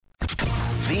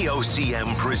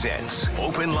VOCM presents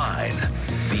Open Line.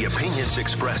 The opinions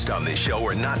expressed on this show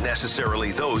are not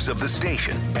necessarily those of the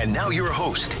station. And now your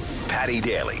host, Paddy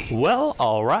Daly. Well,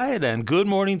 all right, and good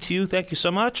morning to you. Thank you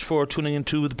so much for tuning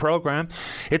into the program.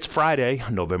 It's Friday,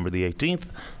 November the 18th.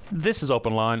 This is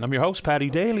Open Line. I'm your host, Paddy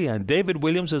Daly, and David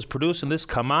Williams is producing this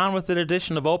Come On With It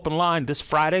edition of Open Line this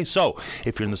Friday. So,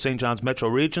 if you're in the St. John's metro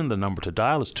region, the number to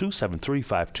dial is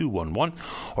 273-5211,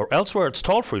 or elsewhere it's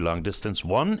toll-free long distance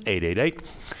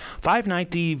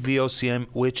 1-888-590-VOCM,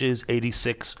 which is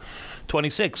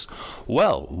 8626.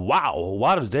 Well, wow,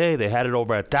 what a day they had it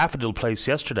over at Daffodil Place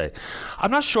yesterday.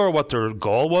 I'm not sure what their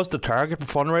goal was, the target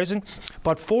for fundraising,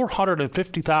 but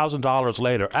 $450,000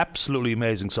 later, absolutely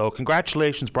amazing. So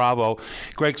congratulations, bravo,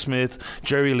 Greg Smith,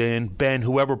 Jerry Lynn, Ben,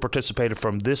 whoever participated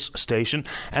from this station,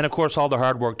 and of course all the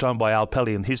hard work done by Al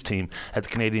Pelly and his team at the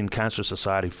Canadian Cancer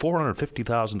Society.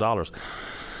 $450,000.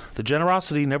 The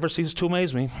generosity never ceases to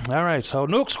amaze me. All right, so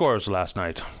Nuke scores last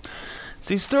night. It's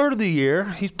his third of the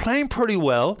year. He's playing pretty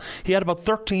well. He had about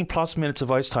 13 plus minutes of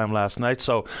ice time last night,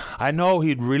 so I know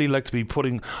he'd really like to be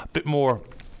putting a bit more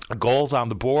goals on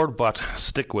the board, but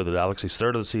stick with it, Alex. He's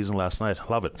third of the season last night.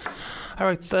 Love it. All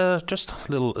right, just a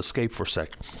little escape for a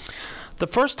sec. The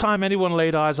first time anyone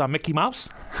laid eyes on Mickey Mouse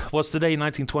was the day in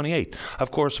 1928. Of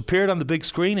course, appeared on the big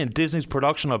screen in Disney's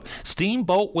production of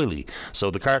Steamboat Willie. So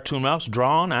the cartoon mouse,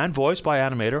 drawn and voiced by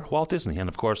animator Walt Disney. And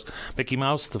of course, Mickey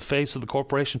Mouse, the face of the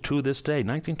corporation to this day,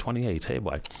 1928. Hey,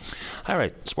 boy. All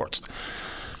right, sports.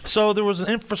 So there was an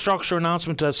infrastructure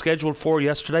announcement scheduled for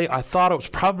yesterday. I thought it was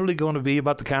probably going to be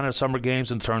about the Canada Summer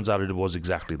Games, and it turns out it was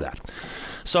exactly that.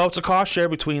 So it's a cost share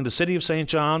between the City of St.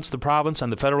 John's, the province,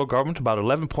 and the federal government, about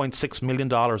 $11.6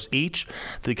 million each.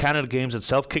 The Canada Games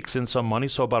itself kicks in some money,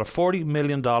 so about a $40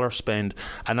 million spend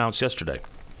announced yesterday.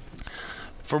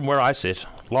 From where I sit,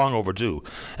 long overdue.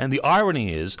 And the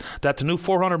irony is that the new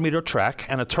 400-metre track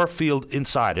and a turf field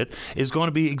inside it is going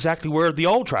to be exactly where the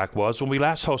old track was when we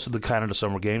last hosted the Canada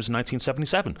Summer Games in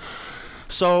 1977.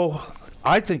 So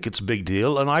I think it's a big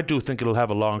deal, and I do think it'll have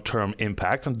a long-term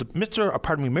impact. And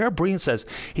Mayor Breen says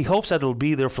he hopes that it'll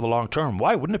be there for the long term.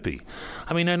 Why wouldn't it be?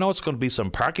 I mean, I know it's going to be some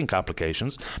parking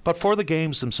complications, but for the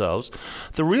games themselves,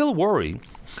 the real worry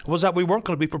was that we weren't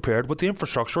going to be prepared with the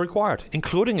infrastructure required,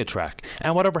 including a track,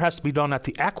 and whatever has to be done at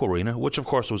the Aqua Arena, which of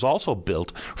course was also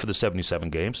built for the 77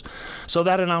 games. So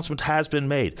that announcement has been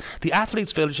made. The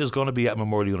Athletes Village is going to be at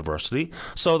Memorial University,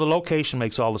 so the location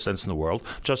makes all the sense in the world,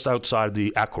 just outside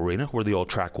the Aqua Arena, where the old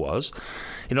track was.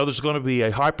 You know, there's going to be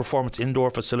a high-performance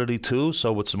indoor facility too,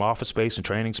 so with some office space and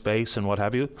training space and what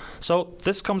have you. So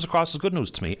this comes across as good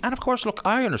news to me. And of course, look,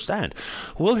 I understand.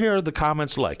 We'll hear the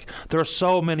comments like, there are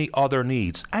so many other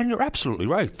needs. And you're absolutely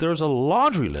right. There's a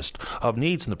laundry list of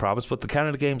needs in the province, but the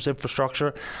Canada Games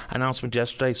infrastructure announcement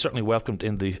yesterday certainly welcomed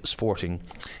in the sporting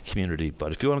community.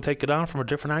 But if you want to take it on from a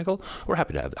different angle, we're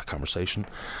happy to have that conversation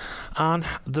on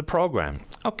the program.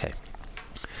 Okay.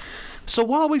 So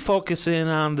while we focus in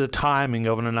on the timing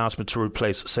of an announcement to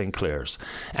replace St. Clair's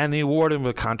and the awarding of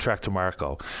a contract to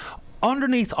Marco,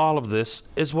 underneath all of this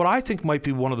is what I think might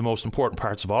be one of the most important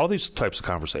parts of all these types of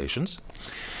conversations,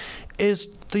 is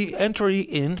the entry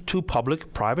into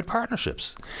public-private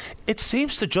partnerships. It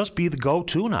seems to just be the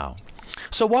go-to now.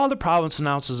 So while the province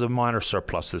announces a minor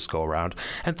surplus this go-around,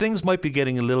 and things might be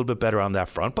getting a little bit better on that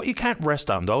front, but you can't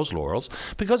rest on those laurels,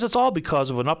 because it's all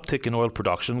because of an uptick in oil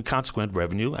production, consequent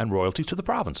revenue and royalty to the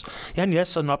province. And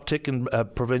yes, an uptick in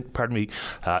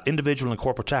individual and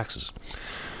corporate taxes.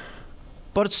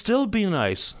 But it'd still be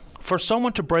nice for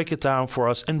someone to break it down for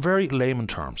us in very layman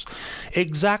terms.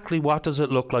 Exactly what does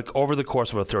it look like over the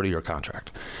course of a 30-year contract?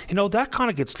 You know, that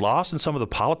kind of gets lost in some of the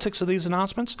politics of these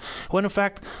announcements, when in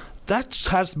fact that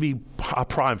has to be a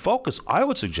prime focus, I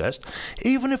would suggest,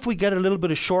 even if we get a little bit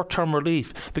of short-term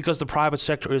relief because the private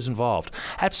sector is involved.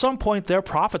 At some point, their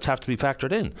profits have to be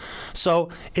factored in. So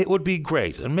it would be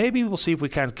great, and maybe we'll see if we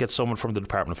can't get someone from the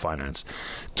Department of Finance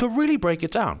to really break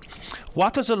it down.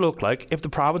 What does it look like if the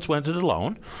province went it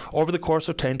alone over the course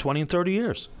of 10, 20, and 30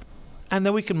 years? And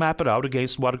then we can map it out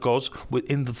against what it goes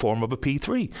in the form of a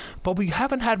P3. But we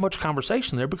haven't had much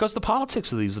conversation there because the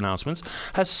politics of these announcements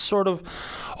has sort of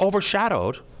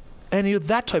overshadowed any of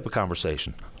that type of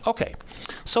conversation. Okay,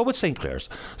 so with St. Clair's,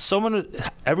 someone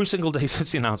every single day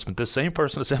since the announcement, the same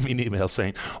person has sent me an email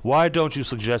saying, why don't you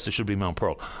suggest it should be Mount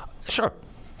Pearl? Sure.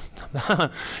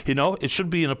 It should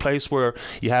be in a place where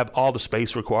you have all the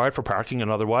space required for parking and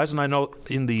otherwise. And I know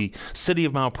in the city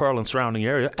of Mount Pearl and surrounding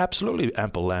area, absolutely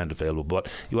ample land available. But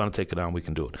you want to take it on, we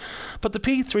can do it. But the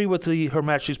P3 with the Her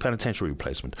Majesty's Penitentiary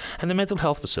replacement and the mental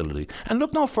health facility, and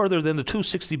look no further than the 2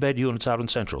 60-bed units out in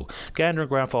Central, Gander and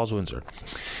Grand Falls, Windsor.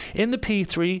 In the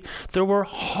P3, there were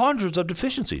hundreds of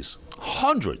deficiencies.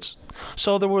 Hundreds.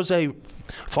 So there was a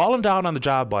falling down on the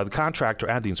job by the contractor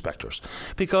and the inspectors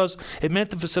because it meant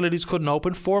the facilities couldn't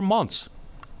open for months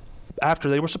after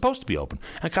they were supposed to be open.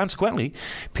 And consequently,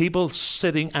 people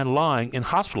sitting and lying in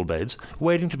hospital beds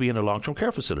waiting to be in a long-term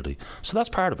care facility. So that's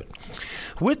part of it.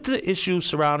 With the issues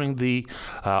surrounding the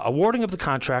awarding of the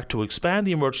contract to expand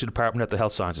the emergency department at the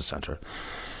Health Sciences Centre,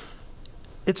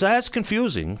 it's as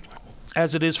confusing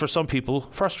as it is for some people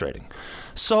frustrating.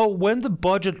 So when the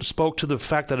budget spoke to the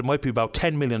fact that it might be about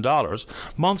 $10 million,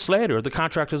 months later, the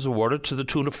contract is awarded to the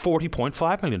tune of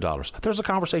 $40.5 million. There's a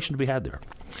conversation to be had there.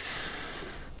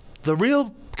 The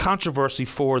real controversy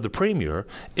for the Premier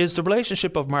is the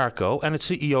relationship of Marco and its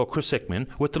CEO, Chris Hickman,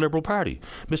 with the Liberal Party.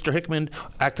 Mr. Hickman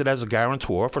acted as a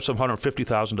guarantor for some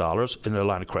 $150,000 in a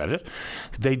line of credit.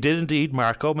 They did indeed.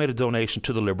 Marco made a donation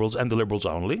to the Liberals and the Liberals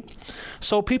only.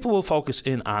 So people will focus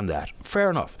in on that.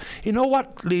 Fair enough. You know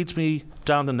what leads me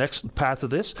down the next path of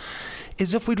this?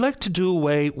 Is if we'd like to do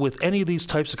away with any of these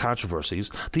types of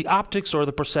controversies, the optics or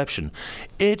the perception,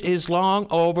 it is long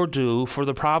overdue for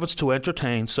the province to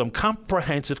entertain some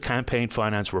comprehensive campaign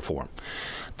finance reform.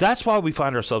 That's why we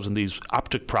find ourselves in these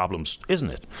optic problems,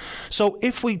 isn't it? So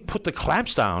if we put the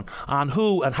clamps down on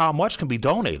who and how much can be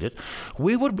donated,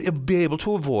 we would be able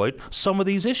to avoid some of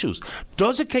these issues.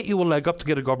 Does it get you a leg up to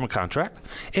get a government contract?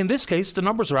 In this case, the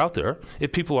numbers are out there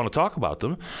if people want to talk about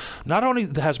them. Not only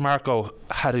has Marco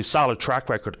had a solid track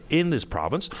record in this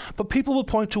province, but people will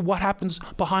point to what happens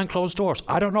behind closed doors.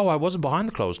 I don't know, I wasn't behind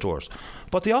the closed doors.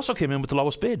 But they also came in with the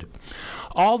lowest bid.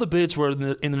 All the bids were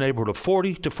in the neighborhood of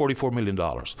 $40 to $44 million.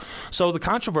 So the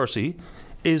controversy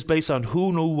is based on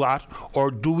who knew what, or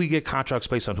do we get contracts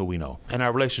based on who we know and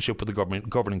our relationship with the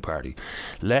governing party.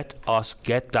 Let us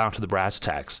get down to the brass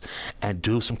tacks and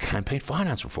do some campaign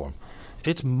finance reform.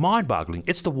 It's mind-boggling.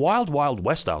 It's the wild, wild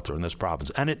west out there in this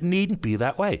province, and it needn't be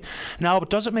that way. Now, it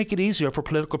doesn't make it easier for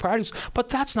political parties, but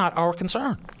that's not our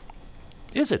concern,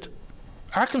 is it?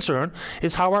 Our concern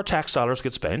is how our tax dollars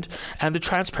get spent and the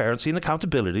transparency and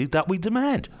accountability that we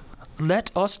demand.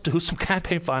 Let us do some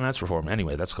campaign finance reform.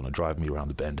 Anyway, that's going to drive me around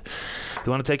the bend.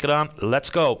 You want to take it on? Let's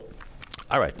go.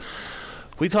 All right.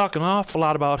 We talk an awful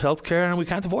lot about healthcare, and we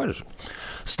can't avoid it.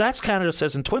 Stats Canada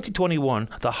says in 2021,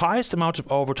 the highest amount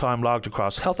of overtime logged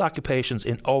across health occupations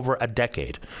in over a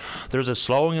decade. There's a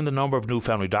slowing in the number of new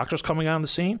family doctors coming on the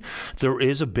scene. There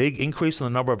is a big increase in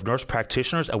the number of nurse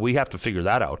practitioners, and we have to figure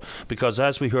that out because,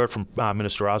 as we heard from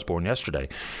Minister Osborne yesterday,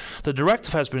 the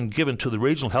directive has been given to the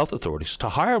regional health authorities to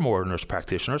hire more nurse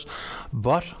practitioners,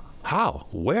 but how?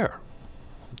 Where?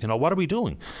 What are we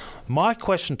doing? My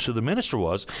question to the minister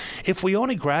was, if we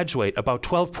only graduate about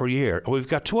 12 per year, and we've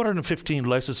got 215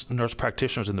 licensed nurse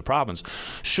practitioners in the province,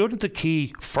 shouldn't the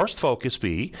key first focus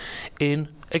be in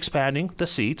expanding the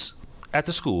seats at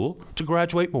the school to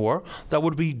graduate more? That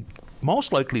would be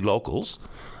most likely locals,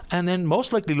 and then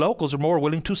most likely locals are more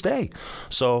willing to stay.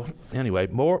 So anyway,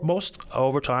 most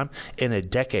overtime in a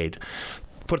decade.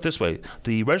 Put it this way,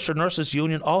 the Registered Nurses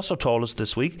Union also told us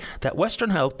this week that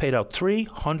Western Health paid out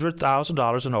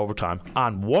 $300,000 in overtime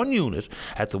on one unit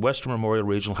at the Western Memorial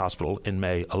Regional Hospital in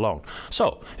May alone.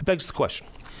 So it begs the question,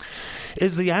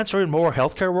 is the answer in more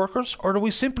healthcare workers, or do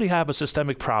we simply have a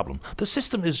systemic problem? The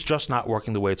system is just not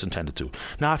working the way it's intended to,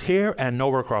 not here and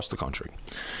nowhere across the country.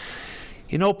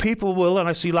 People will, and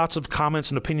I see lots of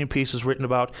comments and opinion pieces written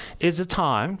about, is it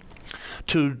time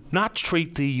to not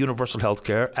treat the universal health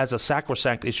care as a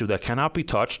sacrosanct issue that cannot be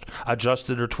touched,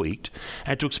 adjusted, or tweaked,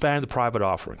 and to expand the private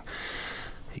offering.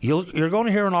 You're going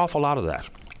to hear an awful lot of that.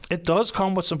 It does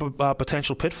come with some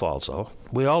potential pitfalls, though.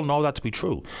 We all know that to be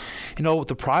true. With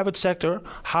the private sector,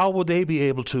 how would they be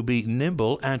able to be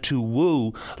nimble and to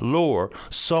lure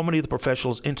so many of the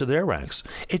professionals into their ranks?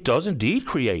 It does indeed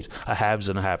create a haves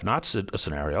and a have-nots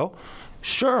scenario.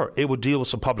 Sure, it would deal with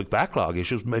some public backlog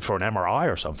issues, maybe for an MRI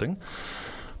or something.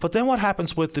 But then what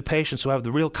happens with the patients who have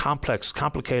the real complex,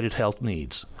 complicated health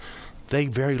needs? They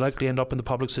very likely end up in the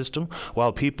public system,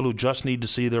 while people who just need to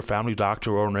see their family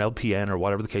doctor or an LPN or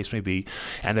whatever the case may be,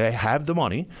 and they have the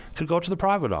money, could go to the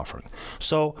private offering.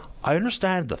 So I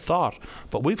understand the thought,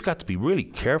 but we've got to be really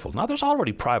careful. Now, there's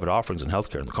already private offerings in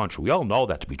healthcare in the country. We all know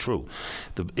that to be true.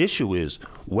 The issue is,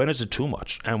 when is it too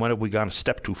much, and when have we gone a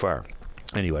step too far?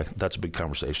 Anyway, that's a big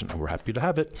conversation, and we're happy to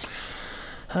have it.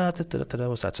 What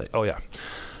was that say? Oh, yeah.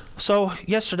 So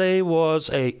yesterday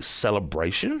was a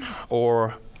celebration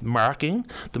or marking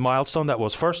the milestone that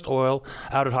was first oil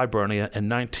out at Hibernia in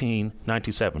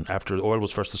 1997, after oil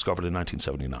was first discovered in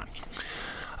 1979.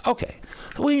 Okay,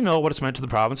 we know what it's meant to the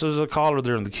province. There's a caller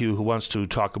there in the queue who wants to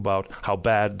talk about how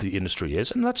bad the industry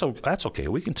is, and that's okay.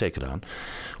 We can take it on.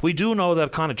 We do know that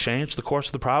it kind of changed the course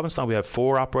of the province. Now we have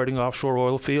 4 operating offshore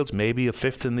oil fields, maybe a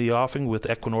 5th in the offing with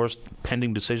Equinor's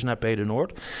pending decision at Bay du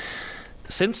Nord.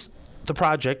 Since the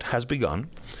project has begun,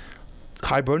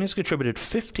 Hibernia has contributed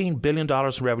 $15 billion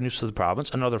in revenues to the province,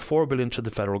 another $4 billion to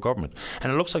the federal government.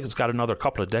 And it looks like it's got another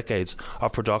couple of decades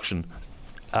of production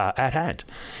at hand.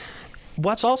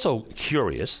 What's also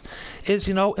curious is,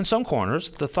 in some corners,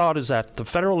 the thought is that the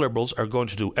federal Liberals are going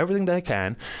to do everything they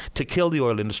can to kill the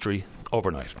oil industry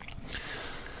overnight.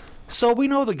 So we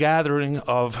know the gathering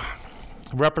of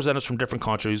representatives from different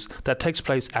countries that takes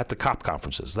place at the COP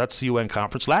conferences. That's the UN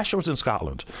conference. Last year was in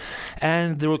Scotland.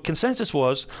 And the consensus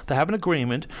was to have an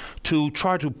agreement to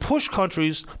try to push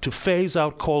countries to phase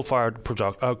out coal-fired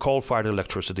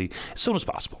electricity as soon as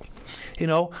possible.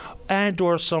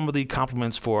 And/or some of the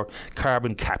compliments for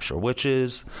carbon capture, which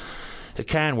is, it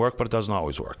can work, but it doesn't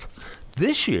always work.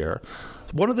 This year,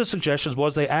 one of the suggestions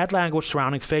was they add language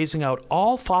surrounding phasing out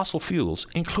all fossil fuels,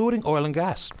 including oil and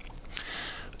gas.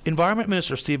 Environment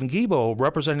Minister Stephen Guilbeault,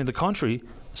 representing the country,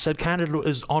 said Canada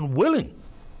is unwilling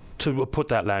to put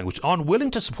that language,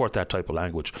 unwilling to support that type of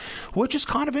language, which is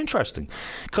kind of interesting,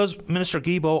 because Minister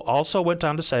Guilbeault also went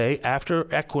on to say, after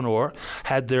Equinor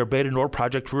had their Bay du Nord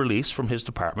project released from his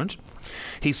department,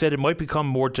 he said it might become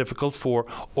more difficult for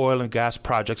oil and gas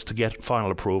projects to get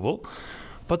final approval.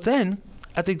 But then,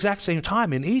 at the exact same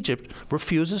time, in Egypt,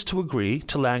 refuses to agree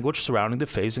to language surrounding the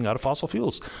phasing out of fossil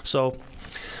fuels. So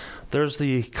there's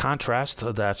the contrast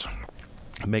that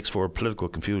makes for political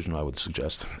confusion, I would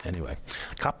suggest. Anyway,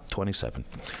 COP27.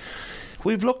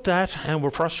 We've looked at and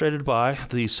we're frustrated by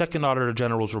the Second Auditor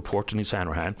General's report to Denise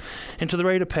Hanrahan into the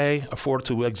rate of pay afforded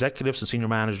to executives and senior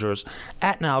managers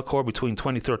at Nalcor between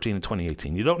 2013 and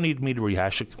 2018. You don't need me to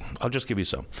rehash it. I'll just give you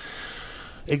some.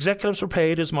 Executives were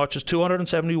paid as much as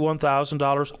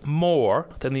 $271,000 more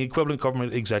than the equivalent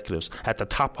government executives at the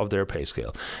top of their pay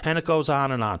scale. And it goes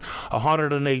on and on.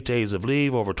 108 days of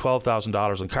leave, over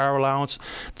 $12,000 in car allowance.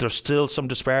 There's still some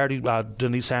disparity,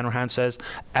 Denise Hanrahan says,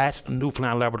 at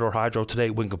Newfoundland Labrador Hydro today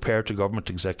when compared to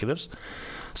government executives.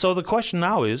 So the question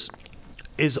now is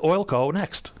Oilco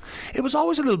next? It was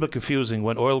always a little bit confusing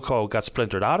when Oilco got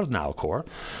splintered out of Nalcor,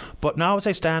 but now as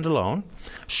they stand alone,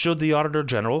 should the Auditor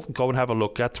General go and have a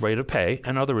look at the rate of pay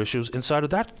and other issues inside of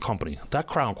that company, that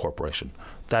Crown Corporation,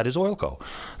 that is Oilco?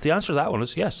 The answer to that one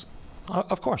is yes.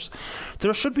 Of course.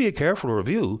 There should be a careful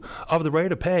review of the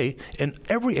rate of pay in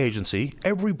every agency,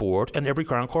 every board, and every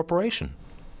Crown Corporation.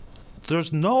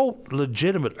 There's no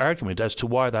legitimate argument as to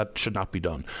why that should not be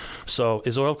done. So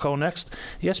is Oilco next?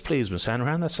 Yes, please, Ms.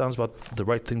 Hanrahan. That sounds about the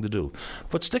right thing to do.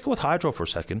 But stick with Hydro for a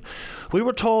second. We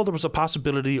were told there was a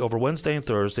possibility over Wednesday and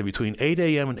Thursday between 8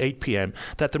 a.m. and 8 p.m.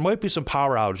 that there might be some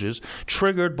power outages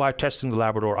triggered by testing the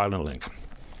Labrador Island Link.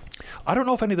 I don't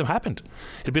know if any of them happened.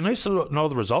 It'd be nice to know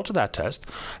the result of that test.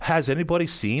 Has anybody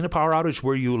seen a power outage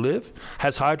where you live?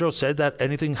 Has Hydro said that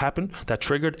anything happened that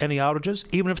triggered any outages,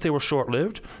 even if they were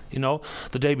short-lived?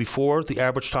 The day before, the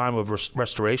average time of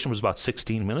restoration was about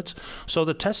 16 minutes. So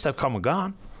the tests have come and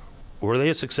gone. Were they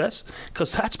a success?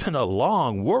 Because that's been a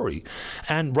long worry,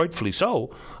 and rightfully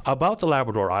so, about the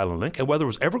Labrador Island Link and whether it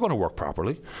was ever going to work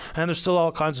properly. And there's still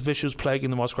all kinds of issues plaguing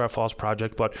the Muskrat Falls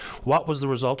project, but what was the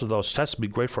result of those tests? Would be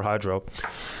great for Hydro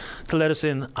to let us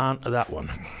in on that one.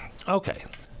 Okay,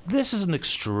 this is an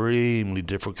extremely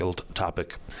difficult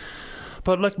topic.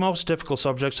 But like most difficult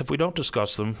subjects, if we don't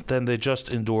discuss them, then they just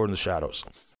endure in the shadows.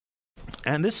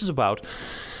 And this is about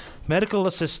medical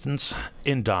assistance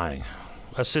in dying.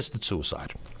 Assisted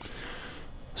suicide.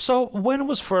 So when it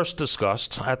was first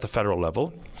discussed at the federal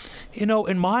level,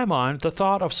 in my mind, the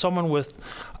thought of someone with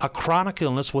a chronic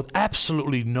illness with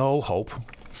absolutely no hope,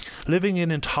 living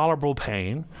in intolerable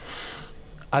pain,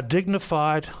 a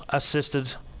dignified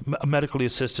medically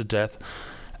assisted death,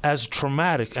 as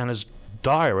traumatic and as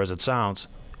dire as it sounds,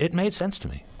 it made sense to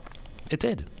me. It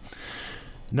did.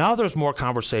 Now there's more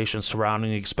conversation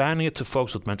surrounding expanding it to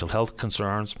folks with mental health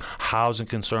concerns, housing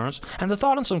concerns, and the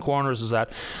thought in some corners is that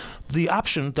the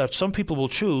option that some people will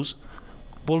choose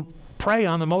will prey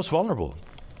on the most vulnerable.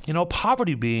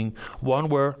 Poverty being one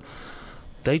where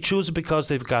they choose it because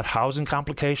they've got housing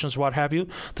complications, what have you.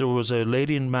 There was a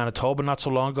lady in Manitoba not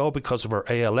so long ago because of her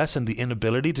ALS and the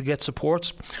inability to get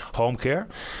supports, home care.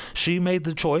 She made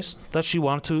the choice that she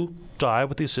wanted to die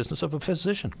with the assistance of a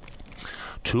physician.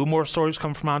 2 more stories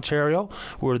come from Ontario,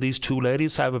 where these 2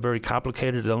 ladies have a very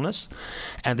complicated illness,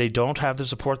 and they don't have the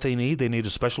support they need. They need a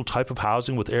special type of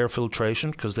housing with air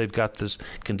filtration because they've got this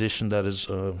condition that is,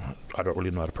 I don't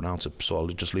really know how to pronounce it, so I'll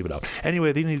just leave it out.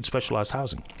 Anyway, they need specialized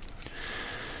housing.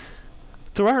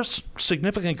 There are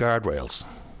significant guardrails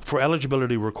for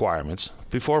eligibility requirements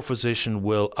before a physician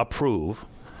will approve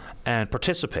and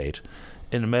participate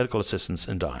in medical assistance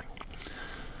in dying.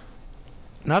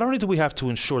 Not only do we have to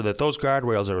ensure that those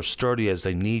guardrails are as sturdy as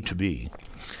they need to be,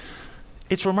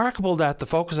 it's remarkable that the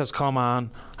focus has come on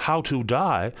how to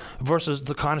die versus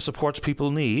the kind of supports people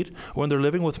need when they're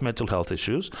living with mental health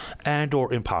issues and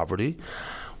or in poverty,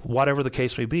 whatever the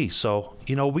case may be. So,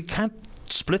 we can't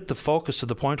split the focus to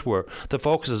the point where the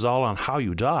focus is all on how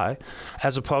you die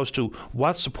as opposed to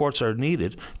what supports are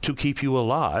needed to keep you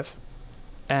alive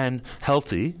and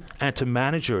healthy and to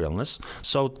manage your illness.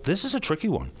 So this is a tricky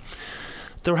one.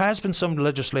 There has been some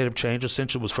legislative changes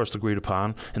since it was first agreed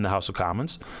upon in the House of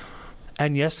Commons.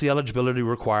 And yes, the eligibility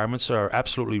requirements are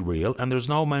absolutely real, and there's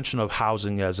no mention of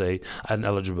housing as an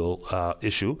eligible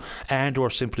issue and or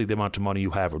simply the amount of money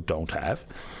you have or don't have.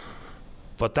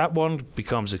 But that one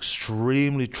becomes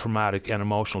extremely traumatic and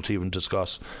emotional to even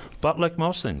discuss. But like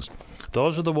most things,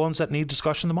 those are the ones that need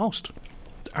discussion the most,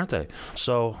 aren't they?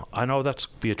 So I know that's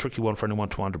be a tricky one for anyone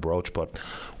to want to broach, but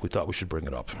we thought we should bring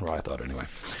it up, or I thought anyway.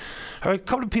 All right, a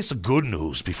couple of pieces of good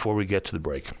news before we get to the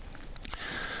break.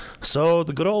 So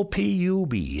the good old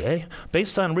PUB,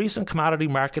 based on recent commodity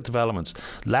market developments.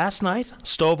 Last night,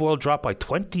 stove oil dropped by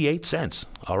 28 cents.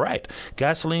 All right.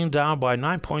 Gasoline down by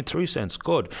 9.3 cents.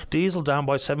 Good. Diesel down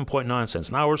by 7.9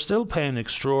 cents. Now, we're still paying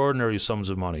extraordinary sums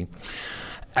of money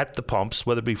at the pumps,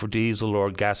 whether it be for diesel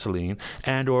or gasoline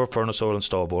and or furnace oil and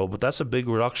stove oil. But that's a big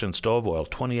reduction in stove oil,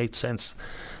 28 cents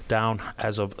down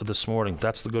as of this morning.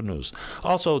 That's the good news.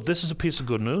 Also, this is a piece of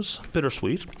good news,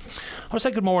 bittersweet. I want to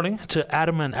say good morning to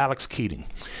Adam and Alex Keating.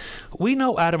 We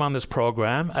know Adam on this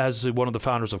program as one of the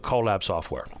founders of Colab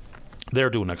Software. They're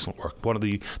doing excellent work, one of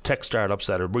the tech startups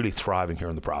that are really thriving here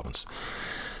in the province.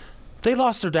 They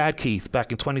lost their dad, Keith,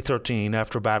 back in 2013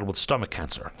 after a battle with stomach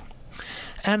cancer.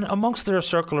 And amongst their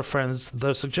circle of friends,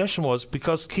 the suggestion was,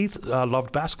 because Keith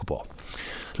loved basketball,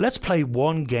 let's play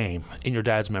one game in your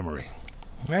dad's memory.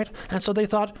 Right? And so they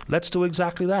thought, let's do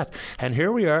exactly that. And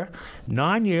here we are,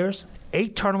 9 years,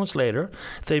 8 tournaments later.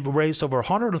 They've raised over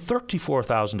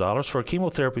 $134,000 for a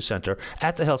chemotherapy center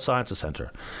at the Health Sciences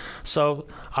Center. So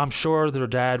I'm sure their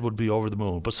dad would be over the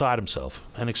moon, beside himself,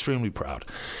 and extremely proud.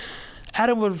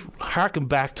 Adam would harken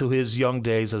back to his young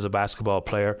days as a basketball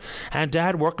player, and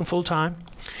Dad working full-time.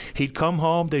 He'd come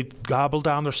home, they'd gobble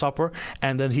down their supper,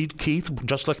 and then Keith,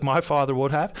 just like my father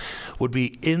would have, would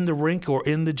be in the rink or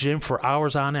in the gym for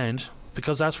hours on end,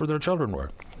 because that's where their children were.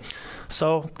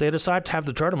 So they decided to have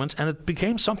the tournament, and it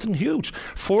became something huge.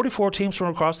 44 teams from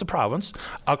across the province,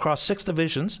 across 6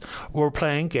 divisions, were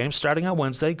playing games starting on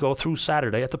Wednesday, go through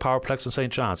Saturday at the Powerplex in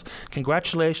St. John's.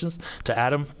 Congratulations to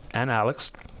Adam and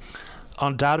Alex.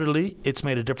 Undoubtedly, it's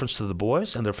made a difference to the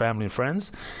boys and their family and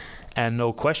friends. And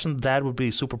no question, Dad would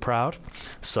be super proud.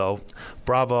 So,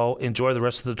 bravo. Enjoy the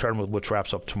rest of the tournament, which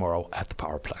wraps up tomorrow at the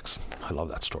Powerplex. I love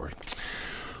that story.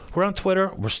 We're on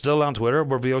Twitter. We're still on Twitter.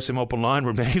 We're VOCM Open Line.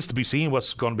 Remains to be seen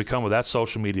what's going to become of that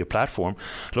social media platform.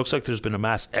 It looks like there's been a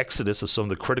mass exodus of some of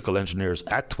the critical engineers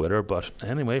at Twitter. But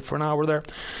anyway, for now, we're there.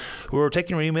 We're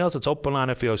taking your emails. It's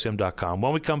openline@VOCM.com.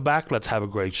 When we come back, let's have a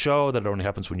great show. That only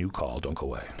happens when you call. Don't go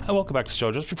away. And welcome back to the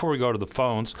show. Just before we go to the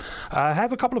phones, I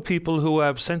have a couple of people who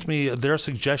have sent me their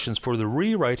suggestions for the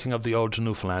rewriting of the Ode to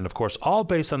Newfoundland. Of course, all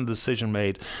based on the decision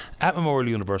made at Memorial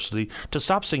University to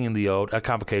stop singing the Ode at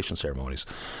convocation ceremonies,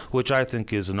 which I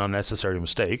think is an unnecessary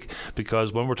mistake,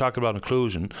 because when we're talking about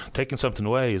inclusion, taking something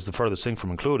away is the furthest thing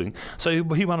from including. So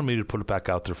he wanted me to put it back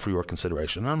out there for your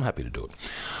consideration, and I'm happy to do it.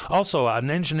 Also, an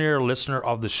engineer listener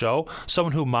of the show,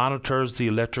 someone who monitors the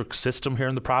electric system here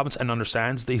in the province and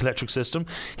understands the electric system,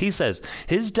 he says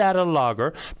his data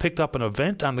logger picked up an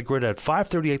event on the grid at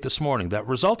 5:38 this morning that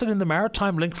resulted in the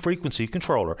Maritime Link Frequency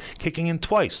Controller kicking in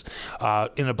twice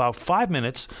in about 5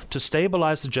 minutes to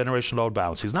stabilize the generation load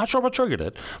balance. He's not sure what triggered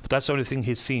it, but that's the only thing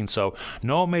he's seen. So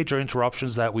no major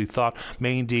interruptions that we thought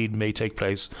may take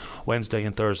place Wednesday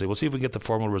and Thursday. We'll see if we can get the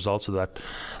formal results of that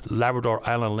Labrador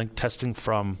Island Link testing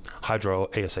from Hydro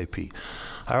ASAP.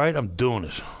 All right, I'm doing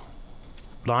it.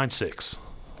 Line 6,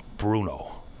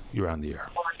 Bruno, you're on the air.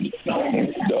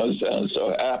 Don't sound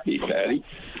so happy, Patty.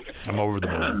 I'm over the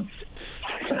moon.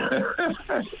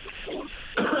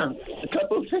 A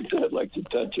couple of things I'd like to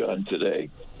touch on today.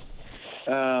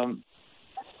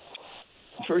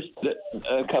 First,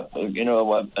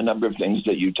 a number of things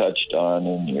that you touched on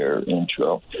in your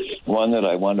intro. one that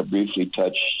I want to briefly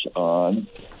touch on,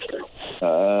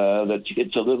 that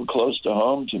it's a little close to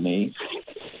home to me,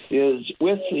 is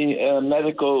with the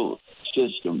medical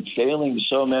system failing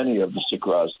so many of us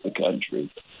across the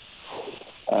country.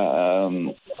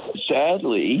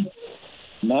 Sadly,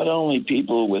 not only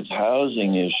people with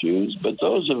housing issues, but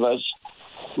those of us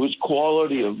whose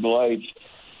quality of life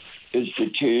is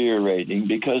deteriorating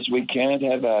because we can't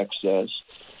have access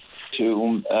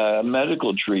to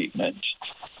medical treatment.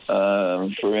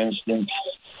 For instance,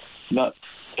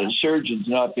 surgeons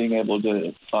not being able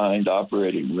to find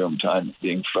operating room time,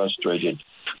 being frustrated.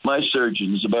 My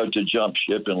surgeon is about to jump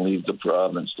ship and leave the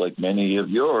province, like many of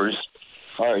yours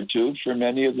are too, for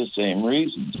many of the same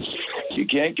reasons. You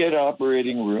can't get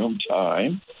operating room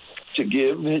time to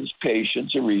give his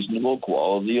patients a reasonable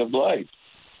quality of life.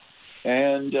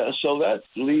 And so that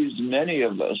leaves many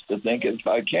of us to think, if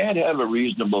I can't have a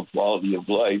reasonable quality of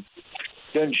life,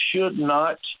 then should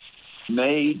not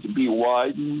MAID be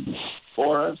widened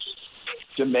for us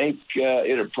to make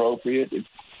it appropriate? If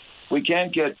we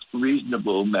can't get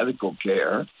reasonable medical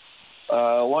care,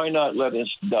 why not let us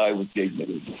die with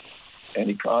dignity?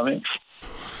 Any comments?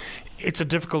 It's a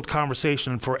difficult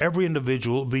conversation, and for every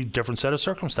individual, it'll be a different set of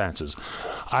circumstances.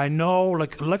 I know,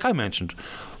 like I mentioned,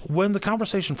 when the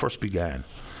conversation first began,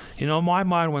 my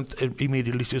mind went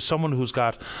immediately to someone who's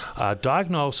got a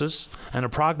diagnosis and a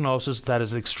prognosis that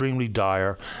is extremely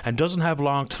dire and doesn't have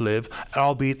long to live,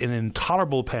 albeit in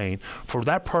intolerable pain for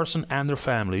that person and their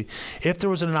family. If there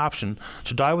was an option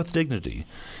to die with dignity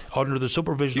under the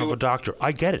supervision of a doctor,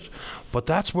 I get it. But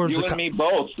that's where you and me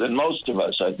both, and most of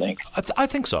us, I think. I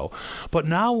think so. But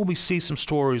now when we see some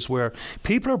stories where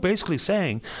people are basically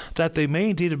saying that they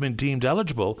may indeed have been deemed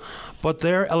eligible, but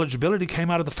their eligibility came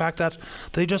out of the fact that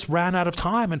they just ran out of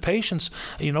time and patience,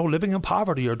 living in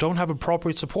poverty, or don't have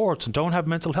appropriate supports, and don't have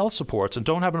mental health supports, and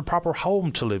don't have a proper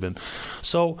home to live in.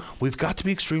 So we've got to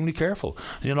be extremely careful.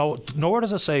 Nowhere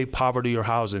does it say poverty or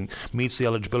housing meets the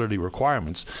eligibility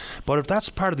requirements. But if that's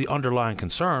part of the underlying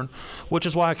concern, which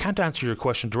is why I can't answer your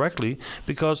question directly,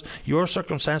 because your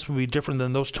circumstance would be different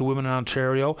than those two women in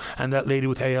Ontario and that lady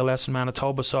with ALS in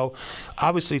Manitoba. So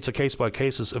obviously it's a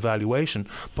case-by-case evaluation,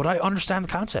 but I understand the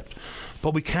concept.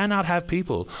 But we cannot have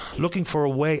people looking for a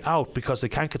way out because they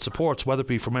can't get supports, whether it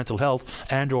be for mental health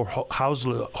and or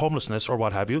homelessness or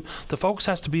what have you. The focus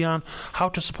has to be on how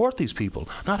to support these people,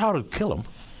 not how to kill them.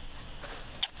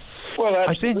 Well,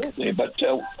 absolutely. But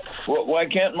why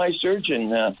can't my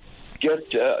surgeon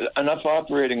get enough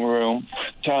operating room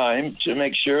time to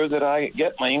make sure that I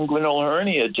get my inguinal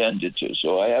hernia attended to,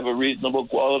 so I have a reasonable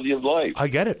quality of life? I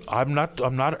get it. I'm not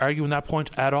arguing that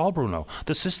point at all, Bruno.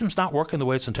 The system's not working the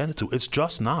way it's intended to. It's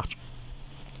just not.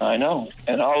 I know,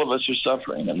 and all of us are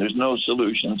suffering, and there's no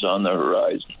solutions on the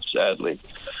horizon, sadly.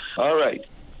 All right.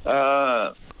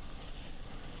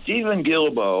 Stephen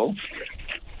Guilbeault,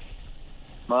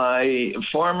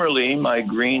 formerly my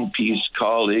Greenpeace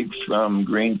colleague from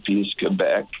Greenpeace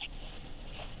Quebec,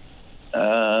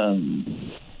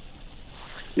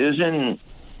 is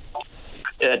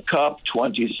at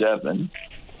COP27,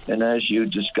 and as you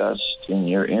discussed in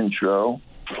your intro,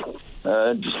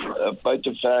 despite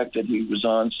the fact that he was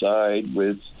on side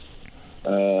with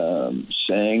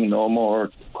saying no more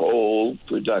coal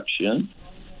production,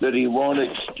 that he won't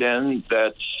extend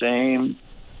that same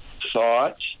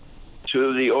thought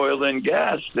to the oil and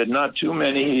gas, that not too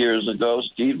many years ago,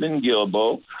 Stephen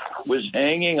Guilbeault was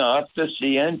hanging off the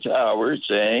CN Tower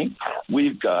saying,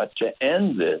 we've got to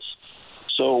end this.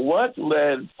 So what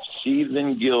led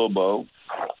Stephen Guilbeault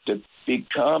to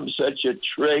become such a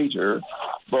traitor,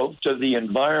 both to the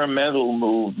environmental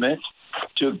movement,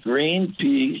 to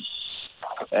Greenpeace,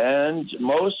 and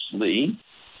mostly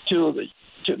to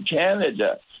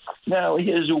Canada? Now,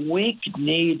 his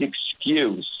weak-kneed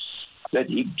excuse that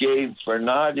he gave for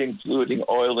not including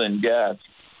oil and gas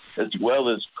as well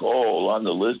as coal on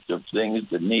the list of things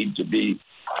that need to be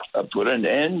put an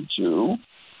end to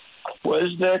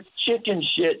was that chicken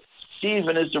shit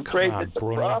Stephen is afraid that the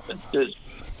provinces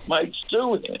might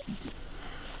sue him.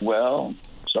 Well,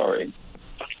 sorry.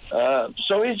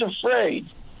 So he's afraid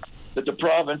that the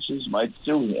provinces might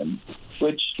sue him,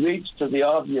 which leads to the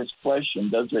obvious question,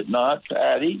 does it not,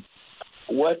 Patty?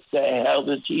 What the hell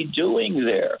is he doing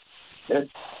there?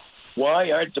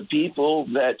 Why aren't the people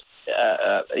that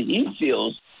he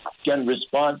feels can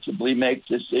responsibly make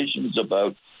decisions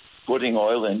about putting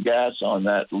oil and gas on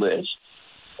that list,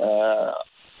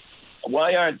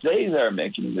 why aren't they there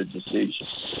making the decisions?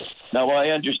 Now, I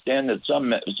understand that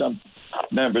some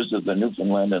members of the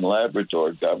Newfoundland and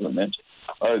Labrador government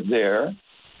are there,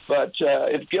 but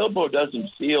if Guilbeault doesn't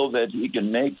feel that he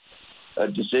can make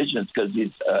decisions because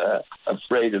he's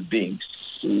afraid of being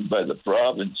sued by the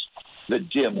province, the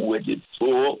dim-witted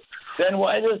fool, then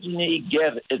why doesn't he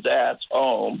get his ass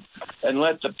home and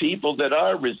let the people that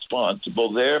are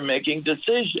responsible there making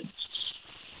decisions?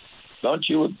 Don't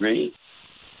you agree?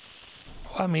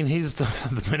 I mean, he's the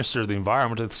Minister of the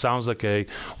Environment. It sounds like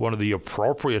one of the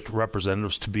appropriate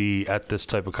representatives to be at this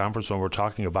type of conference when we're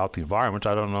talking about the environment.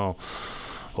 I don't know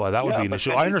why that would be an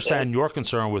issue. I understand your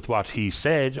concern with what he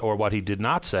said or what he did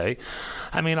not say.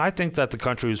 I mean, I think that the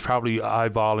country is probably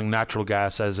eyeballing natural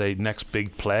gas as a next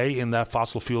big play in that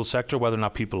fossil fuel sector, whether or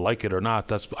not people like it or not.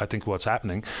 That's, I think, what's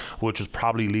happening, which is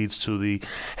probably leads to the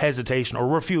hesitation or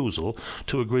refusal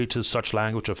to agree to such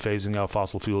language of phasing out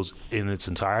fossil fuels in its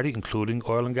entirety, including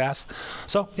oil and gas.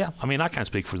 So, yeah, I mean, I can't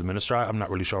speak for the minister. I'm not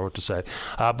really sure what to say.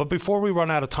 But before we run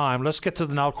out of time, let's get to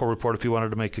the Nalcor report if you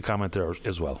wanted to make a comment there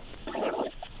as well.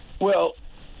 Well,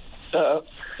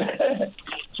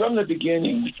 from the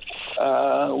beginning,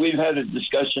 we've had a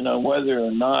discussion on whether or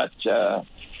not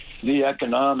the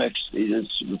economics is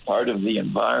part of the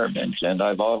environment, and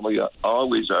I've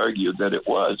always argued that it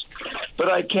was. But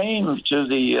I came to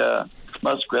the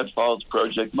Muskrat Falls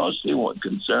project mostly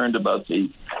concerned about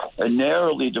the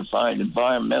narrowly defined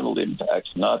environmental impacts,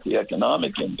 not the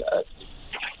economic impacts.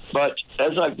 But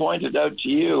as I pointed out to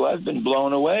you, I've been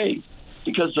blown away.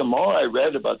 Because the more I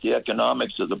read about the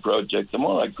economics of the project, the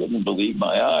more I couldn't believe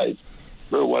my eyes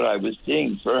for what I was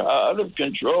seeing, for how out of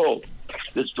control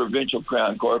this provincial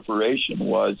crown corporation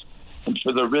was, and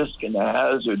for the risk and the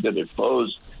hazard that it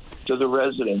posed to the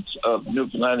residents of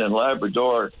Newfoundland and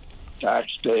Labrador,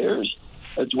 taxpayers,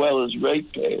 as well as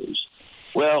ratepayers.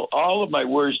 Well, all of my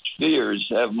worst fears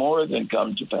have more than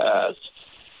come to pass,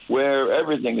 where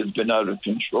everything has been out of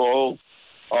control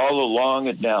all along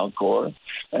at Nalcor,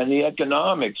 and the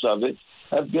economics of it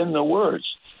have been the worst.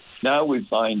 Now we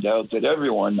find out that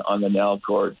everyone on the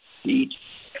Nalcor heat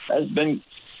has been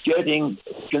getting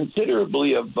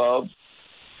considerably above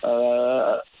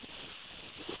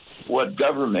what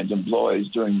government employees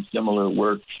doing similar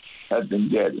work have been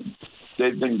getting.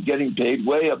 They've been getting paid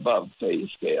way above pay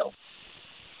scale.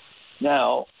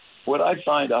 Now, what I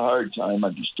find a hard time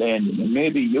understanding, and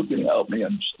maybe you can help me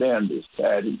understand this,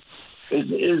 Patty,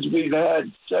 is we've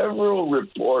had several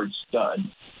reports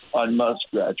done on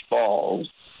Muskrat Falls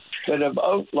that have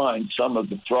outlined some of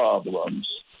the problems,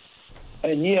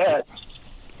 and yet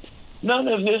none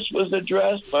of this was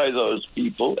addressed by those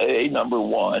people, number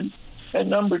one, and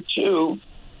number two,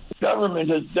 the government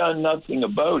has done nothing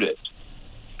about it.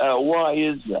 Why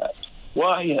is that?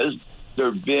 Why has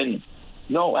there been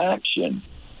no action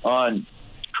on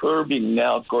curbing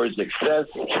Nalcor's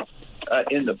excesses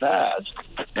in the past?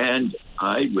 And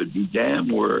I would be damn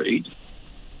worried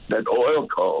that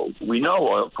Oilco, we know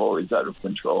Oilco is out of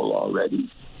control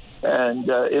already, and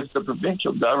if the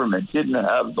provincial government didn't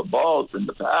have the balls in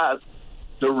the past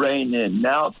to rein in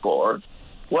Nalcor,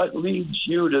 what leads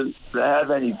you to have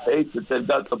any faith that they've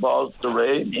got the balls to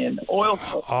rein in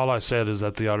Oilco? All I said is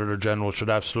that the Auditor General should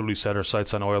absolutely set her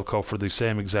sights on Oilco for the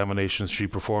same examinations she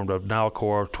performed of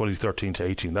Nalcor 2013 to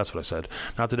 18. That's what I said.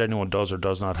 Not that anyone does or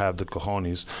does not have the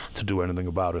cojones to do anything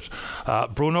about it.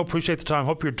 Bruno, appreciate the time.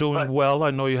 Hope you're doing well.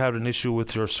 I know you had an issue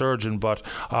with your surgeon, but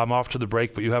I'm off to the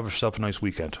break, but you have yourself a nice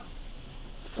weekend.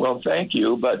 Well, thank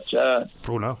you, but...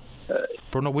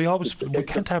 Bruno, we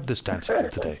can't have this dance again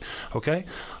today, okay?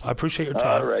 I appreciate your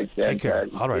time. All right, then. Take care.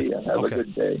 All right. Have a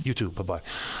good day. You too. Bye-bye. All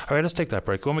right, let's take that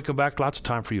break. When we come back, lots of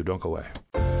time for you. Don't go away.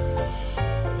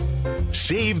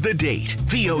 Save the date.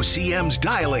 VOCM's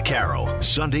Dial-A-Carol.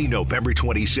 Sunday, November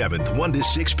 27th, 1 to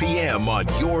 6 p.m. on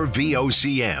your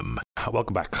VOCM.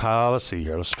 Welcome back. Let's see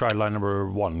here. Let's try line number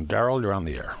 1. Daryl, you're on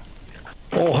the air.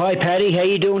 Oh, hi, Paddy. How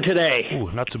you doing today?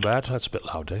 Ooh, not too bad. That's a bit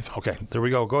loud, Dave. Okay, there we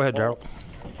go. Go ahead, Daryl.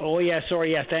 Oh, yeah,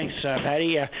 sorry. Yeah, thanks,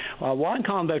 Paddy. What I'm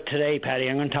calling about today, Paddy,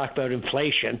 I'm going to talk about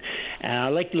inflation. And I'd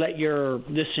like to let your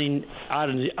listening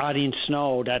audience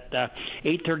know that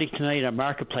 8:30 tonight at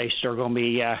Marketplace, they're going to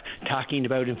be talking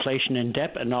about inflation in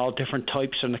depth and all different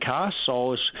types and the costs.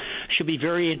 So it should be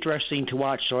very interesting to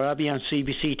watch. So I'll be on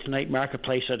CBC tonight,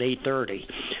 Marketplace at 8:30,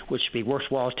 which would be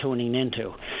worthwhile tuning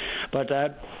into. But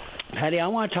Paddy, I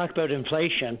want to talk about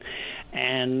inflation,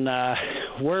 and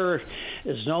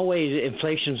there's no way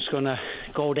inflation is going to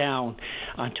go down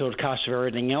until the cost of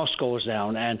everything else goes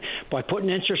down. And by putting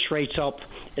interest rates up,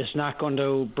 it's not going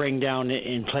to bring down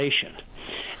inflation.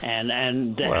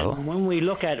 And when we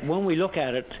look at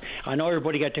it, I know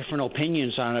everybody got different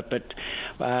opinions on it, but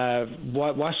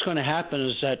what's going to happen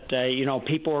is that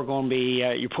people are going to be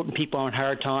you're putting people on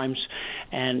hard times,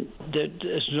 and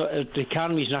the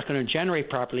economy is not going to generate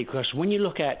properly, because when you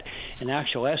look at, in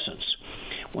actual essence,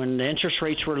 when the interest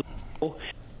rates were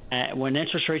when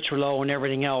interest rates were low and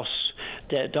everything else,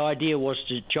 the idea was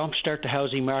to jumpstart the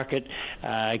housing market,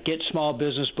 get small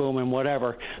business boom and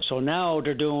whatever. So now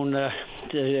they're doing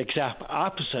the exact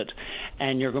opposite,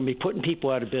 and you're going to be putting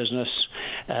people out of business.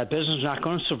 Business is not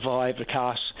going to survive the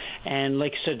costs. And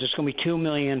like I said, there's going to be 2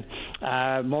 million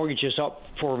mortgages up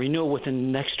for renewal within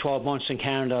the next 12 months in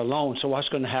Canada alone. So what's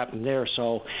going to happen there?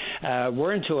 So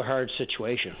we're into a hard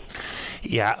situation.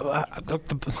 Yeah,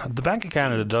 the Bank of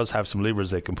Canada does have some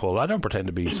levers they can pull. I don't pretend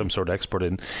to be some sort of expert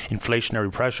in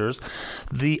inflationary pressures.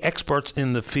 The experts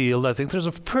in the field, I think there's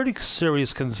a pretty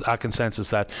serious consensus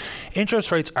that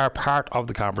interest rates are part of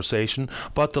the conversation,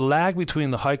 but the lag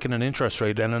between the hike in an interest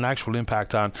rate and an actual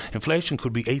impact on inflation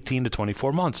could be 18 to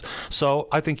 24 months. So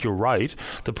I think you're right.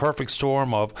 The perfect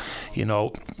storm of,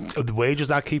 the wages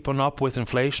not keeping up with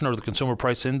inflation or the consumer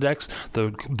price index,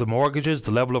 the mortgages,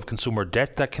 the level of consumer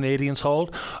debt that Canadians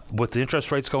hold, with the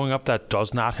interest rates going up, that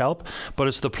does not help. But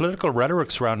it's the political rhetoric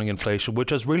surrounding inflation which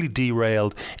has really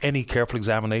derailed any careful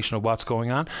examination of what's going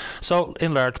on. So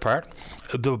in large part,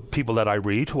 the people that I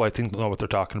read, who I think know what they're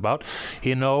talking about,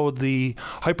 the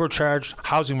hypercharged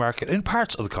housing market in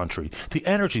parts of the country, the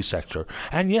energy sector,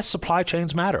 and yes, supply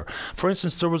chains matter. For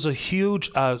instance, there was a huge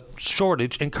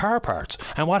shortage in car parts,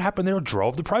 and what happened there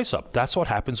drove the price up. That's what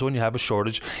happens when you have a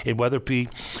shortage in whether it be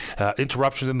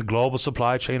interruptions in the global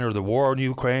supply chain or the war in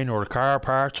Ukraine or the car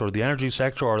parts or the energy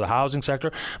sector or the housing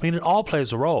sector. I mean, it all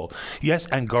plays a role. Yes,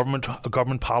 and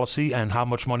government policy and how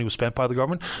much money was spent by the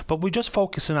government, but we just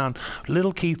focusing on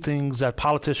little key things that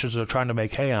politicians are trying to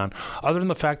make hay on, other than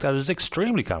the fact that it is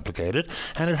extremely complicated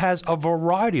and it has a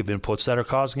variety of inputs that are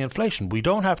causing inflation. We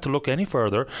don't have to look any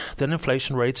further than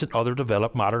inflation rates in other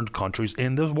developed modern countries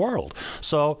in the world.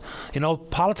 So,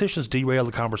 politicians derail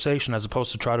the conversation as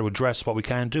opposed to try to address what we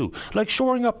can do, like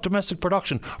shoring up domestic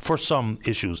production for some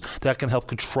issues that can help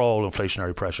control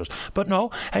inflationary pressures. But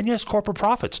no, and yes, corporate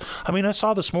profits. I mean, I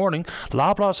saw this morning,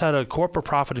 Loblaws had a corporate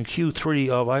profit in Q3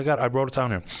 of, I wrote it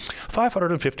down here,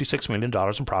 $556 million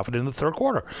in profit in the third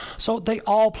quarter. So they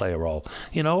all play a role,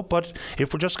 but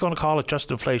if we're just going to call it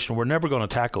just inflation, we're never going to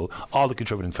tackle all the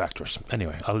contributing factors.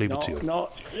 Anyway, I'll leave it to you.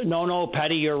 No,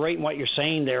 Paddy, you're right in what you're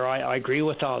saying there. I agree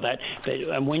with all that.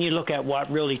 But when you look at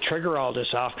what really triggered all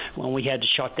this off, when we had to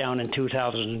shut down in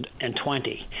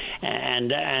 2020,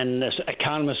 and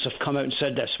economists have come out and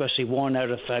said that, especially one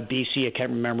out of BC, I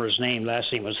can't remember his name,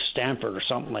 last name was Stanford or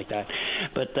something like that,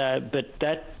 but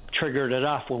that triggered it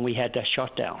off when we had that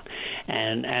shutdown,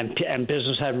 and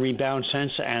business hadn't rebounded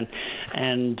since,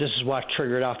 and this is what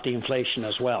triggered off the inflation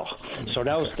as well. So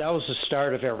that was the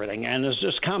start of everything, and there's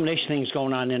a combination of things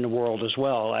going on in the world as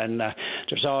well, and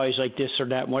there's always like this or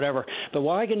that and whatever. But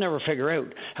what I can never figure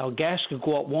out, how gas could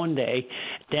go up one day,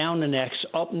 down the next,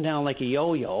 up and down like a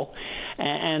yo-yo,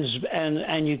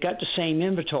 and you got the same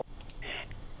inventory.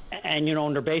 And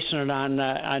they're basing it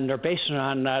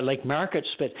on like markets.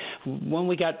 But when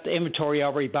we got the inventory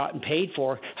already bought and paid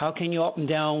for, how can you up and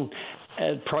down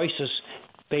prices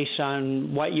based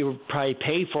on what you probably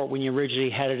paid for it when you originally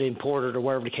had it imported or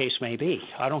whatever the case may be?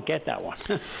 I don't get that one.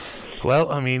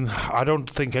 Well, I mean, I don't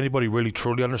think anybody really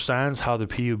truly understands how the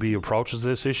PUB approaches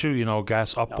this issue.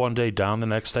 Gas up one day, down the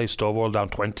next day. Stove oil down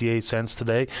 28 cents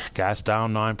today. Gas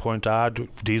down 9 point odd.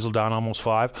 Diesel down almost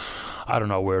 5. I don't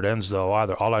know where it ends, though,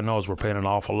 either. All I know is we're paying an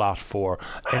awful lot for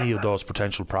any of those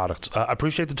potential products. I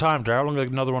appreciate the time, Darryl. I'm going to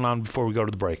get another one on before we go to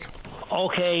the break.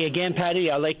 Okay, again,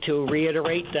 Paddy, I'd like to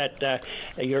reiterate that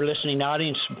your listening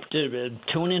audience,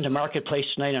 tune into Marketplace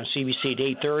tonight on CBC at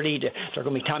 8:30. They're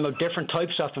going to be talking about different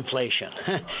types of inflation.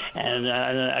 And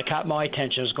I caught my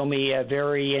attention. It's going to be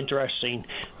very interesting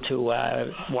to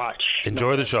watch.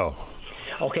 Enjoy the show.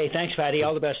 Okay, thanks, Paddy.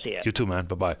 All the best to you. You too, man.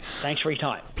 Bye-bye. Thanks for your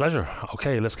time. Pleasure.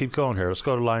 Okay, let's keep going here. Let's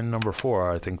go to line number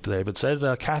 4, I think David said.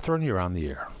 Catherine, you're on the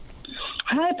air.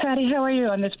 Hi, Patty. How are you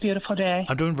on this beautiful day?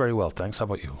 I'm doing very well, thanks. How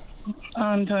about you?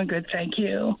 I'm doing good, thank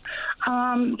you.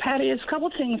 Patty, there's a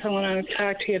couple things I want to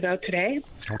talk to you about today.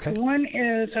 Okay. One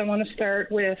is I want to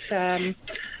start with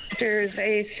there's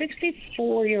a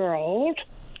 64-year-old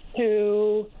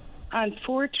who,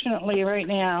 unfortunately, right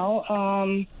now,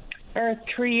 our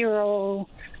 3-year-old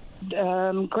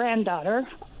granddaughter,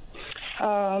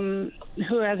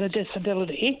 who has a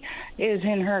disability, is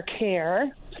in her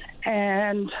care.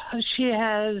 And she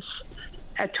has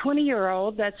a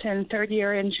 20-year-old that's in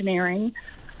third-year engineering,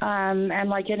 and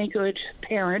like any good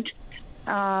parent,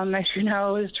 as you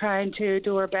know, is trying to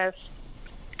do her best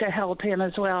to help him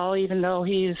as well, even though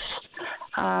he's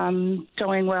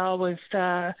doing well with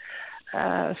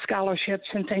scholarships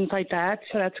and things like that.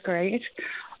 So that's great.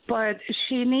 But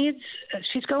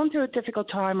she's going through a difficult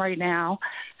time right now,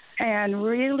 and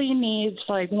really needs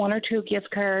like 1 or 2 gift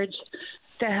cards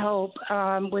to help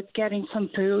with getting some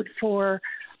food for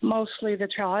mostly the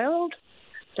child.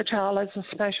 The child has a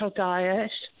special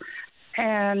diet,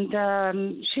 and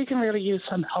she can really use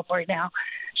some help right now.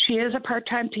 She is a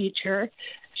part-time teacher.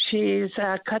 She's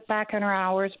cut back on her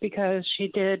hours because she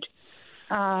did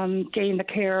gain the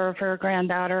care of her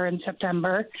granddaughter in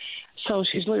September. So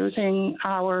she's losing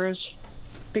hours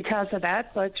because of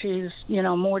that, but she's,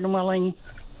 more than willing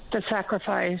to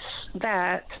sacrifice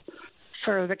that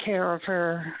for the care of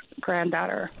her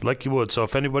granddaughter. Like you would. So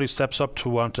if anybody steps up to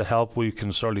want to help, we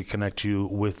can certainly connect you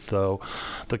with the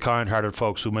kind-hearted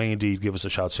folks who may indeed give us a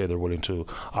shout, say they're willing to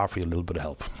offer you a little bit of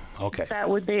help. Okay. That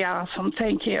would be awesome.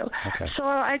 Thank you. Okay. So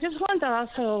I just wanted to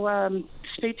also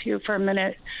speak to you for a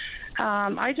minute.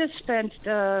 I just spent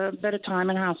a bit of time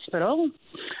in hospital.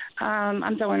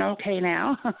 I'm doing okay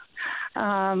now.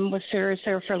 Was serious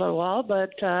there for a little while,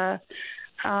 but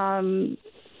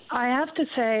I have to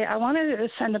say, I wanted to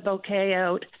send a bouquet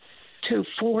out to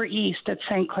 4 East at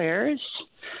St. Clair's.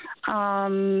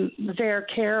 Their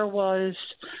care was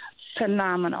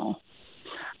phenomenal.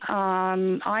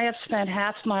 I have spent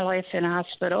half my life in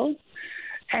hospital,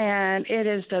 and it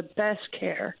is the best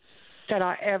care that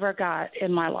I ever got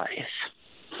in my life.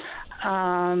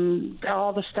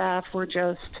 All the staff were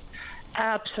just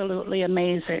absolutely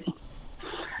amazing.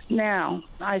 Now,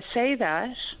 I say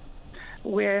that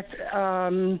with,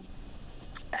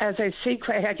 as a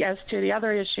sequel, I guess, to the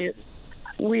other issue.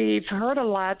 We've heard a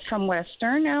lot from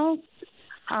Western now,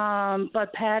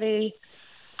 but Patty,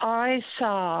 I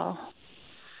saw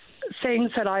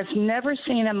things that I've never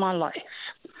seen in my life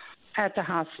at the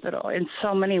hospital in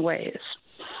so many ways.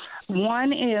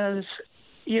 One is,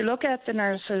 you look at the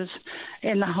nurses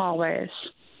in the hallways.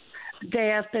 They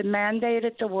have been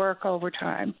mandated to work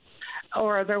overtime,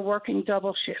 or they're working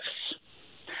double shifts.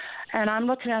 And I'm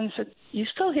looking at them and said, "You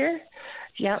still here?"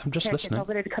 "Yep." I'm just "Can't listening. get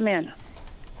nobody to come in."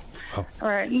 Oh. All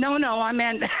right. No, I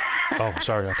meant. Oh,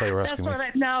 sorry. I thought you were asking me.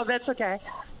 No, that's okay.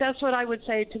 That's what I would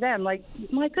say to them. Like,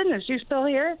 "My goodness, you still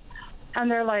here?" And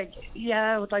they're like,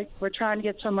 "Yeah, like we're trying to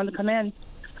get someone to come in."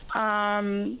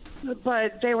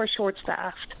 But they were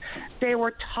short-staffed. They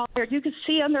were tired. You could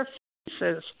see on their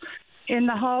faces in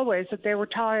the hallways that they were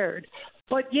tired.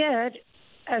 But yet,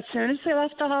 as soon as they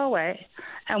left the hallway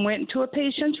and went into a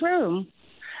patient's room,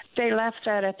 they left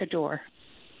that at the door.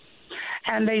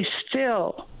 And they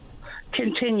still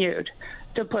continued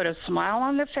to put a smile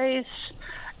on their face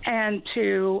and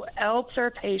to help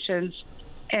their patients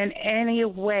in any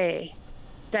way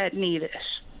that needed.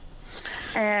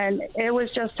 And it was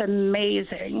just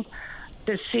amazing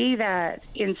to see that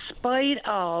in spite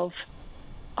of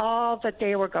all that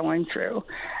they were going through.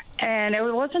 And it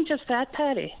wasn't just that,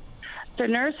 Patty. The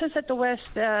nurses at the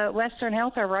Western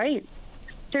Health are right.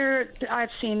 I've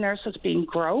seen nurses being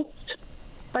groped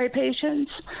by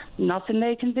patients. Nothing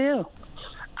they can do.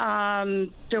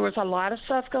 There was a lot of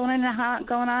stuff going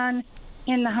on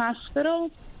in the hospital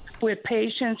with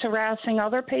patients harassing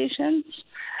other patients.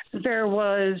 There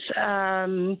was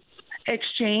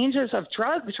exchanges of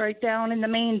drugs right down in the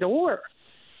main door,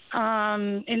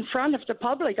 in front of the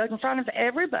public, like in front of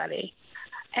everybody.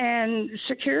 And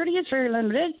security is very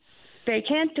limited. They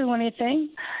can't do anything.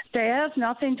 They have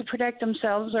nothing to protect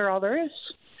themselves or others.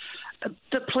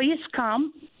 The police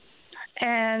come,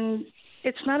 and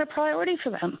it's not a priority for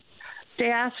them.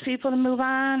 They ask people to move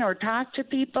on or talk to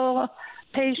people,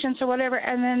 patients or whatever,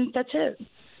 and then that's it.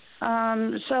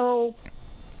 So,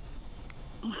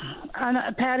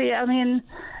 Patty, I mean,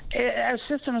 our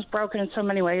system is broken in so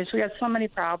many ways. We have so many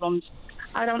problems.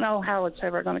 I don't know how it's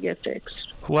ever going to get fixed.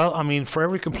 Well, I mean, for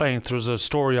every complaint, there's a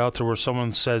story out there where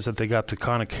someone says that they got the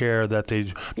kind of care that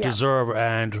they deserve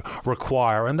and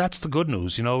require, and that's the good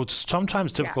news. You know, it's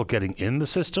sometimes difficult getting in the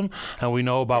system, and we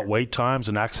know about wait times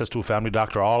and access to a family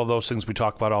doctor, all of those things we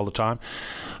talk about all the time.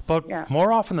 But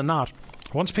more often than not,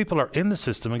 once people are in the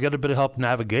system and get a bit of help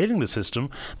navigating the system,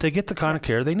 they get the kind of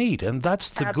care they need. And that's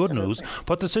the good news.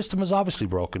 But the system is obviously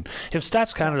broken. If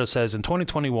Stats Canada says in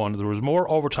 2021 there was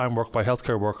more overtime work by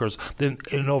healthcare workers than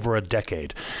in over a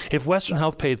decade, if Western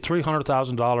Health paid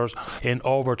 $300,000 in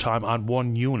overtime on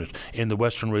one unit in the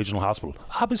Western Regional Hospital,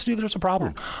 obviously there's a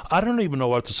problem. I don't even know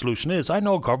what the solution is. I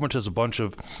know government has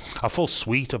a full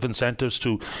suite of incentives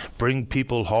to bring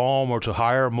people home or to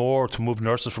hire more, to move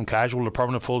nurses from casual to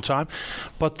permanent full-time.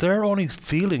 but they're only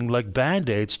feeling like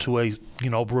Band-Aids to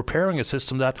repairing a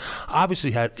system that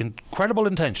obviously had incredible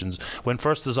intentions when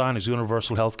first designed as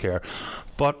universal health care.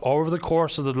 But over the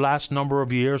course of the last number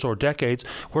of years or decades,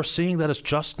 we're seeing that it's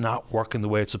just not working the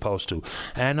way it's supposed to.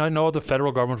 And I know the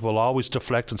federal government will always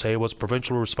deflect and say it was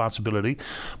provincial responsibility,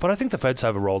 but I think the feds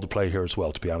have a role to play here as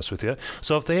well, to be honest with you.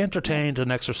 So if they entertained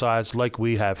an exercise like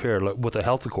we have here with the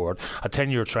Health Accord, a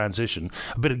 10-year transition,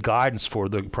 a bit of guidance for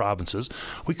the provinces,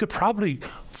 we could probably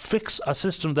fix a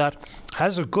system that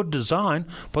has a good design,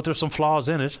 but there's some flaws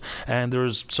in it, and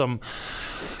there's some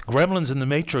gremlins in the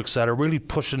matrix that are really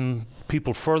pushing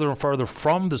people further and further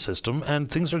from the system, and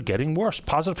things are getting worse.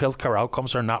 Positive healthcare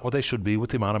outcomes are not what they should be with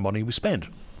the amount of money we spend,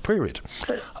 period.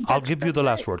 I'll give you the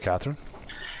last word, Catherine.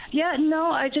 Yeah,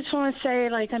 no, I just want to say,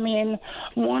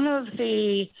 one of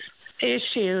the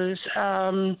issues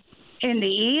in the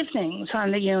evenings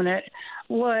on the unit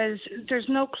was there's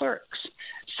no clerks.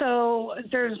 So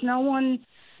there's no one.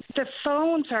 The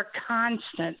phones are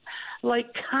constant,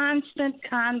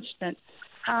 constant.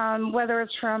 Whether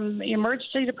it's from the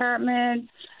emergency department,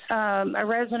 a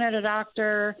resident, a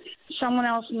doctor, someone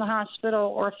else in the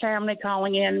hospital, or family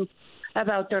calling in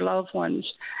about their loved ones.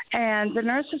 And the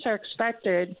nurses are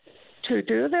expected to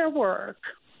do their work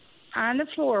on the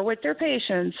floor with their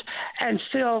patients and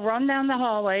still run down the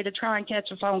hallway to try and catch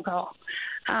a phone call.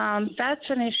 That's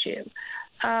an issue.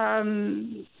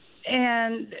 And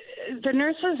the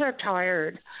nurses are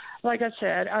tired, like I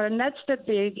said, and that's the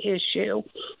big issue.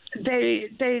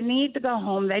 They need to go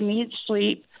home. They need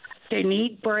sleep. They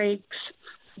need breaks.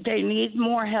 They need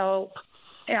more help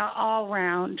all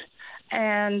around.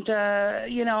 And,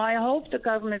 I hope the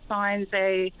government finds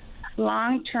a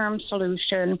long-term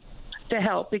solution to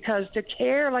help, because the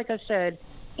care, like I said,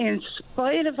 in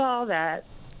spite of all that,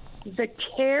 the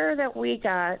care that we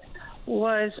got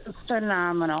was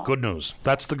phenomenal. Good news.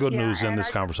 That's the good news in this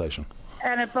conversation.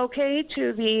 And a bouquet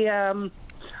to the,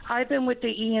 I've been with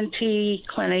the ENT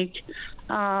clinic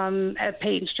at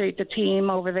Payton Street, the team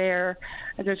over there.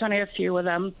 There's only a few of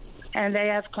them. And they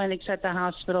have clinics at the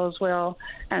hospital as well.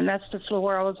 And that's the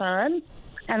floor I was on.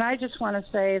 And I just want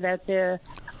to say that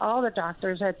all the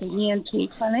doctors at the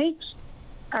ENT clinics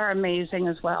are amazing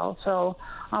as well. So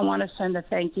I want to send a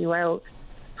thank you out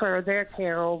for their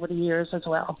care over the years as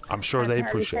well. I'm sure they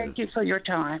appreciate it. Thank you for your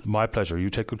time. My pleasure. You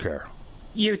take good care.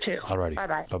 You too. All righty.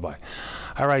 Bye-bye. Bye-bye.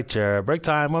 All right, break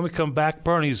time. When we come back,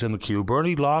 Bernie's in the queue.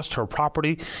 Bernie lost her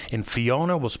property in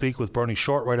Fiona. We'll speak with Bernie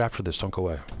Short right after this. Don't go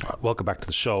away. Welcome back to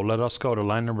the show. Let us go to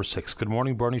line number 6. Good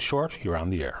morning, Bernie Short. You're on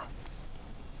the air.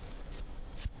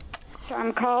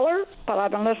 I'm caller, but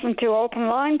I've been listening to Open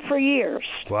Line for years.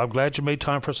 Well, I'm glad you made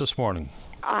time for us this morning.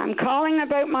 I'm calling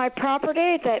about my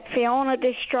property that Fiona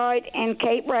destroyed in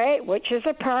Cape Ray, which is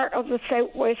a part of the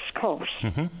southwest coast.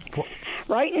 Mm-hmm.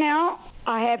 Right now,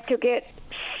 I have to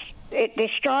it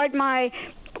destroyed my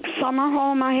summer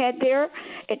home I had there.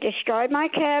 It destroyed my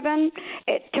cabin.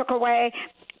 It took away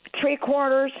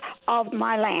 3/4 of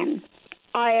my land.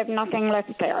 I have nothing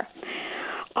left there.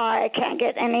 I can't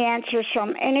get any answers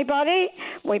from anybody.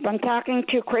 We've been talking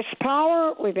to Chris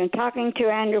Power. We've been talking to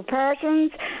Andrew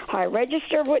Parsons. I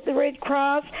registered with the Red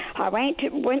Cross. I went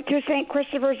to St.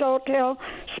 Christopher's Hotel,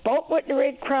 spoke with the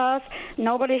Red Cross.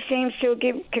 Nobody seems to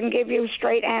can give you a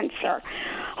straight answer.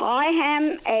 I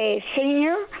am a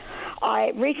senior.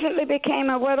 I recently became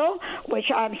a widow, which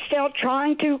I'm still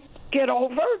trying to get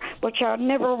over, which I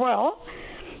never will,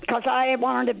 because I am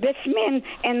one of the best men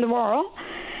in the world.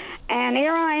 And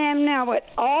here I am now with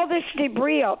all this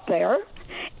debris up there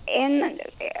in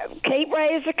Cape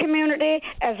Ray as a community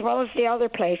as well as the other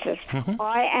places. Mm-hmm.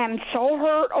 I am so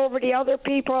hurt over the other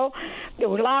people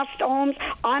who lost homes.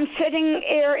 I'm sitting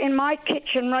here in my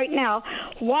kitchen right now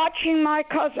watching my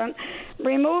cousin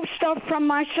remove stuff from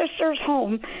my sister's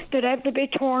home that had to be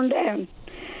torn down.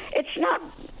 It's not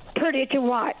pretty to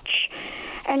watch.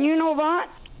 And you know what?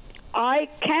 I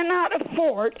cannot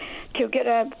afford to get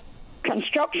a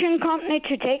construction company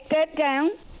to take that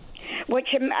down,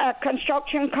 which a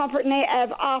construction company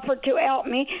have offered to help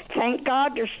me. Thank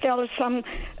God there still is some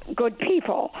good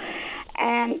people.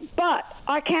 But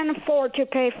I can't afford to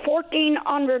pay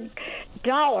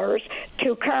 $1,400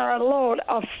 to carry a load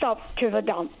of stuff to the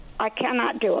dump. I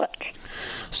cannot do it.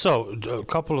 So, a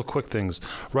couple of quick things.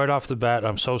 Right off the bat,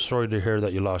 I'm so sorry to hear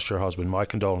that you lost your husband. My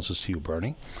condolences to you,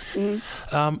 Bernie.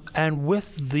 Mm-hmm. And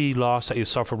with the loss that you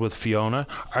suffered with Fiona,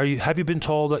 have you been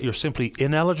told that you're simply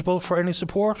ineligible for any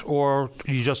support, or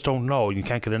you just don't know and you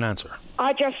can't get an answer?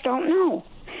 I just don't know.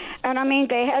 And I mean,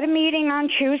 they had a meeting on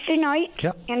Tuesday night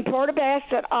in Port-aux-Basques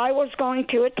that I was going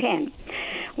to attend.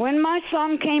 When my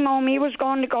son came home, he was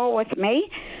going to go with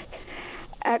me.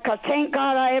 because thank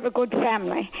God I have a good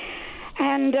family.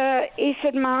 And he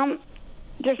said, Mom,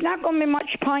 there's not going to be much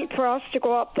point for us to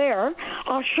go up there.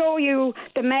 I'll show you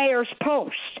the mayor's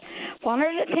post. One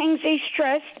of the things he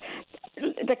stressed,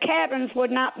 the cabins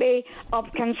would not be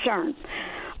of concern.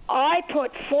 I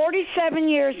put 47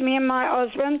 years, me and my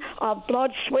husband, of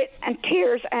blood, sweat, and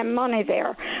tears and money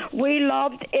there. We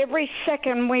loved every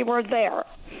second we were there.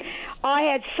 I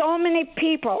had so many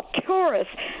people,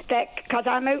 tourists, that, because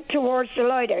I'm out towards the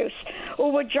lighthouse, who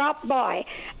would drop by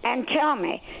and tell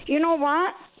me, you know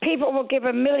what? People will give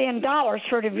 $1 million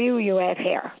for the view you have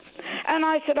here. And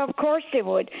I said, of course they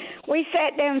would. We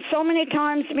sat down so many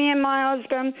times, me and my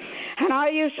husband, and I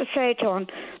used to say to him,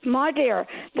 my dear,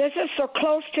 this is so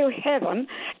close to heaven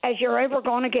as you're ever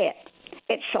going to get.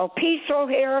 It's so peaceful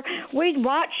here. We'd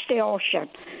watch the ocean.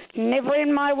 Never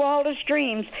in my wildest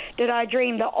dreams did I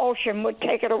dream the ocean would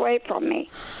take it away from me.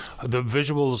 The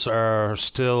visuals are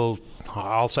still,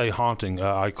 I'll say, haunting.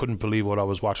 I couldn't believe what I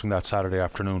was watching that Saturday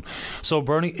afternoon. So,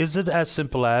 Bernie, is it as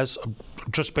simple as,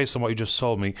 just based on what you just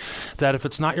told me, that if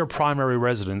it's not your primary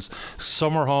residence,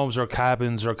 summer homes or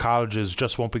cabins or cottages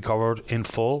just won't be covered in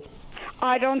full?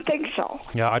 I don't think so.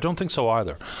 Yeah, I don't think so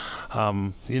either.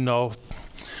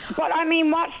 But, I mean,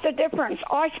 what's the difference?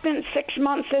 I spent 6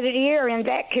 months of the year in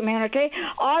that community.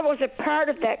 I was a part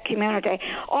of that community.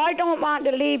 I don't want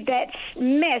to leave that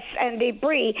mess and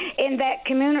debris in that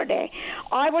community.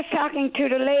 I was talking to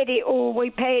the lady who we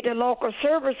paid a local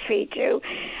service fee to,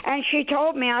 and she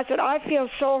told me, I said, I feel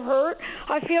so hurt.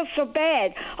 I feel so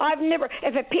bad.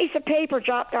 If a piece of paper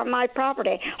dropped on my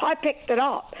property, I picked it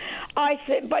up. I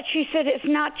said, but she said, it's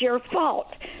not your fault.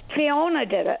 Fiona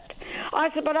did it. I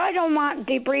said, but I don't want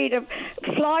debris to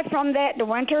fly from that. The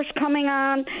winter's coming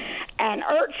on and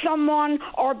hurt someone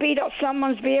or beat up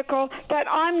someone's vehicle that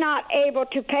I'm not able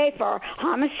to pay for.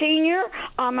 I'm a senior.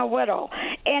 I'm a widow.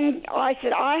 And I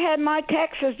said, I had my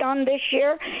taxes done this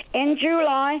year in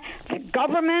July. The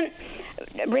government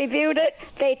reviewed it.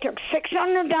 They took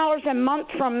 $600 a month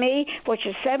from me, which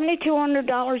is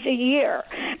 $7,200 a year,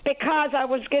 because I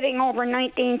was getting over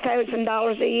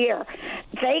 $19,000 a year.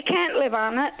 They can't live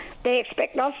on it. They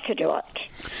expect us to do it.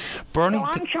 Bernie, so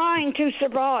I'm trying to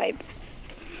survive.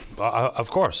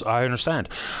 Of course, I understand.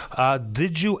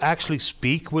 Did you actually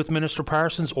speak with Minister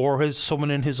Parsons or someone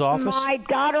in his office? My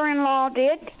daughter-in-law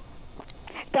did.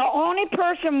 The only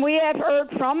person we have heard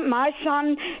from, my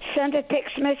son sent a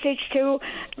text message to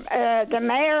the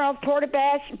mayor of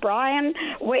Portabass, Brian,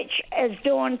 which is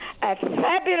doing a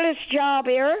fabulous job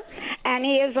here, and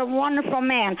he is a wonderful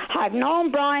man. I've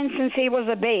known Brian since he was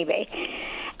a baby.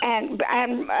 And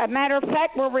a matter of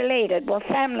fact, we're related. We're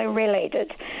family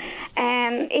related.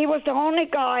 And he was the only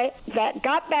guy that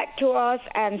got back to us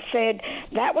and said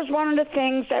that was one of the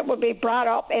things that would be brought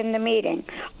up in the meeting.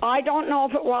 I don't know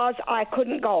if it was. I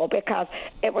couldn't go because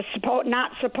it was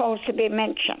not supposed to be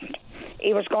mentioned.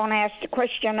 He was going to ask the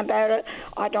question about it.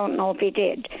 I don't know if he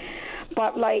did.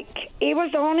 But, he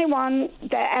was the only one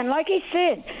that, and like he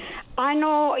said, I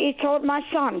know he told my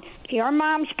son, your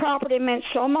mom's property meant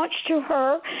so much to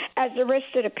her as the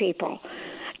rest of the people.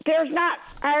 There's not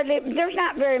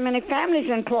very many families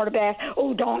in Portabass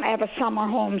who don't have a summer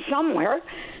home somewhere.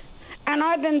 And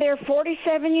I've been there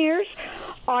 47 years.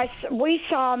 We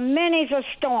saw many of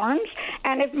storms,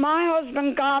 and if my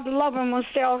husband, God love him, was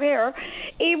still here,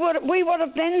 we would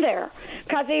have been there,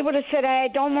 because he would have said, hey,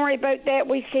 don't worry about that.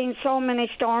 We've seen so many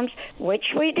storms, which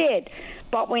we did,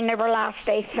 but we never lost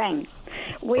a thing.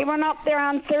 We went up there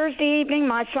on Thursday evening.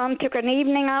 My son took an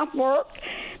evening off work.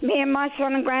 Me and my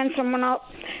son and grandson went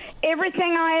up.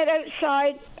 Everything I had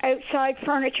outside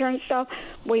furniture and stuff,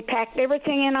 we packed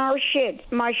everything in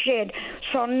my shed,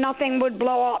 so nothing would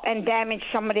blow up and damage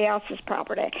somebody else's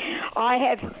property. I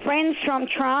have friends from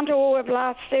Toronto who have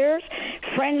lost theirs,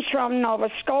 friends from Nova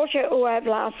Scotia who have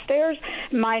lost theirs.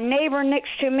 My neighbor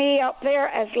next to me up there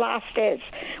has lost his.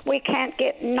 We can't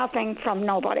get nothing from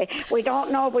nobody. We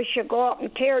don't know if we should go up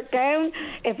and tear it down,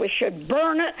 if we should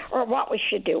burn it, or what we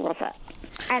should do with it.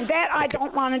 And that I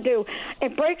don't want to do.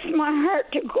 It breaks my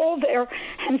heart to go there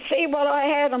and see what I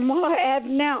had and what I have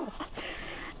now.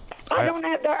 I don't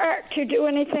have the heart to do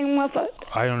anything with it.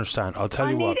 I understand. I'll tell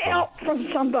you what. I need help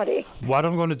from somebody. What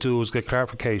I'm going to do is get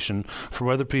clarification from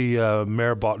whether it be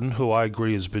Mayor Button, who I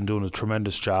agree has been doing a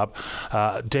tremendous job.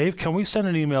 Dave, can we send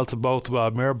an email to both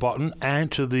Mayor Button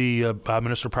and to the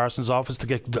Minister Parsons' office to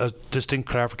get distinct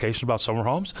clarification about summer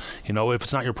homes? You know, if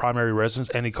it's not your primary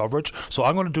residence, any coverage. So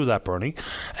I'm going to do that, Bernie.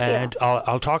 And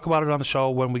I'll talk about it on the show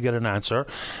when we get an answer.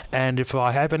 And if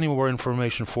I have any more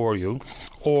information for you,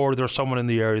 or there's someone in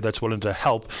the area that's willing to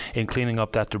help in cleaning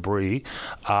up that debris,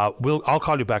 I'll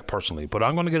call you back personally. But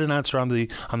I'm going to get an answer on the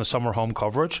summer home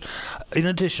coverage. In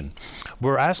addition,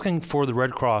 we're asking for the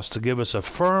Red Cross to give us a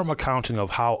firm accounting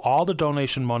of how all the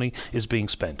donation money is being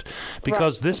spent,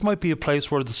 because this might be a place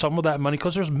where some of that money,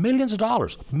 because there's millions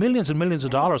and millions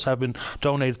of dollars have been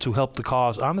donated to help the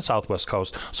cause on the Southwest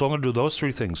Coast. So I'm going to do those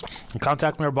three things: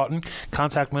 contact Mayor Button,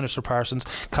 contact Minister Parsons,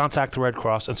 contact the Red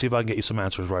Cross, and see if I can get you some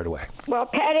answers right away. Well,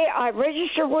 Patty, I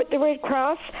registered with the Red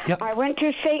Cross. Yep. I went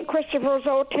to St. Christopher's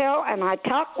Hotel, and I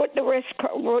talked with the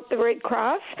Red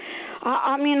Cross.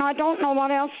 I mean, I don't know what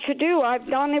else to do. I've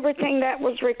done everything that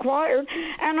was required.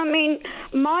 And, I mean,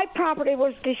 my property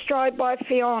was destroyed by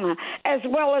Fiona, as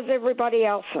well as everybody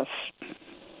else's.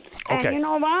 Okay. And you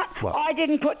know what? Well, I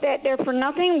didn't put that there for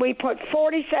nothing. We put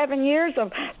 47 years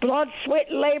of blood,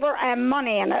 sweat, labor, and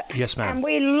money in it. Yes, ma'am. And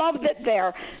we loved it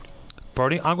there.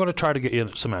 Bernie, I'm going to try to get you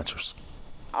some answers.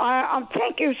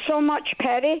 Thank you so much,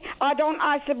 Patty.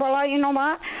 I said, well, you know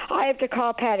what? I have to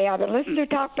call Patty. I've been listening to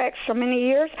Talkback so many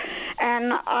years,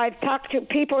 and I've talked to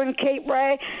people in Cape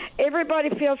Ray. Everybody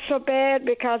feels so bad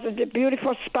because of the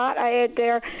beautiful spot I had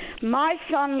there. My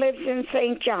son lives in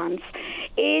St. John's.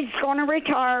 He's going to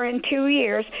retire in 2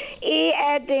 years. He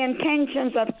had the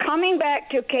intentions of coming back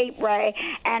to Cape Ray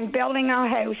and building a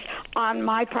house on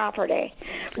my property.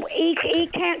 He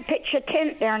can't pitch a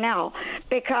tent there now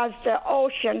because the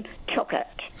ocean took it.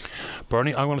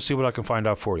 Bernie, I'm going to see what I can find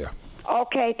out for you.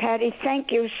 Okay, Patty,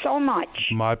 thank you so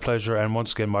much. My pleasure, and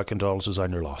once again, my condolences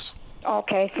on your loss.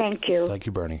 Okay, thank you. Thank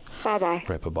you, Bernie. Bye-bye.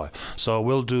 Right, bye-bye. So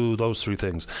we'll do those three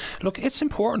things. Look, it's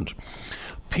important.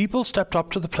 People stepped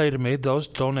up to the plate and made those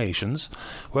donations,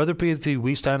 whether it be at the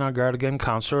We Stand on Guard Again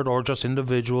concert or just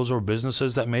individuals or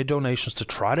businesses that made donations to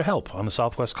try to help on the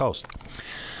Southwest Coast.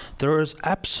 There is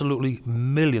absolutely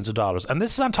millions of dollars, and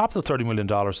this is on top of the $30 million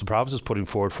the province is putting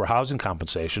forward for housing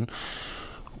compensation.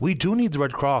 We do need the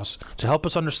Red Cross to help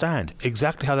us understand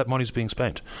exactly how that money is being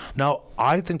spent. Now,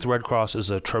 I think the Red Cross is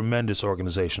a tremendous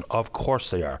organization. Of course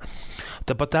they are.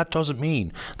 But that doesn't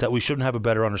mean that we shouldn't have a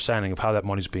better understanding of how that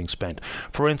money is being spent.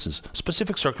 For instance,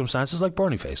 specific circumstances like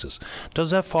Bernie faces. Does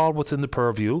that fall within the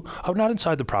purview of not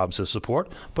inside the province's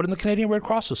support, but in the Canadian Red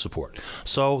Cross's support?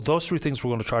 So those three things we're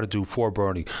going to try to do for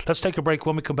Bernie. Let's take a break.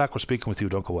 When we come back, we're speaking with you.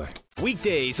 Don't go away.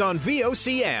 Weekdays on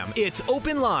VOCM, it's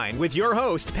Open Line with your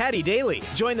host, Patty Daly.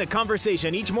 Join the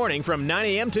conversation each morning from 9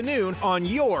 a.m. to noon on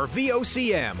your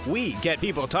VOCM. We get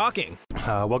people talking.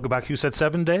 Welcome back. You said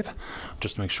 7, Dave?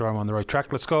 Just to make sure I'm on the right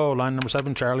track. Let's go. Line number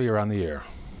 7. Charlie, you're on the air.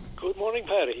 Good morning,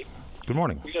 Patty. Good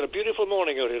morning. We got a beautiful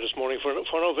morning out here this morning for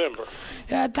November.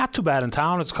 Yeah, not too bad in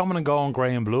town. It's coming and going,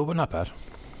 grey and blue, but not bad.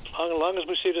 As long as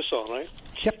we see the sun, right?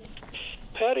 Yep.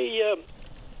 Patty,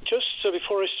 just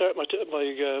before I start my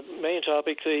main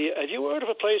topic, have you heard of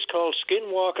a place called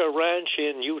Skinwalker Ranch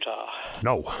in Utah?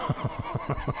 No.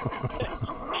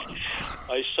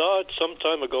 I saw it some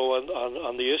time ago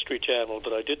on the History Channel,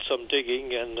 but I did some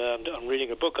digging, and I'm reading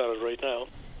a book on it right now.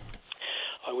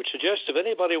 I would suggest if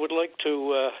anybody would like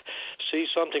to see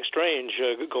something strange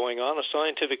going on, a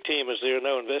scientific team is there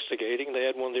now investigating. They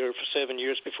had one there for 7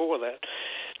 years before that.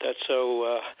 That's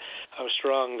how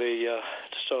strong the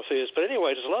stuff is. But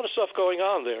anyway, there's a lot of stuff going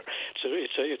on there.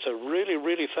 It's a really,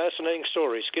 really fascinating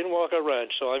story, Skinwalker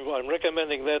Ranch. So I'm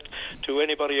recommending that to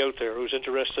anybody out there who's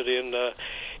interested in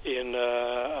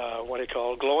what do you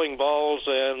call glowing balls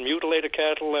and mutilated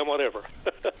cattle and whatever.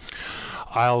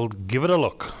 I'll give it a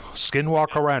look.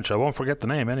 Skinwalker Ranch. I won't forget the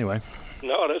name anyway.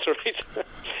 No, that's right.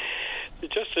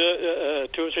 Just 2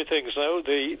 or 3 things now.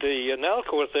 The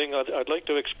Nalcor thing, I'd like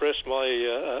to express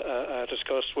my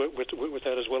disgust with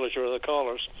that as well as your other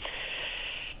callers.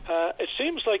 It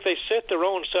seems like they set their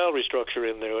own salary structure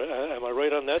in there. Am I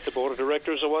right on that? The board of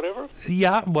directors or whatever?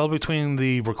 Yeah, well, between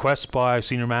the requests by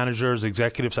senior managers,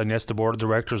 executives, and yes, the board of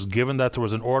directors, given that there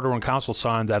was an order and council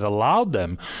signed that allowed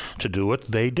them to do it,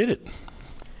 they did it.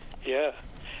 Yeah.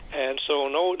 And so,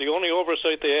 no, the only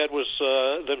oversight they had was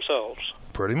themselves.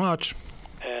 Pretty much.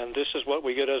 And this is what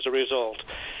we get as a result.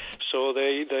 So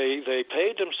they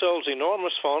paid themselves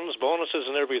enormous funds, bonuses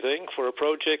and everything, for a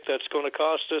project that's going to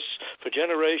cost us for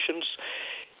generations.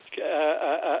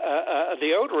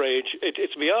 The outrage,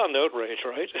 it's beyond outrage,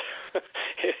 right?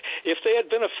 If they had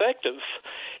been effective,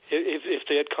 if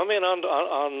they had come in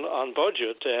on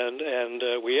budget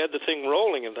and we had the thing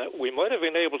rolling in that, we might have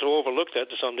been able to overlook that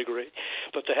to some degree.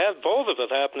 But to have both of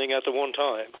it happening at the one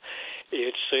time,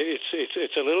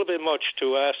 it's a little bit much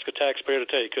to ask a taxpayer to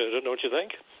take, don't you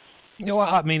think? You know,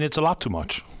 I mean, it's a lot too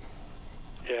much.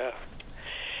 Yeah.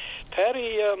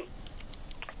 Patty,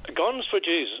 Guns for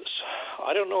Jesus.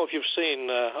 I don't know if you've seen,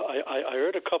 I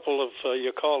heard a couple of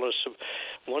your callers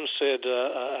One said,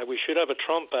 we should have a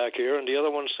Trump back here, and the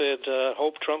other one said,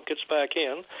 hope Trump gets back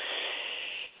in.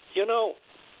 You know,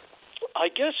 I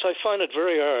guess I find it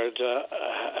very hard,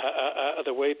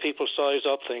 the way people size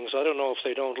up things. I don't know if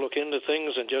they don't look into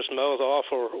things and just mouth off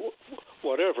or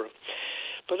whatever.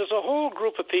 But there's a whole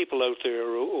group of people out there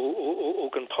who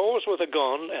can pose with a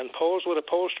gun and pose with a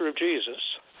poster of Jesus.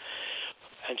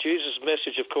 And Jesus'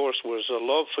 message, of course, was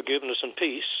love, forgiveness, and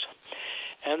peace.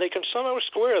 And they can somehow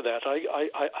square that.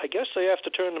 I guess they have to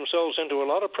turn themselves into a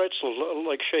lot of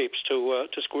pretzel-like shapes to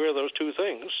square those two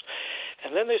things.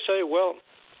 And then they say, well,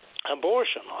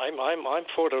 abortion. I'm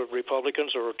for the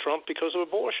Republicans or Trump because of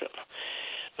abortion.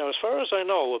 Now, as far as I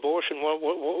know, abortion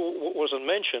wasn't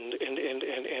mentioned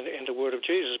in the word of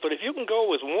Jesus. But if you can go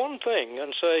with one thing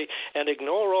and say, and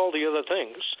ignore all the other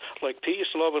things, like peace,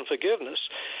 love, and forgiveness,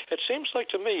 it seems like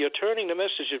to me you're turning the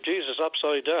message of Jesus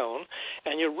upside down,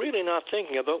 and you're really not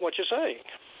thinking about what you're saying.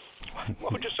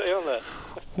 What would you say on that?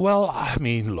 Well, I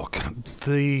mean, look,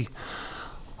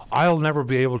 I'll never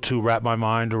be able to wrap my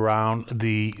mind around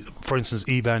for instance,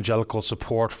 evangelical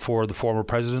support for the former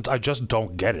president. I just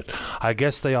don't get it. I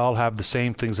guess they all have the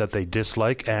same things that they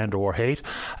dislike and or hate,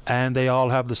 and they all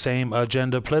have the same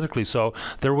agenda politically. So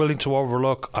they're willing to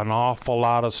overlook an awful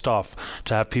lot of stuff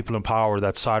to have people in power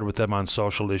that side with them on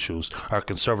social issues or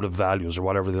conservative values or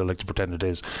whatever they like to pretend it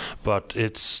is. But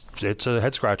it's a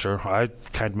head scratcher. I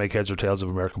can't make heads or tails of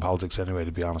American politics anyway,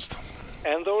 to be honest.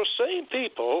 And those same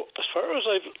people, as far as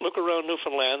I look around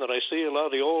Newfoundland, and I see a lot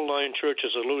of the old line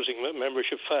churches are losing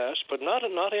membership fast, but not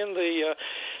in the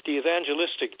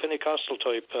evangelistic Pentecostal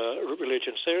type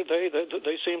religions.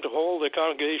 They seem to hold their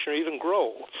congregation or even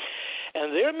grow.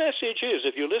 And their message is,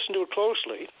 if you listen to it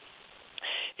closely,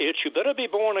 it's you better be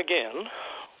born again,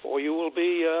 or you will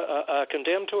be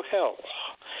condemned to hell.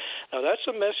 Now that's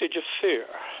a message of fear.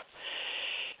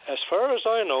 As far as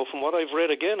I know, from what I've read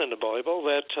again in the Bible,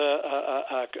 that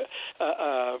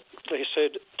they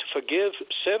said to forgive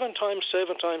 7 times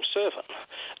 7 times 7.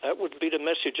 That would be the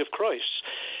message of Christ.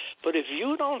 But if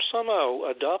you don't somehow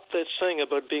adopt that thing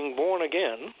about being born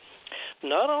again,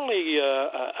 not only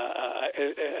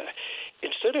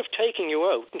instead of taking you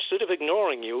out, instead of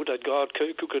ignoring you that God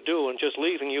could do and just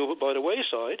leaving you by the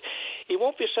wayside, He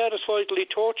won't be satisfied till He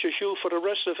tortures you for the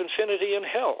rest of infinity in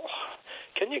hell.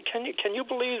 Can you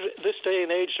believe this day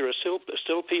and age there are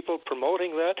still people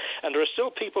promoting that, and there are still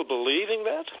people believing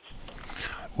that?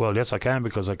 Well, yes, I can,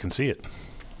 because I can see it.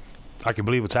 I can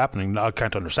believe it's happening. I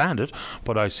can't understand it,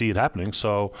 but I see it happening.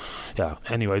 So, yeah.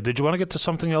 Anyway, did you want to get to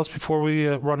something else before we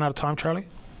run out of time, Charlie?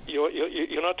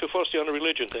 You're not too fussy on the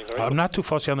religion thing, are you? I'm not too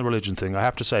fussy on the religion thing. I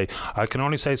have to say, I can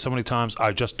only say so many times,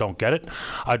 I just don't get it.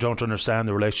 I don't understand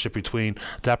the relationship between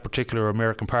that particular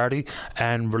American party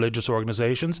and religious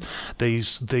organizations. They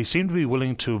seem to be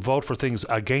willing to vote for things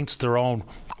against their own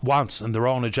wants and their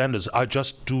own agendas. I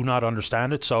just do not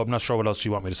understand it, so I'm not sure what else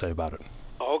you want me to say about it.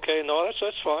 Okay, no,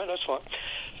 that's fine.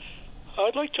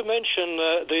 I'd like to mention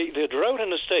the drought in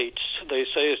the States, they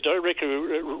say, is directly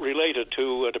related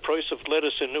to the price of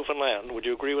lettuce in Newfoundland. Would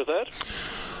you agree with that?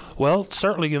 Well,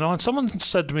 certainly, and someone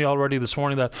said to me already this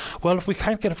morning that, well, if we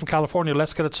can't get it from California,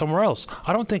 let's get it somewhere else.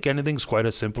 I don't think anything's quite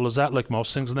as simple as that, like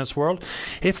most things in this world.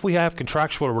 If we have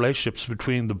contractual relationships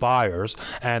between the buyers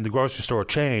and the grocery store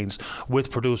chains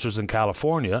with producers in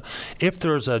California, if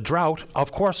there's a drought,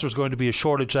 of course there's going to be a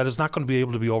shortage that is not going to be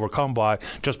able to be overcome by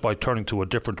turning to a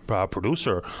different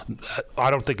producer. I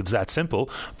don't think it's that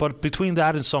simple, but between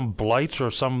that and some blight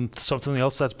or something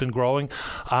else that's been growing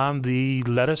on the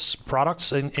lettuce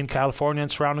products in California and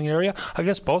surrounding area, I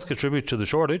guess both contribute to the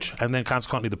shortage, and then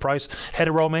consequently the price. Head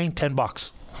of romaine,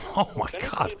 $10. Oh my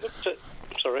God!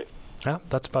 Sorry. Yeah,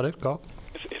 that's about it. Go.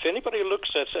 If anybody looks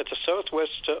at the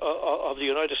southwest of the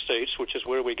United States, which is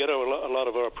where we get a lot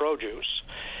of our produce,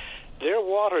 their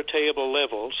water table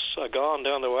levels are gone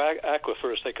down to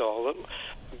aquifers, they call them,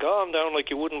 gone down like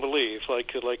you wouldn't believe,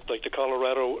 like the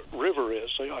Colorado River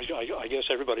is. I guess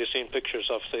everybody's seen pictures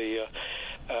of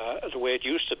the way it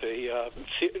used to be,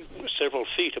 several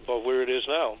feet above where it is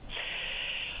now.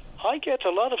 I get a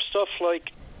lot of stuff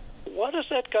like, what has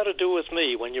that got to do with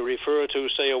me when you refer to,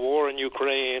 say, a war in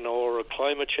Ukraine or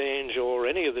climate change or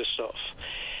any of this stuff?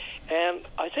 And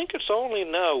I think it's only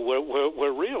now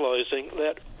we're realizing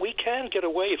that we can't get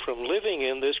away from living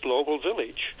in this global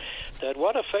village, that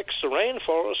what affects the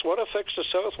rainforest, what affects the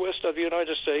southwest of the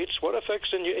United States, what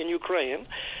affects in Ukraine,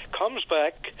 comes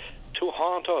back to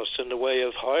haunt us in the way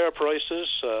of higher prices,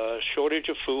 shortage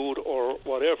of food, or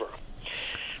whatever.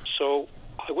 So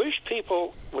I wish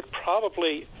people would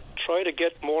probably try to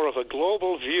get more of a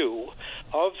global view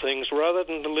of things rather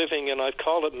than living in, I've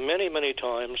called it many, many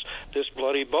times, this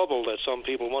bloody bubble that some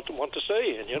people want to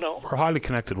stay in, you know. We're a highly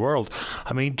connected world.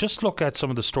 I mean, just look at some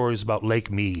of the stories about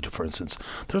Lake Mead, for instance.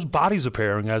 There's bodies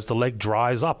appearing as the lake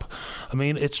dries up. I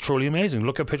mean, it's truly amazing.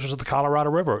 Look at pictures of the Colorado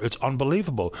River. It's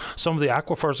unbelievable. Some of the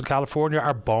aquifers in California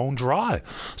are bone dry.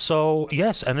 So,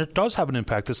 yes, and it does have an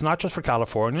impact. It's not just for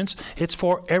Californians. It's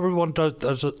for everyone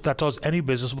that does any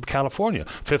business with California.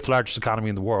 5th largest economy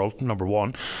in the world, number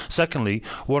one. Secondly,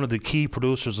 one of the key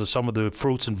producers of some of the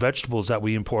fruits and vegetables that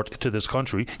we import to this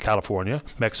country, California,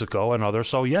 Mexico, and others.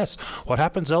 So yes, what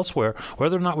happens elsewhere,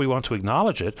 whether or not we want to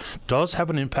acknowledge it, does have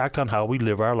an impact on how we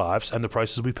live our lives and the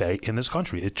prices we pay in this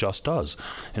country. It just does,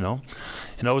 you know.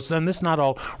 Then this is not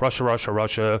all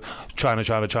Russia,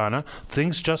 China.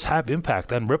 Things just have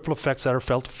impact and ripple effects that are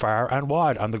felt far and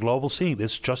wide on the global scene.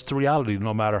 It's just the reality.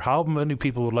 No matter how many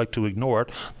people would like to ignore it,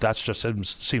 that just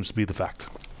seems to be the fact.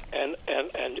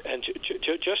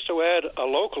 Just to add a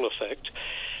local effect,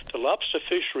 the lobster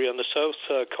fishery on the south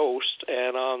coast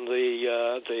and on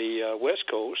the west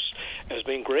coast has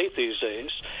been great these days,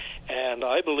 and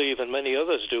I believe, and many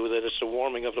others do, that it's the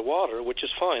warming of the water, which is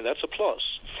fine. That's a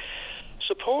plus.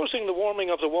 Supposing the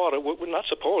warming of the water, we're not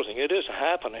supposing, it is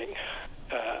happening,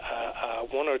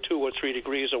 1 or 2 or 3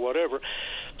 degrees or whatever.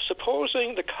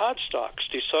 Supposing the cod stocks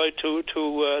decide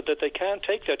that they can't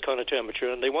take that kind of temperature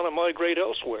and they want to migrate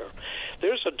elsewhere,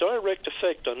 there's a direct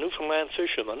effect on Newfoundland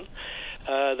fishermen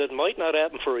that might not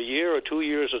happen for a year or 2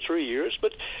 years or 3 years,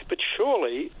 but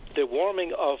surely the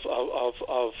warming of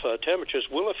temperatures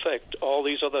will affect all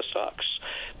these other stocks.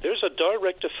 There's a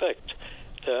direct effect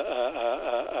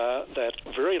that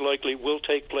very likely will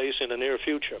take place in the near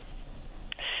future.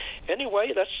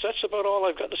 Anyway, that's about all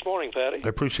I've got this morning, Patty. I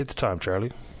appreciate the time,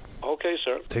 Charlie. Okay,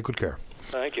 sir. Take good care.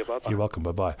 Thank you. Bye-bye. You're welcome.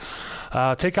 Bye-bye.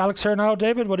 Take Alex here now,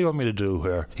 David. What do you want me to do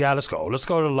here? Yeah, let's go. Let's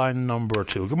go to line number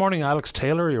 2. Good morning, Alex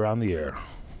Taylor. You're on the air.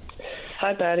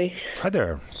 Hi, Patty. Hi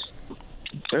there.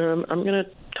 I'm going to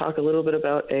talk a little bit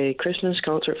about a Christmas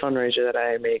concert fundraiser that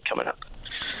I made coming up.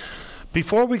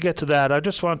 Before we get to that, I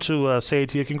just want to say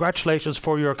to you, congratulations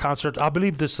for your concert. I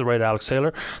believe this is the right Alex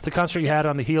Taylor. The concert you had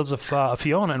on the heels of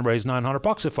Fiona and raised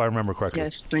 $900, if I remember correctly.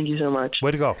 Yes, thank you so much. Way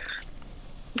to go.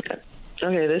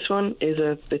 Okay, this one is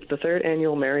it's the 3rd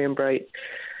annual Merry and Bright,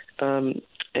 and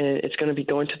it's going to be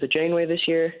going to the Janeway this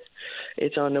year.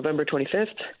 It's on November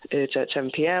 25th. It's at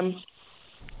 7 p.m.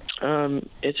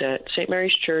 It's at St.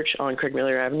 Mary's Church on Craig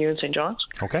Miller Avenue in St. John's.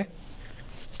 Okay.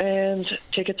 And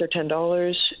tickets are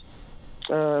 $10.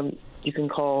 You can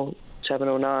call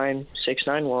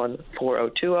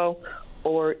 709-691-4020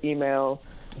 or email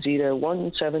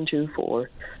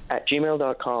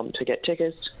zeta1724@gmail.com to get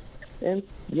tickets. And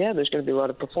yeah, there's going to be a lot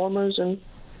of performers, and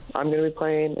I'm going to be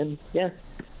playing, and yeah.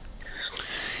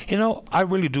 You know, I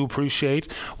really do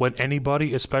appreciate when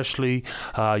anybody, especially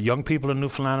young people in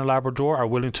Newfoundland and Labrador, are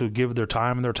willing to give their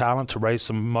time and their talent to raise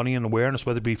some money and awareness,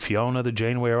 whether it be Fiona, the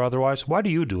Janeway, or otherwise. Why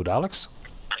do you do it, Alex?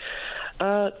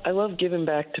 I love giving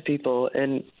back to people,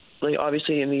 and like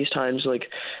obviously in these times, like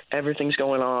everything's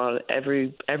going on,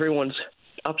 everyone's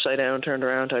upside down, turned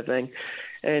around type thing,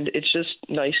 and it's just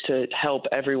nice to help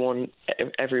everyone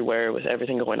everywhere with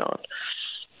everything going on.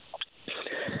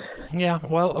 Yeah,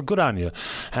 well, good on you.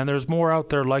 And there's more out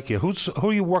there like you. Who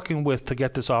are you working with to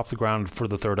get this off the ground for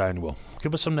the 3rd annual?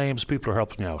 Give us some names. People are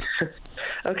helping you out.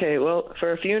 Okay, well,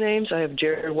 for a few names, I have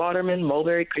Jared Waterman,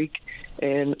 Mulberry Creek,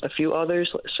 and a few others,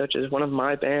 such as one of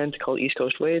my band called East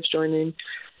Coast Waves joining.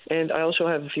 And I also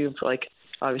have a few, like,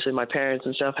 obviously my parents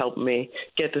and stuff helping me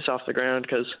get this off the ground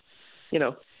because, you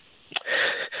know,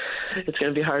 it's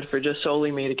going to be hard for just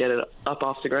solely me to get it up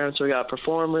off the ground. So we got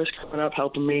performers coming up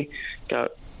helping me,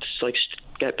 got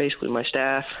basically my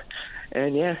staff,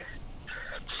 and yeah.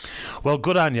 Well,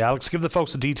 good on you, Alex. Give the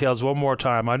folks the details one more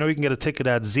time. I know you can get a ticket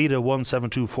at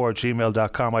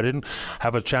zeta1724@gmail.com. I didn't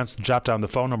have a chance to jot down the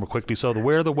phone number quickly, so the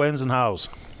where, the whens, and hows.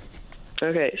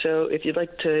 Okay, so if you'd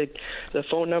like to, the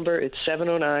phone number, it's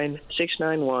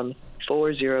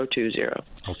 709-691-4020.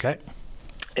 Okay.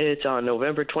 It's on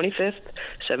November 25th,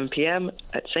 7 p.m.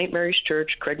 at St. Mary's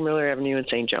Church, Craig Miller Avenue in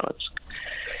St. John's.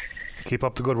 Keep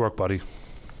up the good work, buddy.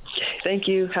 Thank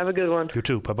you. Have a good one. You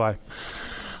too. Bye-bye.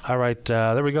 All right,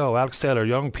 there we go. Alex Taylor,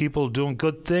 young people doing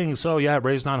good things. So, yeah,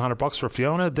 raised $900 for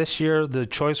Fiona. This year, the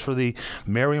choice for the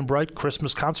Merry and Bright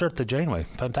Christmas concert, the Janeway.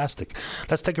 Fantastic.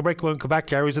 Let's take a break. When we come back,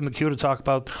 Gary's in the queue to talk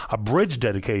about a bridge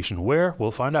dedication. Where?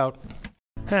 We'll find out.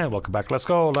 And welcome back. Let's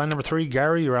go. Line number 3,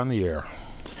 Gary, you're on the air.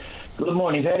 Good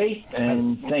morning, Patty,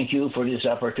 and thank you for this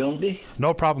opportunity.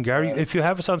 No problem, Gary. If you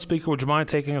have us on speaker, would you mind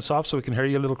taking us off so we can hear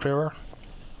you a little clearer?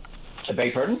 I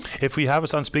beg pardon? If we have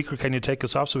us on speaker, can you take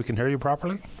us off so we can hear you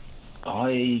properly?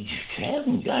 I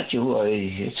haven't got you.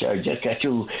 I just got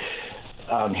you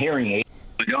on hearing aid.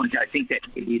 I think that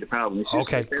could be the problem.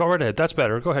 Okay, go right ahead. That's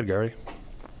better. Go ahead, Gary.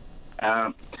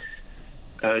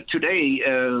 Today,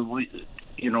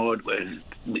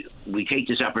 we take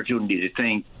this opportunity to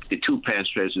thank the two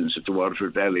past residents of the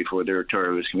Waterford Valley for their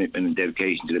tireless commitment and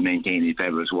dedication to maintaining the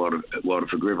fabulous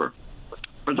Waterford River.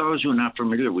 For those who are not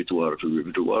familiar with the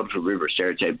Waterford River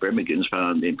starts at Bremigans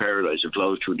Pond in Paradise and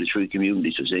flows through the three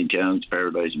communities of St. John's,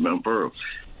 Paradise, and Mount Burrow,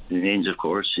 and ends, of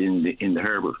course, in the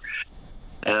harbour.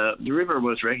 The river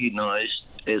was recognised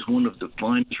as one of the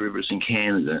finest rivers in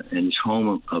Canada and is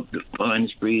home of the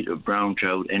finest breed of brown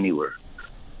trout anywhere.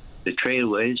 The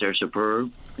trailways are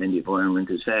superb and the environment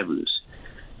is fabulous.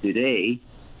 Today,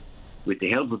 with the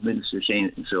help of Minister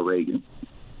Seamus O'Regan,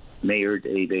 Mayor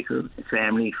Dave Baker,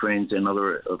 family, friends, and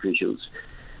other officials,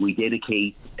 we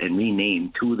dedicate and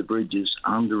rename two of the bridges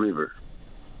on the river.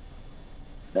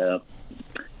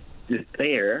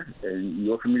 They are, and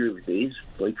you're familiar with these,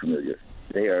 quite familiar.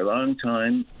 They are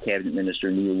long-time Cabinet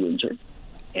Minister Neil Windsor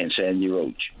and Sandy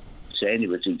Roach. Sandy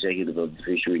was executive of the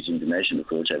Fisheries International, of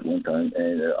course, at one time,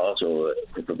 and also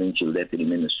the provincial deputy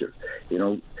minister. You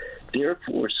know, their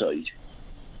foresight,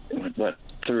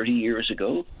 30 years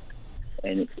ago,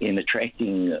 and in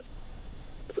attracting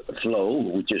Flow,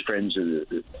 which is friends of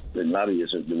the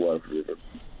lobbyists of the Waterford River,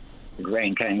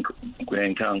 Grand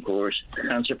Concourse,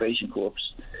 Conservation Corps,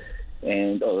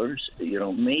 and others,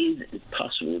 made it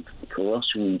possible for us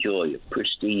to enjoy a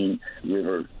pristine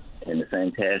river and the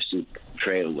fantastic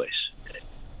trailways.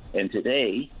 And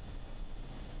today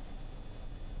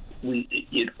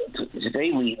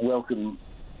we welcome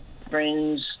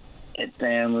friends and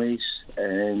families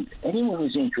and anyone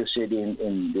who's interested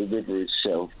in the river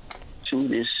itself through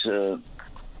this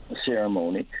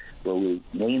ceremony where we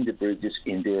name the bridges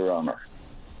in their honor.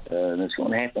 And it's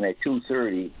going to happen at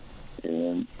 2:30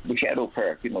 in the Shadow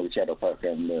Park, the Shadow Park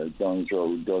on Duns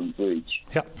Road, Duns Bridge.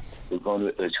 Yep. It's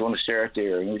going to start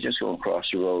there, and we're just going to cross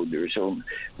the road there. So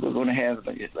we're going to have,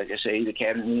 like I say, the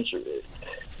Cabinet Minister,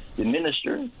 the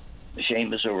Minister,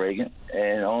 Seamus O'Regan,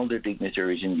 and all the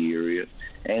dignitaries in the area.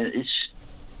 And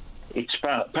it's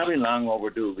probably long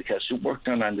overdue because the work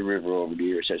done on the river over the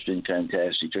years has been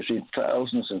fantastic. There's been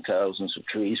thousands and thousands of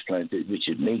trees planted, which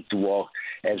would make the walk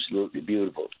absolutely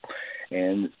beautiful.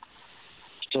 And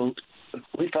so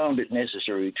we found it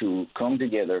necessary to come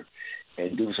together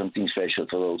and do something special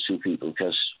for those two people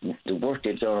because the work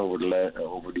they've done over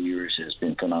the years has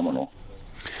been phenomenal.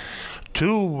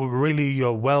 Two really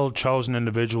well-chosen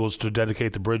individuals to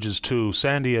dedicate the bridges to.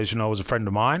 Sandy, as you know, is a friend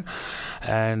of mine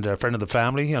and a friend of the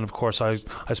family. And, of course, I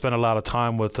spent a lot of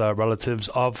time with relatives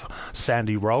of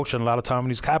Sandy Roach and a lot of time in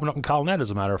his cabin up in Colnet,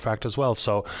 as a matter of fact, as well.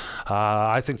 So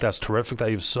I think that's terrific that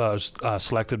you've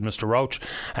selected Mr. Roach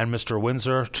and Mr.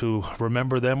 Windsor to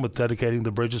remember them with dedicating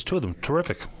the bridges to them.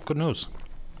 Terrific. Good news.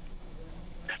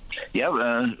 Yeah,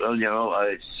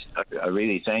 I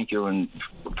really thank you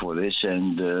for this,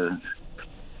 and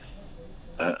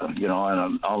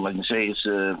and all I can say is,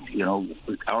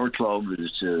 our club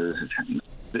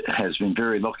has been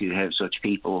very lucky to have such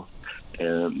people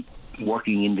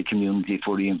working in the community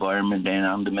for the environment and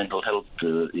on the mental health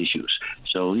issues.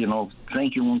 So,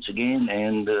 thank you once again,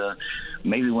 and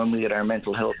maybe when we get our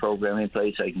mental health program in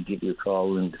place, I can give you a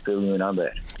call and fill you in on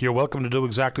that. You're welcome to do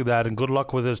exactly that, and good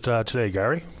luck with it today,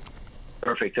 Gary.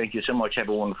 Perfect. Thank you so much. Have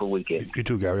a wonderful weekend. You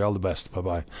too, Gary. All the best.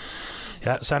 Bye-bye.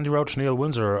 Yeah, Sandy Roach, Neil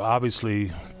Windsor,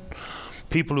 obviously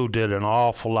people who did an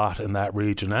awful lot in that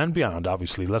region and beyond,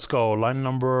 obviously. Let's go. Line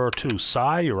number 2.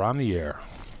 Si, you're on the air.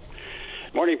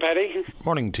 Morning, Paddy.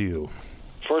 Morning to you.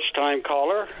 First-time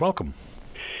caller. Welcome.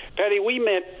 Paddy, we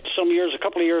met a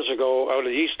couple of years ago out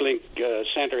at Eastlink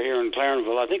Centre here in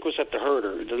Clarenville. I think it was at the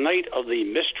Herder, the night of the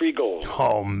Mystery Goal.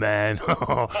 Oh, man.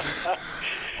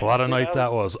 What a night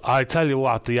that was. I tell you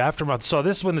what, the aftermath. So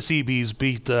this is when the CBs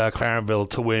beat Clarenville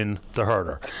to win the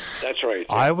Herder. That's right.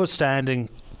 I was standing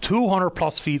 200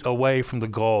 plus feet away from the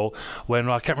goal when,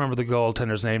 I can't remember the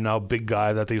goaltender's name now, big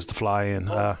guy that they used to fly in.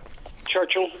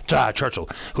 Churchill,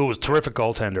 who was a terrific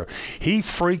goaltender. He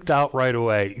freaked out right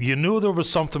away. You knew there was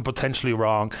something potentially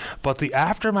wrong, but the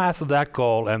aftermath of that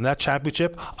goal and that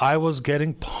championship, I was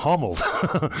getting pummeled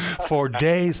for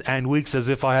days and weeks as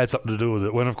if I had something to do with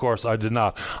it, when of course I did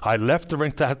not. I left the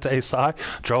rink that day,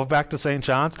 drove back to St.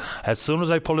 John's. As soon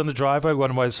as I pulled in the driveway, one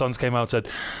of my sons came out and said,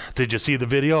 "Did you see the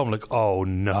video?" I'm like, "Oh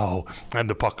no." And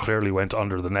the puck clearly went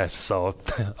under the net, so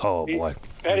oh boy.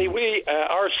 Paddy,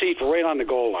 our seat right on the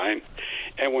goal line,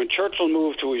 and when Churchill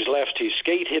moved to his left, his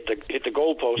skate hit the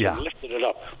goalpost and lifted it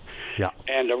up. Yeah.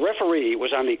 And the referee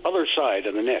was on the other side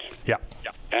of the net. Yeah.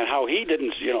 And how he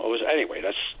didn't, it was anyway.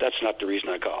 That's not the reason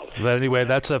I called. But anyway,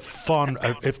 that's a fun,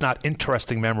 if not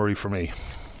interesting, memory for me.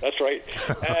 That's right.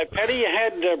 Petty, you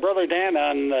had Brother Dan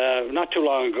on not too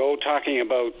long ago talking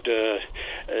about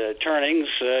turnings.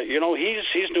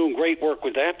 He's doing great work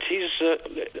with that. He's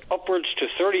upwards to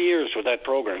 30 years with that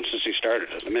program since he started.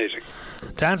 It's amazing.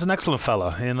 Dan's an excellent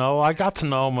fella. I got to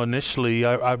know him initially.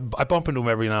 I bump into him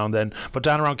every now and then. But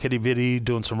down around Kitty Vitty,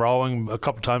 doing some rowing a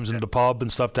couple of times in the pub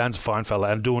and stuff. Dan's a fine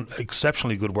fella and doing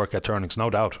exceptionally good work at turnings,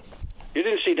 no doubt. You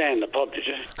didn't see Dan in the pub, did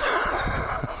you?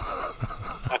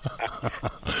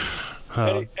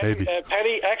 Maybe.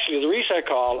 Patty, actually, the reason I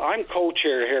call, I'm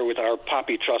co-chair here with our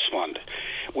Poppy Trust Fund.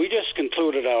 We just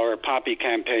concluded our Poppy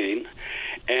campaign,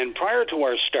 and prior to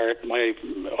our start, my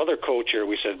other co-chair,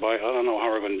 we said, I don't know how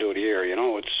we're going to do it here.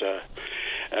 It's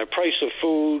price of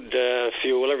food,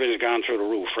 fuel, everything's gone through the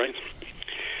roof, right?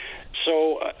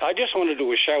 So I just want to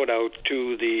do a shout-out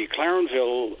to the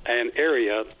Clarenville and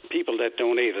area people that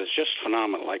donate. It's just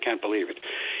phenomenal. I can't believe it.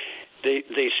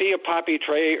 They see a poppy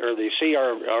tray, or they see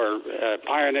our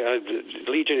pioneer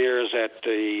Legionnaires at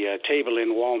the table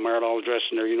in Walmart, all dressed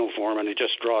in their uniform, and it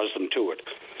just draws them to it.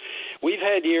 We've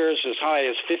had years as high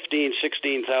as 15,000,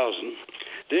 16,000.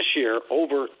 This year,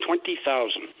 over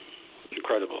 20,000.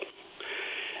 Incredible.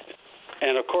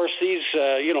 And of course,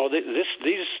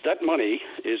 that money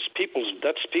is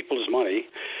that's people's money.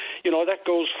 That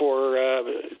goes for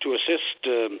to assist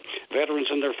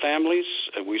veterans and their families.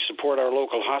 We support our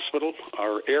local hospital,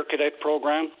 our Air Cadet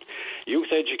program,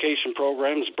 youth education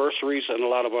programs, bursaries, and a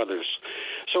lot of others.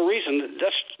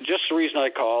 That's just the reason I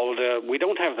called. We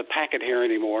don't have the packet here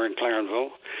anymore in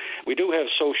Clarenville. We do have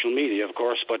social media, of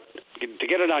course, but to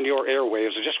get it on your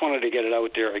airwaves, I just wanted to get it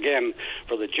out there again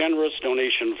for the generous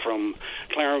donation from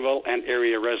Clarenville and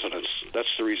area residents. That's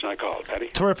the reason I called, Patty.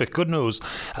 Terrific, good news,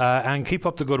 and keep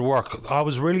up the good work. I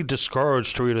was really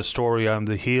discouraged to read a story on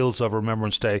the heels of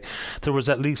Remembrance Day. There was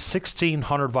at least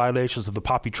 1,600 violations of the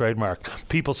poppy trademark.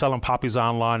 People selling poppies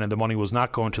online, and the money was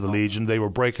not going to the Legion. They were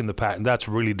breaking the patent. That's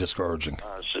really discouraging.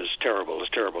 It's terrible.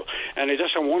 It's terrible. And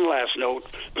just on one last note,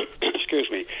 excuse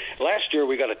me, last year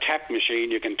we got a tap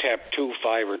machine. You can tap 2,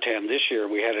 5, or 10. This year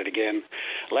we had it again.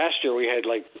 Last year we had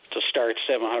to start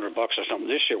 $700 or something.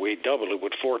 This year we doubled it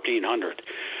with $1,400.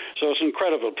 So it's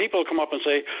incredible. People come up and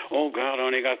say, "Oh God, I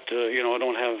only got I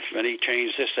don't have any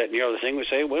change, this, that, and the other thing." We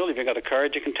say, "Well, if you got a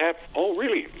card, you can tap." Oh,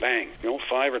 really? Bang!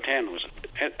 5 or 10 was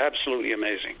absolutely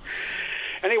amazing.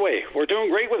 Anyway, we're doing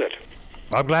great with it.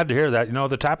 I'm glad to hear that.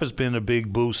 The tap has been a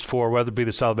big boost for whether it be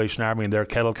the Salvation Army and their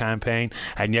kettle campaign,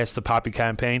 and yes, the poppy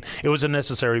campaign. It was a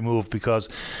necessary move because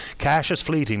cash is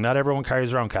fleeting. Not everyone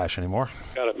carries around cash anymore.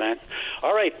 Got it, man.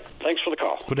 All right. Thanks for the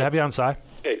call. Good to have you on, Si.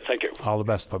 Okay, thank you. All the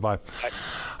best. Bye-bye. Bye.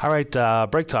 All right,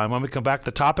 break time. When we come back,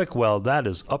 the topic, well, that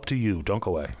is up to you. Don't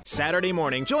go away. Saturday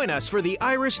morning, join us for the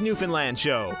Irish Newfoundland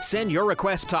Show. Send your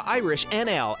request to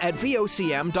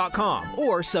irishnl@vocm.com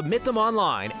or submit them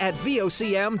online at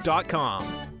vocm.com.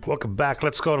 Welcome back.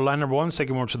 Let's go to line number 1. Say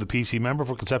good morning to the PC member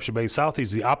for Conception Bay South.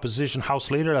 He's the opposition House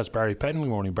Leader. That's Barry Petton. Good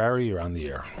morning, Barry. You're on the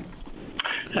air.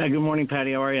 Good morning,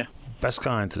 Patty. How are you? Best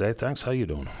kind today. Thanks. How you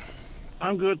doing?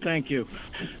 I'm good, thank you.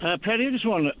 Patty, I just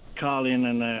want to call in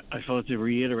and I suppose to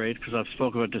reiterate, because I've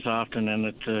spoken about this often, and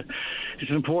it's an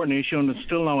important issue, and there's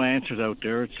still no answers out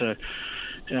there. It's I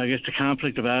guess the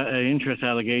conflict of interest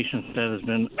allegations that has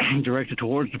been directed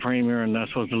towards the Premier and I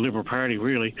suppose the Liberal Party,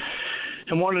 really.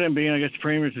 And one of them being, I guess, the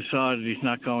Premier's decided he's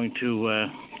not going to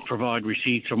provide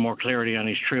receipts or more clarity on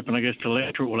his trip, and I guess the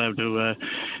electorate will have to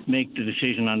make the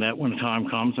decision on that when the time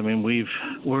comes. I mean,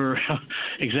 we're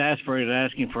exasperated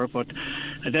asking for it, but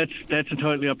that's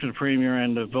entirely up to the Premier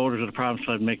and the voters of the province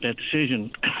to make that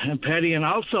decision. And Patty, and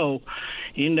also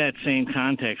in that same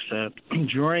context,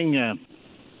 during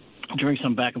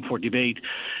some back and forth debate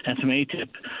and some ATIP,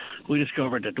 we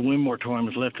discovered that the wind moratorium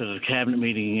was left at a cabinet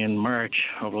meeting in March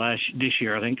of this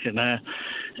year, I think. And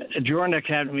during that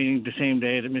cabinet meeting, the same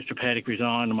day that Mr. Paddock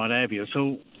resigned and what have you.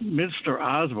 So Minister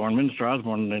Osborne, in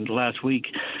the last week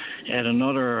at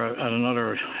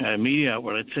another media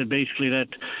outlet said basically that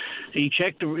he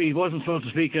checked. He wasn't supposed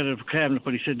to speak at a cabinet,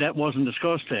 but he said that wasn't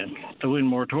discussed then, the wind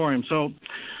moratorium. So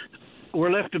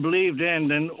we're left to believe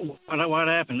then what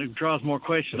happened? It draws more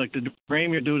questions. Like, did the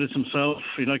Premier do this himself?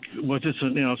 Like, was this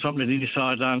something that he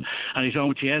decided on his own,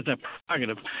 which he has that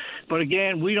prerogative? But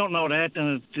again, we don't know that,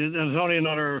 and there's only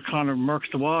another kind of murks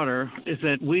the water, is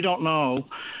that we don't know,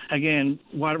 again,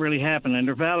 what really happened. And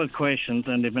they're valid questions,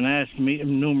 and they've been asked me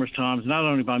numerous times, not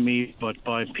only by me, but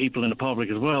by people in the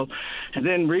public as well. And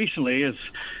then recently,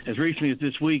 as recently as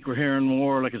this week, we're hearing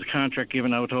more, like, it's a contract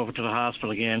given out over to the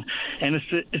hospital again. And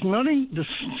it's nothing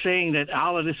saying that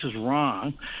all of this is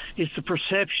wrong. It's the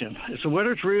perception. So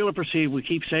whether it's real or perceived, we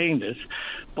keep saying this,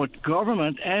 but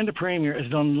government and the Premier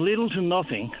has done little to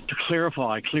nothing to clear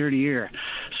the air.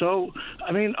 So,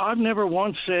 I mean, I've never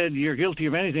once said you're guilty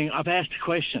of anything. I've asked a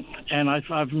question, and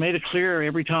I've made it clear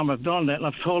every time I've done that, and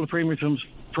I've told the Premier to him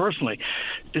personally,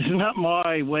 this is not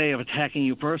my way of attacking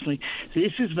you personally.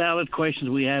 This is valid questions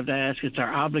we have to ask. It's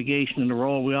our obligation and the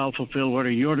role we all fulfill, whether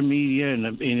you're the media and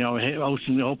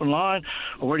hosting the open line,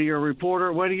 or whether you're a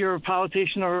reporter, whether you're a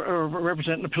politician or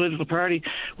representing a political party.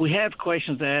 We have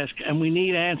questions to ask, and we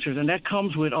need answers, and that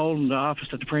comes with holding the office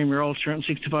that the Premier holds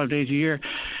 365 days a year.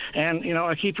 And,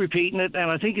 I keep repeating it,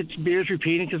 and I think it bears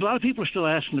repeating, because a lot of people are still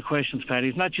asking the questions, Patty.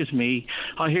 It's not just me.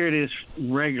 I hear this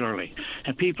regularly,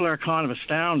 and people are kind of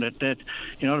astounded that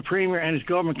the Premier and his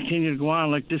government continue to go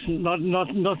on like this,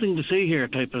 nothing to see here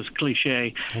type of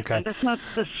cliche. Okay. And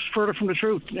that's further from the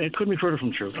truth. It couldn't be further from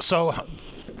the truth. So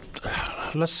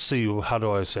let's see, how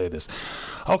do I say this?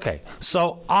 Okay,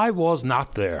 so I was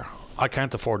not there. I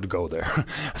can't afford to go there.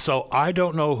 So I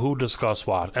don't know who discussed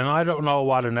what, and I don't know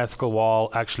what an ethical wall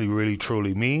actually really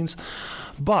truly means.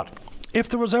 But if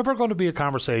there was ever going to be a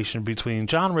conversation between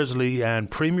John Risley and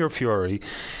Premier Furey,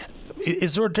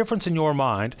 is there a difference in your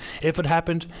mind if it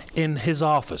happened in his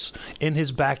office, in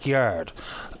his backyard,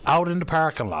 out in the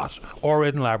parking lot, or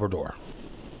in Labrador?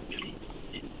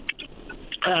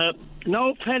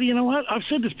 No, Patty, you know what? I've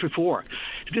said this before.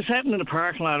 If this happened in the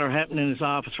parking lot or happened in his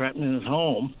office or happened in his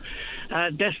home,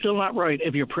 that's still not right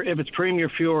if it's Premier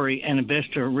Furey and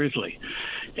Ambassador Risley.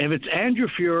 If it's Andrew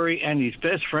Furey and his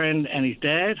best friend and his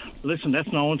dad, listen, that's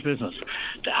no one's business.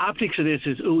 The optics of this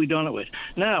is who we done it with.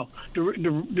 Now,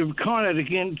 the kind of,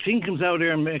 again, thing comes out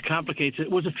there and it complicates it.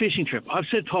 It was a fishing trip. I've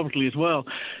said publicly as well,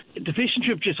 the fishing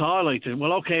trip just highlights it.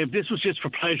 Well, okay, if this was just for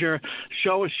pleasure,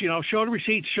 show us, show the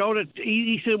receipts, show that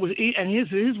he said it was, and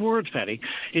his words, Patty,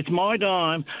 it's my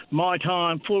dime, my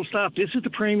time, full stop. This is the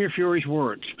Premier Furey's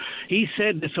words. He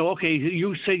said this, so okay,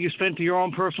 you said you spent your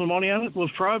own personal money on it? Well,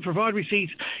 provide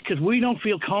receipts, because we don't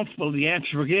feel comfortable the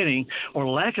answers we're getting, or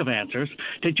lack of answers,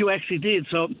 that you actually did.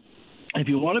 So if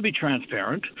you want to be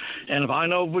transparent, and if I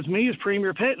know it was me as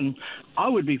Premier Petton, I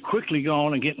would be quickly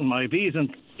going and getting my visa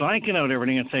and blanking out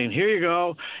everything and saying, here you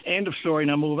go, end of story,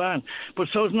 now move on. But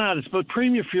so it's not. It's about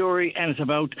Premier Furey, and it's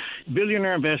about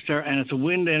billionaire investor, and it's a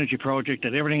wind energy project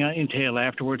that everything entailed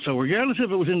afterwards. So regardless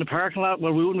if it was in the parking lot,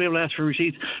 well, we wouldn't be able to ask for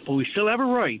receipts, but we still have a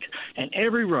right, and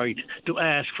every right, to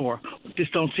ask for, this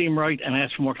don't seem right, and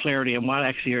ask for more clarity on what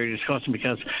actually are you discussing,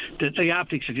 because the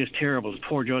optics are just terrible. It's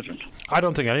poor judgment. I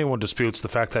don't think anyone disputes the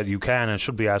fact that you can and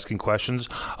should be asking questions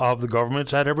of the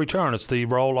government at every turn. It's the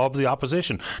role of the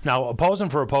opposition. Now, opposing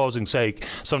for opposing's sake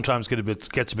sometimes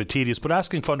gets a bit tedious, but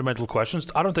asking fundamental questions,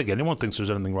 I don't think anyone thinks there's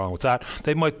anything wrong with that.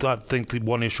 They might not think that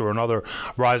one issue or another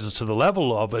rises to the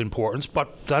level of importance,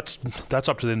 but that's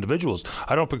up to the individuals.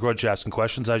 I don't begrudge asking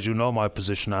questions, as you know my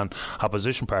position on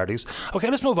opposition parties. Okay,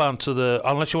 let's move on to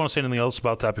unless you want to say anything else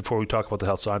about that before we talk about the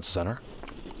Health Sciences Centre.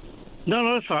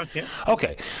 No, that's fine. Yeah.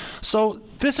 Okay, so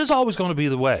this is always going to be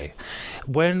the way.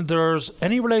 When there's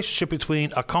any relationship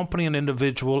between a company, an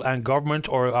individual, and government,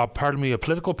 or a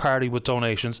political party with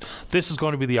donations, this is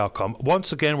going to be the outcome.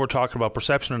 Once again, we're talking about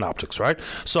perception and optics, right?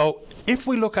 So if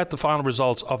we look at the final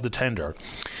results of the tender,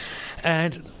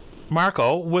 and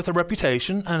Marco, with a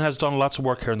reputation and has done lots of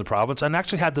work here in the province and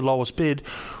actually had the lowest bid,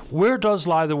 where does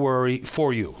lie the worry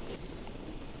for you?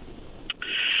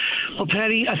 Well,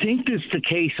 Patty, I think this is the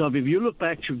case of, if you look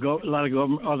back to a lot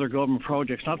of other government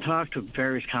projects, and I've talked to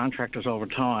various contractors over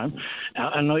time,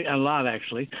 I know a lot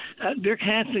actually, they're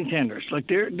cancelling tenders. Like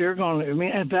they're going,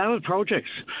 and valid projects,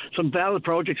 some valid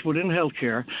projects within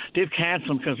healthcare, they've cancelled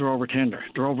them because they're over tender,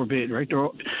 they're overbid, right?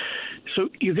 So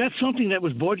you got something that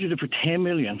was budgeted for $10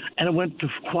 million and it went to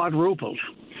quadrupled.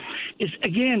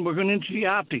 Again, we're going into the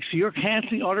optics. So you're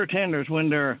cancelling other tenders when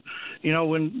they're,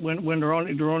 when they're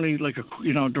only like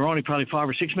they're only probably $5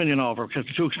 or $6 million over because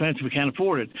they're too expensive. We can't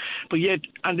afford it. But yet,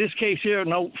 on this case here,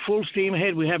 no, full steam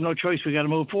ahead. We have no choice. We got to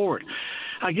move forward.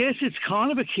 I guess it's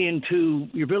kind of akin to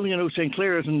you're building a new St.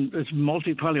 Clair's and it's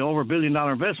probably over $1 billion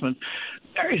investment.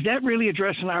 Is that really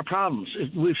addressing our problems?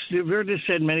 We've heard this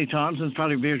said many times, and it's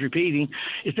probably bears repeating.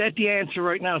 Is that the answer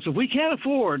right now? So if we can't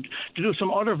afford to do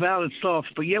some other valid stuff,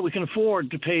 but yet we can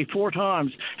afford to pay 4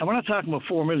 times, and we're not talking about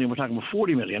 $4 million, we're talking about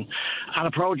 $40 million on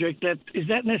a project is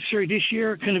that necessary this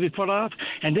year? Can it be put off?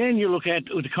 And then you look at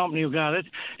the company who got it,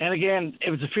 and again,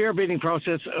 it was a fair bidding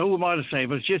process. Who am I to say?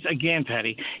 But it's just, again,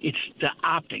 Patty, it's the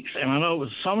optics. And I know it was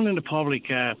someone in the public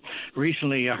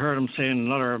recently, I heard him saying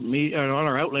another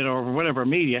outlet or whatever,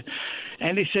 media,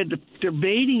 and they said that they're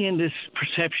baiting in this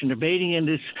perception, they're baiting in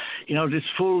this, this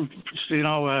full,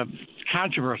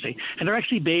 controversy, and they're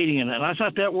actually baiting in it. And I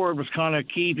thought that word was kind of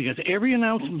key, because every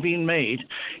announcement being made,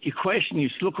 you question, you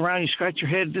look around, you scratch your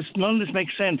head. None of this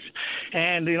makes sense.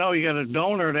 And you got a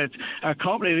donor a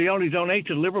company they only donate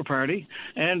to the Liberal Party,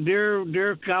 and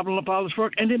they're gobbling up all this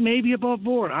work, and it may be above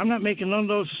board. I'm not making none of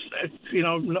those.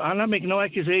 I'm not making no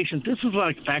accusations. This was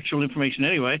like factual information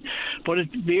anyway, but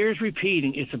it bears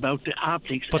repeating. It's about the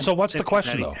optics. But so what's the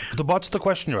question though? What's the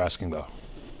question you're asking though?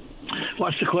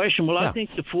 What's the question? Well, yeah. I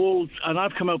think the full, and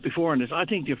I've come out before on this, I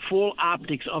think the full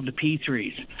optics of the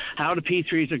P3s, how the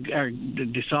P3s are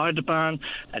decided upon,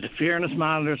 the fairness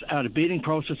monitors, how the bidding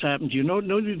process happens. You no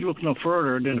need to look no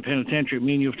further than the penitentiary.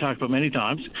 Me and you have talked about many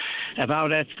times of how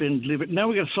that's been delivered. Now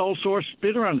we got a sole source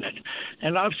bidder on that.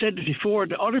 And I've said this before,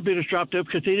 the other bidders dropped out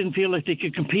because they didn't feel like they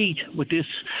could compete with this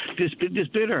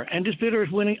bidder. And this bidder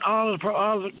is winning all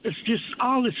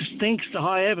this stinks to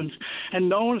high heavens. And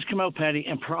no one has come out, Paddy,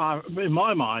 and in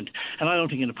my mind, and I don't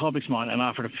think in the public's mind, and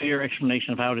offered a fair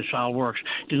explanation of how this all works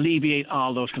to alleviate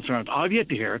all those concerns. I've yet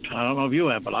to hear it. I don't know if you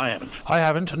have, but I haven't. I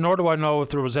haven't, nor do I know if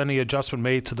there was any adjustment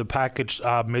made to the package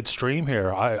midstream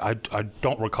here. I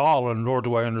don't recall, and nor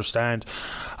do I understand.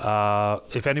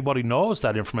 If anybody knows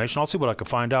that information, I'll see what I can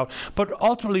find out. But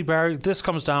ultimately, Barry, this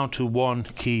comes down to one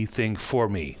key thing for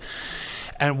me.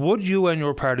 And would you and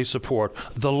your party support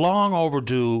the long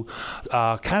overdue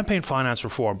campaign finance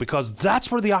reform? Because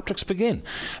that's where the optics begin.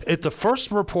 The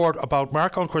first report about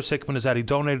Marco and Chris Hickman is that he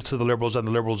donated to the Liberals and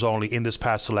the Liberals only in this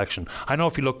past election. I know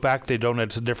if you look back, they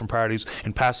donated to different parties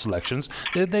in past elections.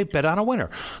 They bet on a winner.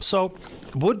 So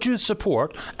would you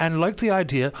support and like the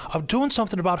idea of doing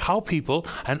something about how people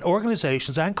and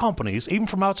organisations and companies, even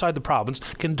from outside the province,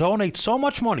 can donate so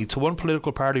much money to one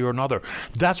political party or another?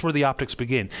 That's where the optics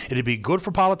begin. It'd be good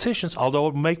for politicians, although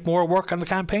it would make more work on the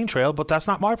campaign trail, but that's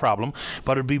not my problem.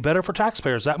 But it'd be better for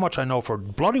taxpayers, that much I know for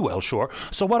bloody well sure.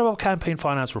 So what about campaign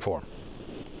finance reform?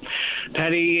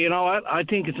 Paddy, you know what? I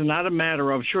think it's not a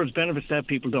matter of, sure, it's benefits to have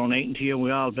people donating to you.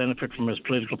 We all benefit from as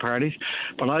political parties.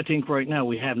 But I think right now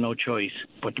we have no choice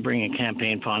but to bring in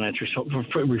campaign finance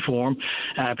reform.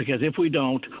 Because if we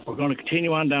don't, we're going to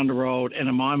continue on down the road. And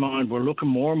in my mind, we're looking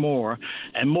more and more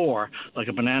and more like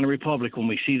a banana republic when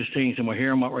we see these things and we're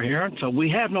hearing what we're hearing. So we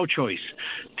have no choice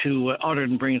to other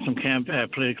than bringing some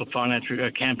political finance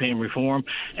campaign reform.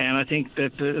 And I think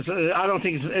that I don't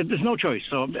think there's no choice.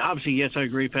 So obviously, yes, I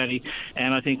agree, Paddy.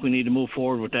 And I think we need to move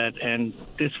forward with that. And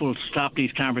this will stop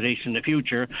these conversations in the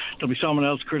future. There'll be someone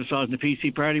else criticizing the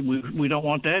PC party. We don't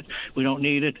want that. We don't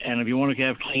need it. And if you want to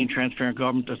have clean, transparent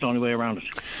government, that's the only way around it.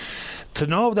 To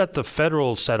know that the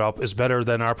federal setup is better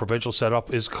than our provincial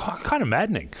setup is kind of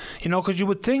maddening, because you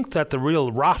would think that the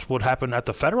real rot would happen at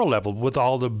the federal level with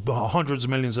all the hundreds of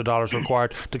millions of dollars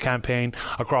required to campaign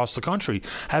across the country,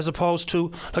 as opposed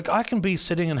to, like, I can be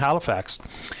sitting in Halifax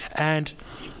and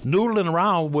noodling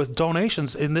around with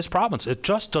donations in this province. It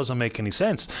just doesn't make any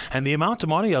sense. And the amount of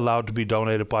money allowed to be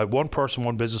donated by one person,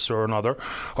 one business or another,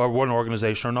 or one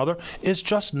organization or another, is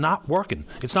just not working.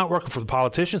 It's not working for the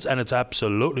politicians, and it's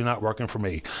absolutely not working for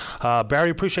me.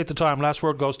 Barry, appreciate the time. Last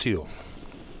word goes to you.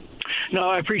 No,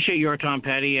 I appreciate your time,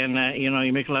 Paddy, and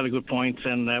you make a lot of good points.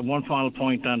 And one final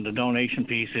point on the donation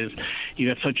piece is you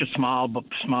have such a small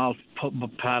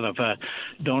pile of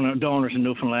donors in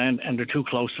Newfoundland, and they're too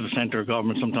close to the centre of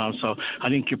government sometimes. So I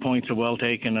think your points are well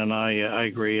taken, and I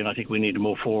agree, and I think we need to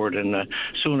move forward and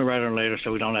sooner rather than later,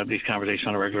 so we don't have these conversations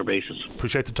on a regular basis.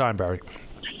 Appreciate the time, Barry.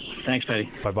 Thanks, Paddy.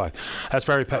 Bye-bye. That's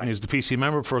Barry Petney, who's the PC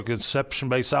member for Conception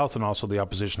Bay South and also the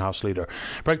Opposition House Leader.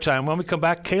 Break time. When we come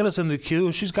back, Kayla's in the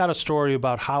queue. She's got a story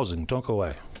about housing. Don't go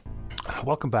away.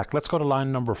 Welcome back. Let's go to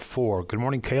line number 4. Good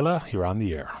morning, Kayla. You're on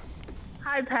the air.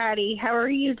 Hi, Patty. How are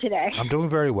you today? I'm doing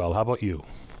very well. How about you?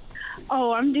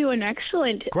 Oh, I'm doing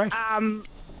excellent. Great. I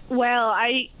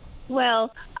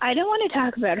don't want to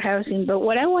talk about housing, but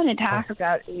what I want to talk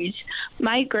about is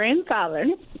my grandfather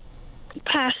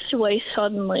passed away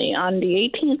suddenly on the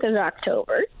 18th of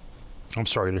October. I'm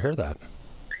sorry to hear that.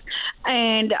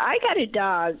 And I got a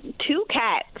dog, 2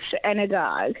 cats and a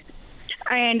dog.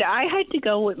 And I had to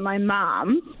go with my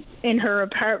mom in her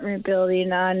apartment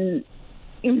building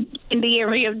in the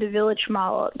area of the Village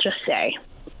Mall, I'll just say.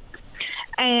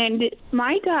 And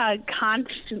my dog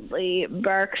constantly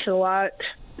barks a lot.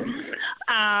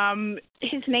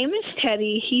 His name is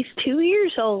Teddy. He's 2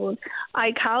 years old.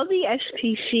 I called the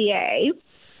SPCA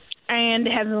and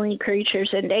Heavenly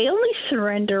Creatures, and they only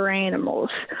surrender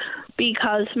animals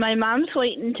because my mom's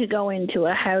waiting to go into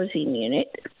a housing unit.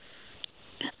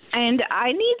 And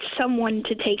I need someone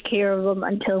to take care of him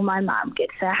until my mom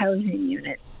gets a housing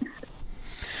unit.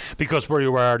 Because where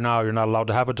you are now, you're not allowed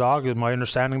to have a dog. Am I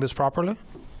understanding this properly?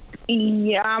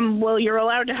 Yeah, well, you're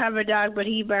allowed to have a dog, but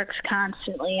he barks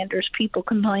constantly, and there's people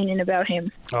complaining about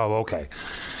him. Oh, okay.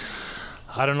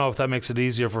 I don't know if that makes it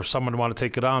easier for someone to want to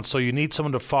take it on. So you need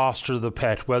someone to foster the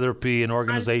pet, whether it be an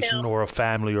organization or a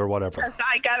family or whatever.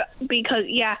 Because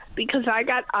I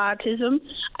got autism,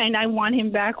 and I want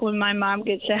him back when my mom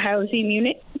gets a housing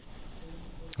unit.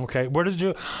 Okay, where did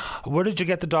you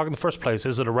get the dog in the first place?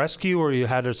 Is it a rescue, or you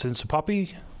had it since a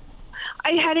puppy?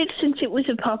 I had it since it was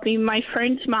a puppy. My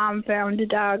friend's mom found a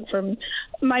dog from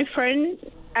my friend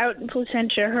out in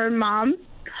Placentia. Her mom's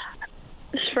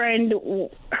friend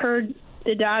heard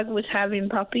the dog was having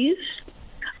puppies,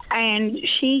 and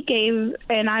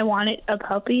I wanted a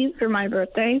puppy for my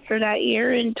birthday for that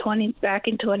year back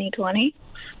in 2020.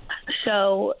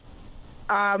 So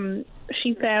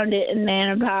she found it, and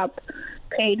Nana Pop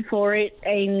paid for it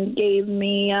and gave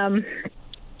me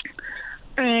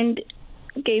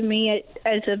it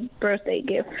as a birthday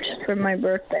gift for my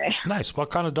birthday. Nice.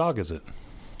 What kind of dog is it?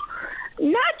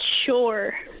 Not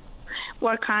sure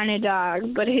what kind of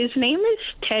dog, but his name is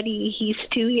Teddy. He's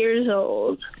 2 years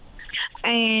old.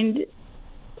 And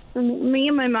me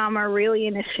and my mom are really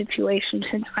in a situation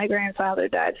since my grandfather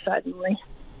died suddenly.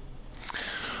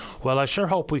 Well, I sure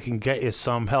hope we can get you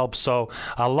some help. So,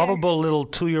 a lovable little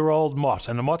 2-year-old mutt.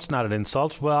 And a mutt's not an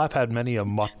insult. Well, I've had many a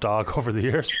mutt dog over the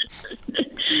years.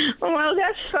 Well,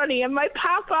 that's funny. And my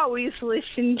pop always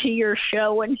listened to your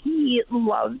show, and he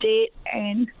loved it.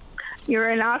 And you're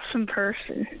an awesome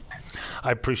person.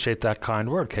 I appreciate that kind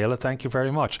word, Kayla. Thank you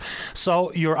very much.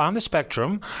 So, you're on the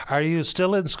spectrum. Are you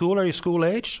still in school? Are you school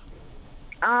age?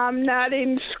 I'm not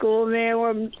in school now.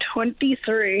 I'm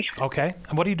 23. Okay.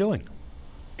 And what are you doing?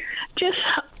 Just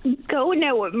going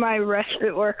out with my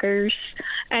respite workers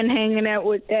and hanging out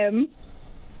with them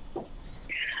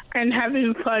and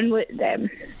having fun with them.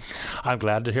 I'm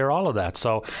glad to hear all of that.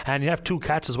 So, and you have 2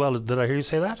 cats as well. Did I hear you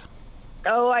say that?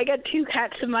 Oh, I got 2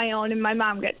 cats of my own, and my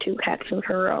mom got 2 cats of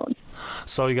her own.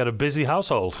 So you got a busy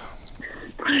household.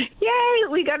 Yeah,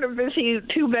 we got a busy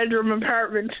 2-bedroom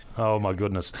apartment. Oh, my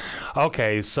goodness.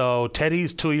 Okay, so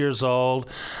Teddy's 2 years old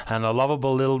and a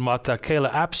lovable little mutt that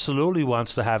Kayla absolutely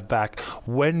wants to have back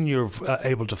when you're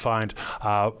able to find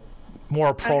more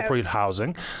appropriate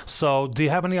housing. So do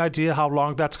you have any idea how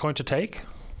long that's going to take?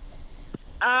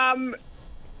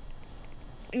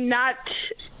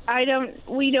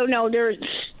 We don't know.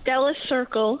 Stella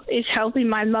Circle is helping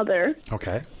my mother.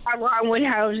 Okay. Along with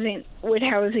housing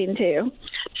too.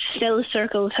 Stella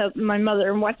Circle is helping my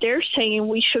mother, and what they're saying,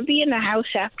 we should be in the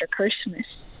house after Christmas.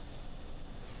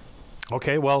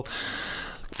 Okay, well,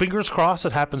 fingers crossed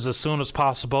it happens as soon as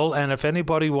possible. And if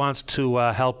anybody wants to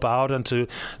help out and to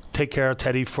take care of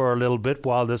Teddy for a little bit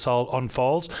while this all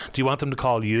unfolds, do you want them to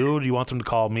call you? Do you want them to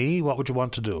call me? What would you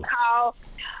want to do?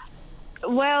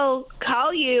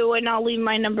 Call you, and I'll leave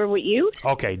my number with you.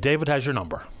 Okay, David has your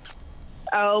number.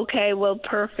 Okay, well,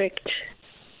 perfect.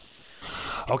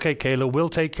 Okay, Kayla, we'll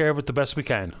take care of it the best we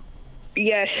can.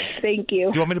 Yes, thank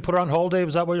you. Do you want me to put her on hold, Dave?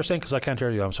 Is that what you're saying? Because I can't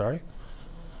hear you. I'm sorry.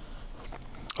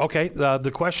 Okay,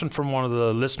 the question from one of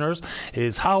the listeners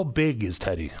is, how big is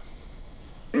Teddy?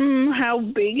 How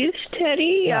big is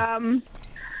Teddy? Yeah. Do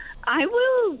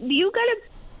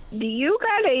you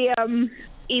got a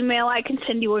email I can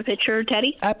send you a picture of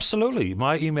Teddy? Absolutely.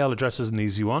 My email address is an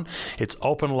easy one. It's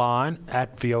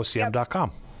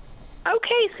openline@vocm.com.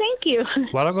 Okay, thank you.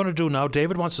 What I'm going to do now,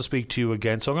 David wants to speak to you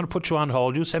again, so I'm going to put you on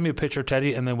hold. You send me a picture of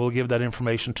Teddy, and then we'll give that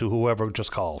information to whoever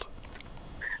just called.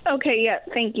 Okay, yeah,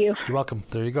 thank you. You're welcome.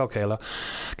 There you go, Kayla.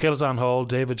 Kayla's on hold.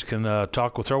 David can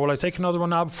talk with her. Will I take another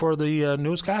one now before the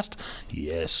newscast?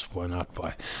 Yes, why not?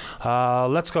 Why?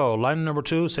 Let's go. Line number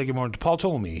 2, say good morning to Paul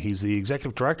Tomey. He's the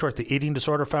Executive Director at the Eating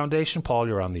Disorder Foundation. Paul,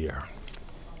 you're on the air.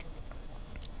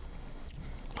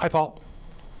 Hi, Paul.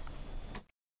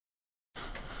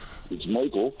 It's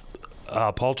Michael.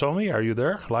 Paul Tomey, are you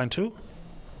there? Line 2?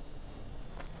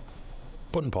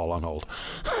 Putting Paul on hold.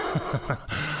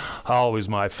 Always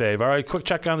my fave. All right, quick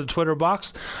check on the Twitter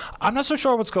box. I'm not so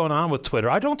sure what's going on with Twitter.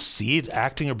 I don't see it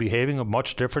acting or behaving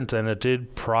much different than it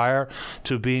did prior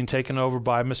to being taken over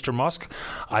by Mr. Musk.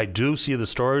 I do see the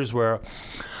stories where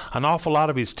an awful lot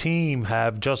of his team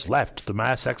have just left. The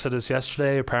mass exodus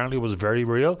yesterday apparently was very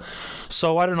real.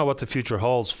 So I don't know what the future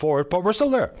holds for it, but we're still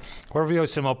there. We're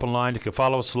VOCM Open Line. You can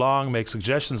follow us along, make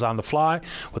suggestions on the fly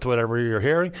with whatever you're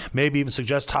hearing, maybe even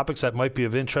suggest topics that might be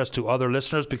of interest to other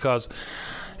listeners, because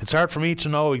it's hard for me to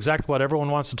know exactly what everyone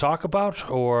wants to talk about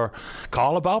or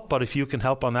call about, but if you can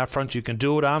help on that front, you can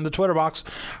do it on the Twitter box.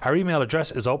 Our email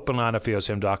address is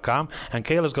openline@vocm.com, and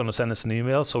Kayla's going to send us an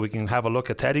email so we can have a look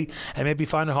at Teddy and maybe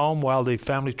find a home while the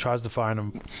family tries to find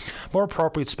a more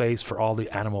appropriate space for all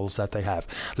the animals that they have.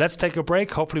 Let's take a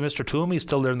break. Hopefully Mr. Toomey is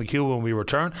still there in the queue when we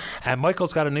return, and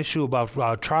Michael's got an issue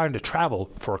about trying to travel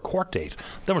for a court date.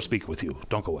 Then we'll speak with you.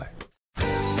 Don't go away.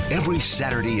 Every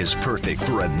Saturday is perfect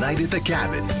for a night at the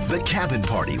cabin. The Cabin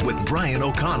Party with Brian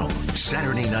O'Connell.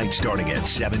 Saturday night starting at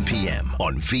 7 p.m.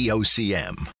 on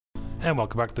VOCM. And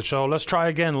welcome back to the show. Let's try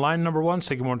again. Line number one,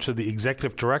 saying good morning to the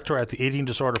Executive Director at the Eating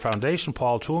Disorder Foundation,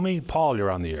 Paul Toomey. Paul,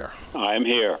 you're on the air. I'm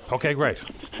here. Okay, great.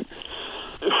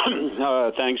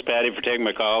 Thanks, Patty, for taking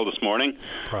my call this morning.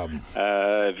 No problem.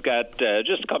 I've got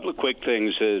just a couple of quick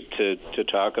things to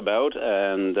talk about,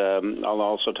 and I'll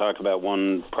also talk about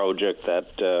one project that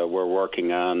we're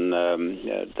working on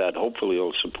that hopefully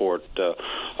will support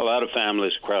a lot of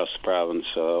families across the province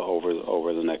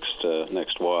over the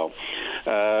next while.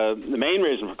 The main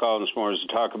reason for calling this morning is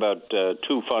to talk about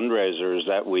two fundraisers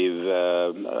that we've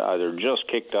either just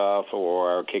kicked off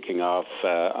or are kicking off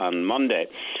on Monday.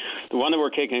 The one that we're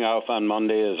kicking off on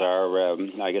Monday is our,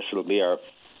 I guess it'll be our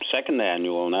second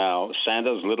annual now,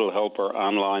 Santa's Little Helper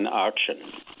online auction.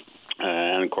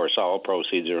 And, of course, all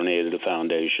proceeds are donated to the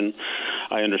foundation.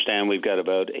 I understand we've got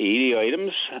about 80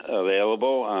 items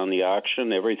available on the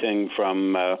auction, everything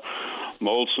from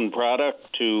Molson product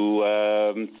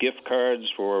to gift cards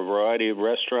for a variety of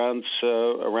restaurants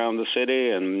around the city,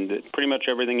 and pretty much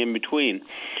everything in between.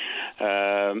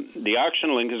 The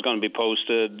auction link is going to be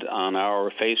posted on our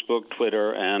Facebook,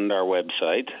 Twitter, and our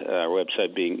website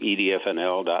being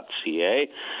edfnl.ca.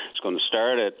 It's going to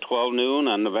start at 12 noon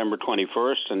on November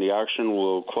 21st, and the auction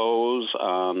will close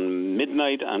on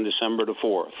midnight on December the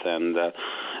 4th. And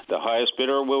the highest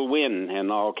bidder will win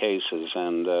in all cases,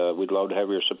 and we'd love to have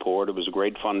your support. It was a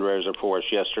great fundraiser for us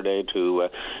yesterday to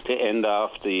end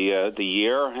off the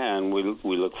year, and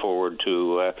we look forward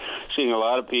to seeing a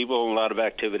lot of people and a lot of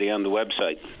activity on the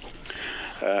website.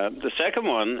 The second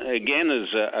one, again,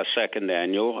 is a second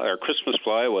annual, our Christmas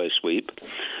Flyaway Sweep.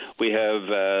 We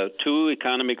have two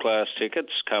economy class tickets,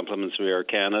 compliments of Air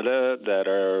Canada, that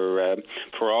are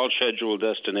for all scheduled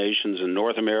destinations in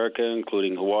North America,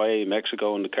 including Hawaii,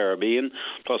 Mexico, and the Caribbean,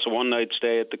 plus a one-night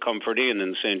stay at the Comfort Inn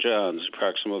in St. John's.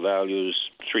 Approximate value is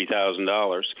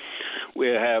 $3,000. We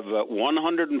have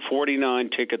 149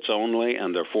 tickets only,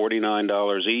 and they're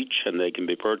 $49 each, and they can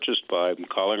be purchased by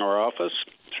calling our office,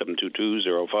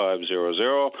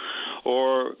 722-0500,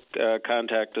 or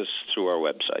contact us through our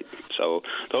website. So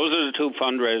those are the two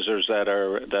fundraisers that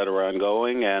are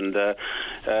ongoing, and a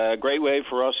great way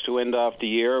for us to end off the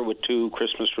year with two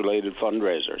Christmas-related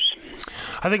fundraisers.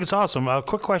 I think it's awesome.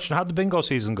 Quick question: how'd the bingo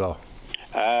season go?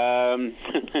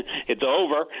 It's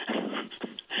over.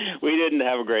 We didn't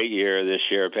have a great year this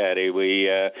year, Patty. We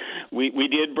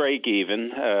did break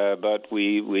even, but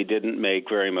we didn't make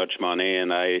very much money,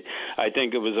 and I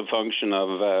think it was a function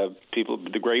of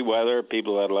the great weather.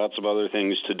 People had lots of other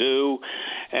things to do,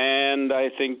 and I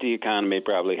think the economy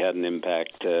probably had an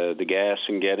impact. The gas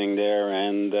in getting there,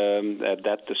 and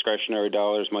that discretionary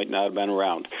dollars might not have been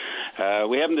around.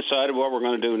 We haven't decided what we're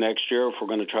going to do next year, if we're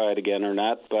going to try it again or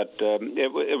not, but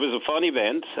it was a fun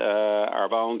event. Our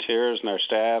volunteers and our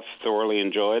staff thoroughly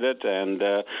enjoyed it, and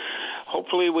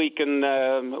hopefully we can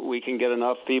get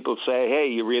enough people to say, hey,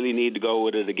 you really need to go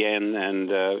with it again,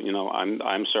 and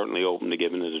I'm certainly open to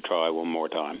giving it a try one more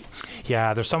time.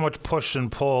 Yeah, there's so much push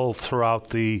and pull throughout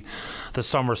the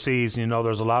summer season.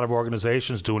 There's a lot of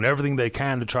organizations doing everything they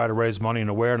can to try to raise money and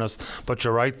awareness, but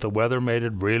you're right, the weather made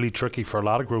it really tricky for a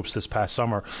lot of groups this past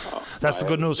summer. That's the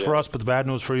good news for us, but the bad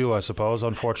news for you, I suppose,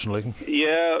 unfortunately.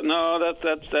 Yeah, no,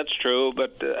 that's true,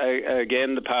 but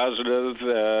again, the positive,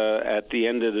 at the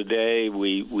end of the day,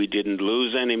 we didn't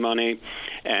lose any money,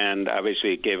 and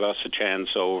obviously it gave us a chance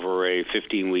over a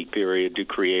 15-week period to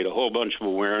create a whole bunch of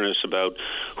awareness about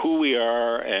who we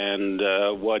are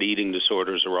and what eating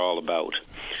disorders are all about.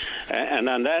 And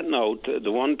on that note,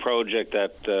 the one project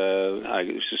that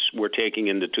we're taking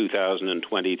into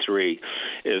 2023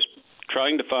 is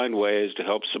trying to find ways to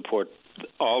help support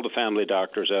all the family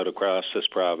doctors out across this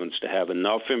province to have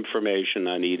enough information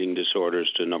on eating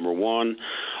disorders to, number one,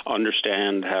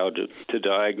 understand how to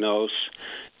diagnose,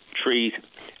 treat,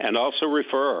 and also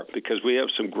refer, because we have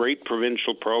some great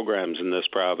provincial programs in this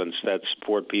province that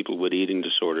support people with eating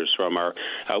disorders, from our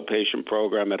outpatient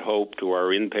program at Hope to our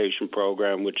inpatient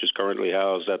program, which is currently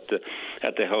housed at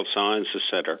the Health Sciences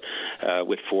Centre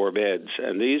with 4 beds.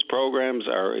 And these programs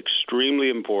are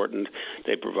extremely important.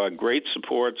 They provide great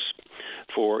supports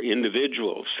for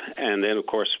individuals. And then, of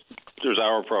course, there's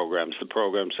our programs, the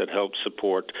programs that help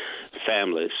support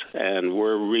families. And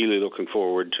we're really looking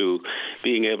forward to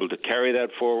being able to carry that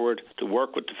forward, to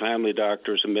work with the family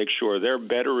doctors and make sure they're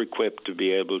better equipped to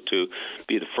be able to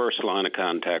be the first line of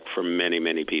contact for many,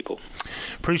 many people.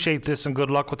 Appreciate this and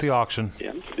good luck with the auction.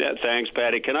 Yeah, thanks,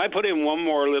 Patty. Can I put in one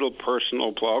more little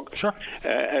personal plug? Sure.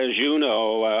 As you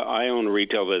know, I own a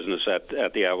retail business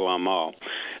at the Avalon Mall,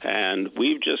 and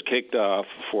we've just kicked off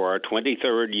for our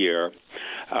 23rd year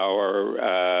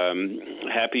our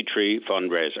Happy Tree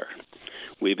fundraiser.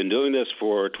 We've been doing this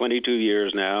for 22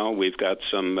 years now. We've got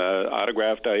some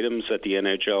autographed items that the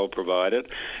NHL provided.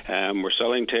 We're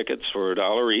selling tickets for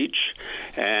 $1 each.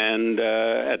 And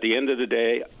at the end of the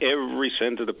day, every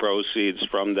cent of the proceeds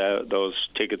from those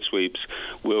ticket sweeps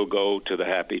will go to the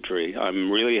Happy Tree.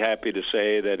 I'm really happy to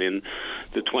say that in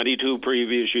the 22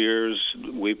 previous years,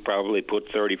 we've probably put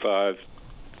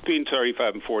between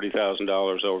 $35,000 and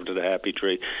 $40,000 over to the Happy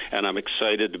Tree, and I'm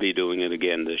excited to be doing it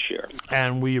again this year.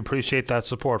 And we appreciate that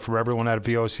support from everyone at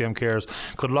VOCM Cares.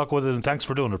 Good luck with it, and thanks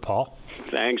for doing it, Paul.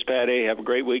 Thanks, Patty. Have a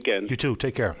great weekend. You too.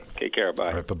 Take care. Take care. Bye.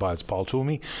 All right, bye-bye. It's Paul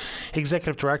Toomey,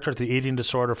 Executive Director at the Eating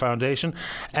Disorder Foundation.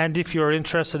 And if you're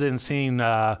interested in seeing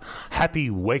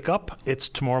Happy Wake Up, it's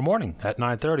tomorrow morning at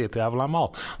 9:30 at the Avalon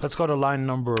Mall. Let's go to line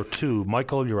number 2.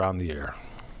 Michael, you're on the air.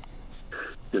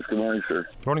 Yes, good morning, sir.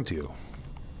 Morning to you.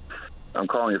 I'm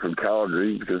calling you from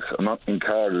Calgary because I'm up in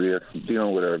Calgary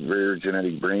dealing with a rare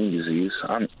genetic brain disease.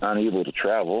 I'm unable to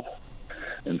travel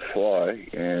and fly,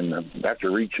 and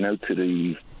after reaching out to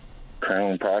the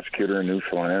Crown Prosecutor in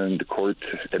Newfoundland, the courts,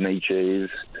 MHAs,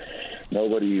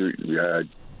 nobody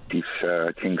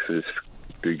thinks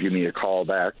to give me a call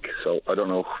back, so I don't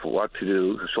know what to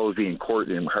do. I'm supposed to be in court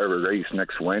in Harbour Grace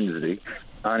next Wednesday.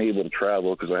 Unable to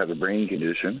travel because I have a brain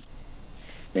condition.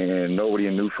 And nobody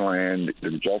in Newfoundland,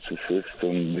 the justice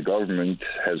system, the government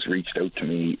has reached out to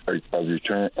me. I've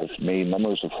made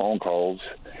numbers of phone calls,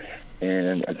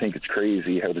 and I think it's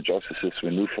crazy how the justice system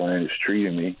in Newfoundland is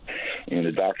treating me. And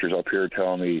the doctors up here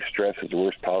telling me stress is the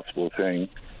worst possible thing.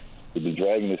 We've been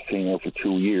dragging this thing out for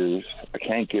 2 years. I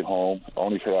can't get home. I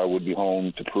only said I would be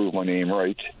home to prove my name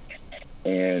right.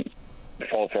 And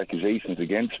false accusations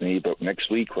against me, but next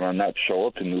week when I'm not show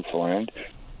up in Newfoundland,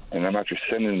 and I'm after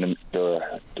sending them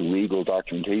the legal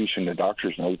documentation, the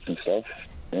doctor's notes and stuff,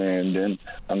 and then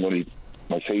I'm going to,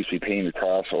 my face will be painted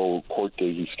across, court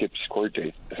date, he skips court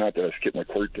date. It's not that I skip my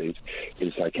court date,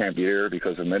 it's I can't be there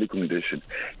because of medical condition.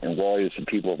 And why is the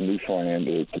people of Newfoundland,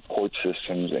 the court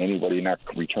systems, anybody not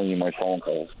returning my phone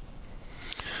calls?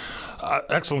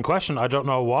 Excellent question. I don't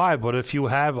know why, but if you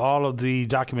have all of the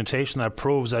documentation that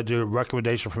proves that your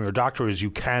recommendation from your doctor is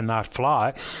you cannot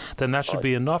fly, then that should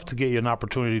be enough to get you an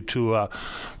opportunity to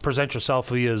present yourself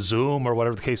via Zoom or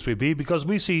whatever the case may be, because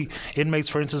we see inmates,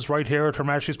 for instance, right here at Her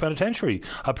Majesty's Penitentiary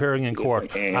appearing in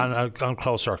court on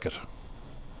closed circuit.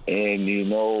 And,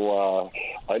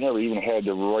 I never even had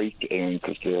the right, and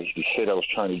because they said I was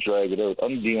trying to drag it out.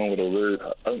 I'm dealing with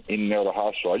I'm in and out of the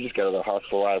hospital. I just got out of the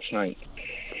hospital last night.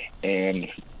 And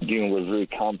dealing with a very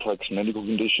complex medical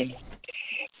condition.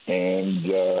 And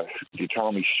you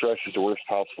tell me stress is the worst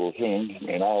possible thing,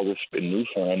 and all this in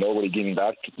Newfoundland, nobody getting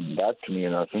back to me or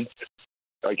nothing.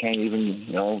 I can't even,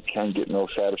 can't get no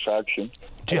satisfaction.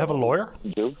 Do you have a lawyer?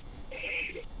 No,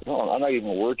 I'm not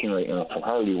even working right now. I'm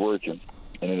hardly working.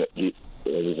 And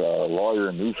there's a lawyer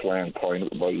in Newfoundland calling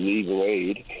about legal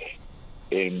aid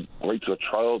and right to a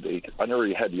trial date. I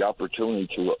never had the opportunity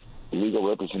to legal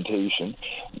representation,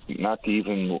 not to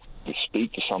even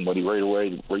speak to somebody right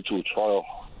away, right to a trial.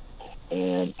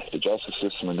 And the justice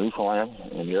system in Newfoundland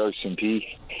and the RCMP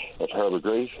of Harbour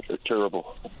Grace, they're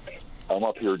terrible. I'm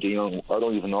up here dealing, I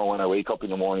don't even know when I wake up in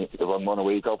the morning, if I'm going to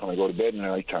wake up when I go to bed in the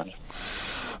night time.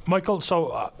 Michael,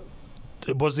 so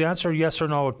was the answer yes or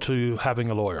no to having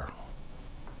a lawyer?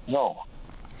 No.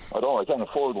 I can't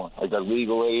afford one. I got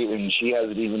legal aid, and she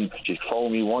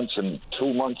phoned me once and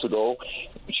 2 months ago,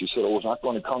 and she said, it's not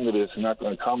going to come to this, not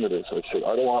going to come to this. I said,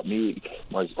 I don't want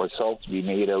myself to be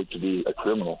made out to be a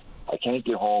criminal. I can't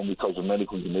get home because of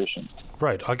medical conditions.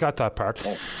 Right, I got that part.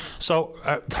 Yeah. So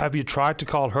have you tried to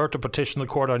call her to petition the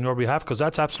court on your behalf? Because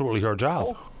that's absolutely her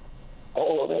job.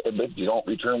 Oh, but you don't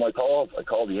return my calls. I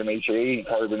called the MHA in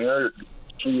Carbonear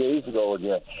 2 days ago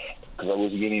again because I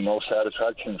wasn't getting no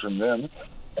satisfaction from them,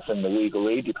 from the legal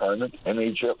aid department.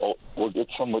 MHA, we'll get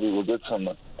somebody,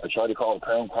 I tried to call a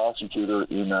Crown prosecutor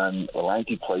in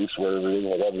Lanty Place, wherever it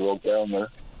is. I got a rope down there,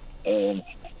 and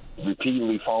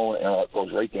repeatedly phone, and it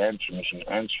goes right to answer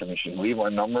machine. Leave my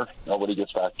number, nobody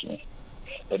gets back to me.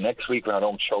 And next week when I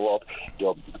don't show up,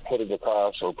 they'll put it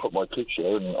across or put my picture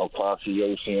out and I'll class the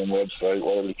OCM website,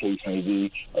 whatever the case may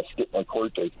be. I skip my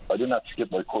court date. I did not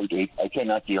skip my court date. I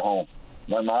cannot get home.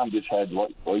 My mom just had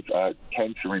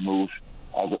cancer removed.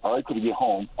 I could get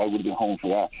home. I would have been home for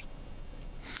that.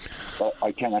 But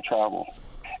I cannot travel.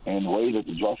 And the way that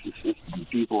the justice system,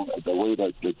 the way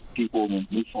that the people in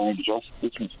Newfoundland justice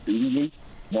system is treating me,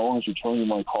 no one's returning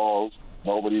my calls.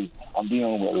 I'm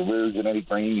dealing with a rare genetic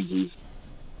brain disease.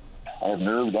 I have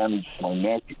nerve damage to my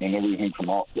neck and everything from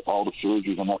all the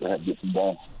surgeries I'm not going to have getting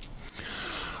done.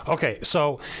 Okay,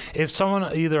 so if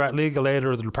someone either at Legal Aid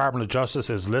or the Department of Justice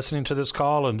is listening to this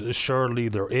call, and surely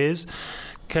there is,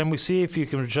 can we see if you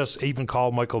can just even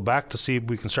call Michael back to see if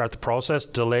we can start the process,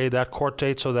 delay that court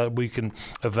date so that we can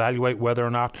evaluate whether or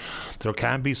not there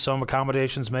can be some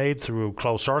accommodations made through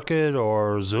closed circuit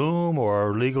or Zoom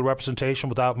or legal representation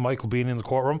without Michael being in the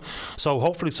courtroom? So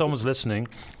hopefully someone's listening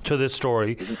to this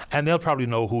story, and they'll probably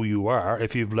know who you are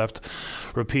if you've left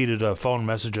repeated phone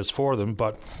messages for them.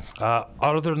 But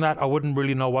other than that, I wouldn't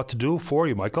really know what to do for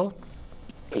you, Michael.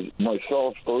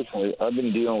 Myself, personally, I've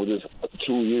been dealing with this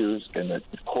 2 years in the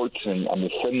courts, and I'm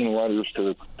sending letters to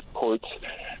the courts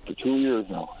for 2 years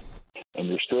now,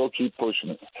 and they still keep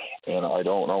pushing it, and I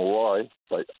don't know why,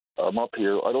 but I'm up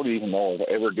here. I don't even know if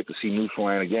I ever get to see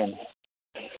Newfoundland again.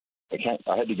 I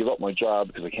had to give up my job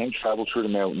because I can't travel through the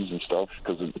mountains and stuff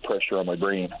because of the pressure on my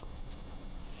brain.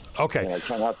 Okay. And I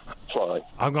cannot fly.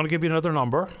 I'm going to give you another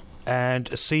number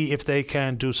and see if they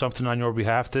can do something on your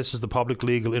behalf. This is the Public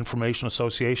Legal Information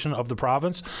Association of the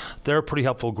province. They're a pretty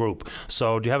helpful group.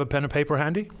 So do you have a pen and paper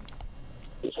handy?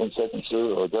 Just 1 second,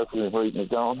 sir. I'll definitely writing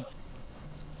it down.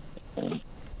 And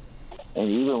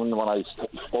even when I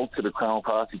spoke to the Crown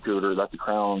prosecutor, that the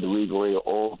Crown, the legal aid,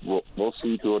 we'll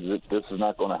see to it that this is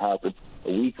not going to happen.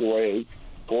 A week away,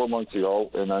 4 months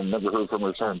ago, and I never heard from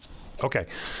her since. Okay.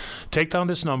 Take down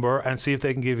this number and see if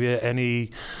they can give you any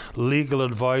legal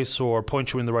advice or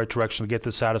point you in the right direction to get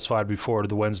this satisfied before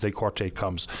the Wednesday court date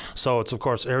comes. So it's, of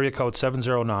course, area code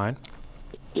 709.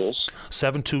 Yes.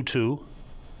 722.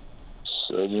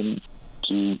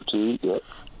 722, yep.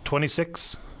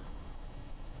 26.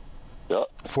 Yep.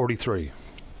 43.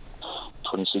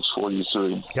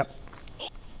 2643. Yep.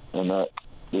 And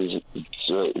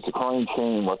it's a crying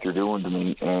shame what they're doing to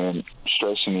me and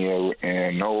stressing me out,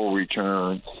 and no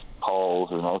return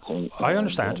calls or nothing. I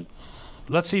understand.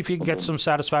 Let's see if you can get some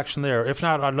satisfaction there. If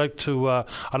not, I'd like for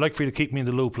you to keep me in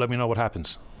the loop. Let me know what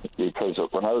happens. Because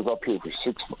when I was up here for 6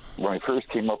 months, when I first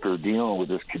came up here dealing with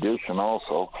this condition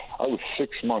also, I was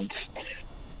 6 months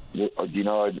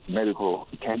denied medical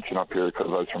attention up here because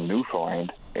I was from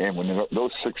Newfoundland. And when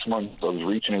those 6 months, I was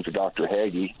reaching out to Dr.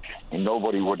 Haggie, and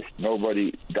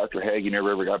Dr. Haggie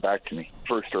never ever got back to me,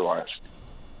 first or last.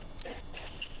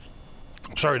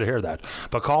 Sorry to hear that.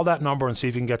 But call that number and see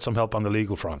if you can get some help on the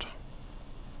legal front.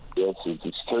 Yes,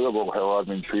 it's terrible how I've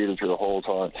been treated for the whole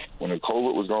time. When the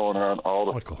COVID was going on,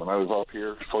 when I was up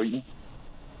here fighting,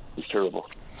 it's terrible.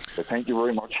 But thank you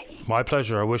very much. My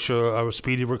pleasure. I wish you a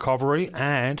speedy recovery,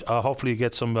 and hopefully you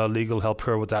get some legal help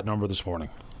here with that number this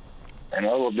morning. And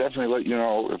I will definitely let you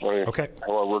know how I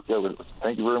work out with it.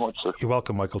 Thank you very much, sir. You're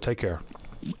welcome, Michael. Take care.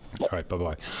 All right,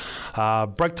 bye-bye.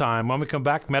 Break time. When we come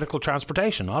back, medical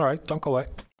transportation. All right, don't go away.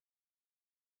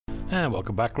 And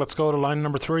welcome back. Let's go to line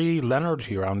number 3. Leonard,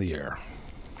 you're on the air.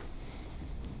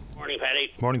 Morning,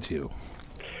 Paddy. Morning to you.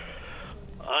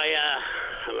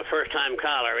 I'm a first-time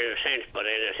caller in a sense, but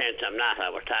in a sense I'm not. I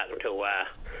was talking to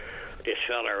this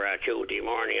fella Tuesday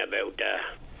morning about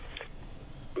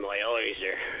my eyes.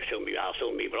 I'll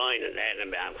soon be blind and that.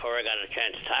 And before I got a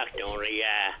chance to talk to him,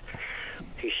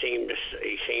 he seemed to.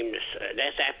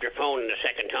 That's after phoning the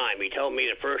second time. He told me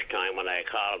the first time when I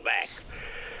called back.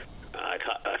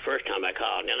 First time I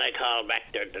called, and then I called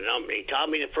back the number. He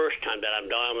told me the first time that I'm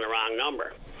dialing the wrong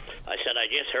number. I said, I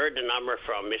just heard the number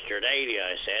from Mr. Daly.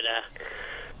 I said,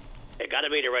 it got to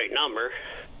be the right number.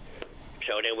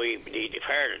 So then he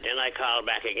departed. Then I called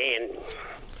back again,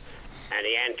 and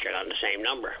he answered on the same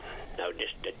number. Now, this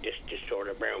sort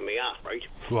of burned me off, right?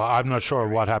 Well, I'm not sure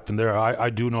what happened there. I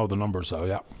do know the numbers, though,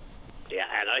 yeah. Yeah,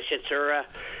 and I said, sir,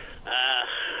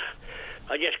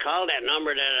 I just called that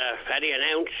number that Paddy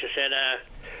announced. I said,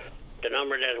 the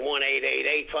number that's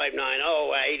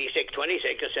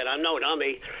 1-888-590-8626. I said, I'm no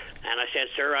dummy. And I said,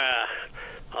 sir,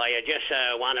 I just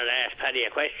wanted to ask Paddy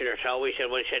a question or so. He said,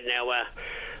 well, he said,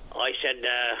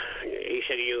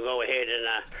 you go ahead. And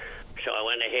so I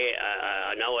went ahead.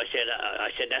 I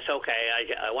said, that's okay.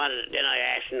 Then I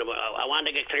asked him, I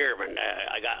wanted to get clear, and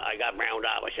I got round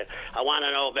up. I said, I want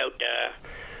to know about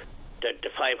the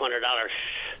 $500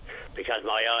 because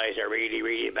my eyes are really,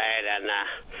 really bad. And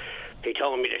he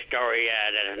told me the story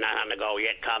that it's not on the go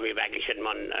yet. Call me back. He said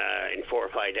in 4 or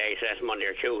 5 days. So that's Monday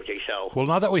or Tuesday. So. Well,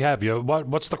 now that we have you,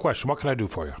 what's the question? What can I do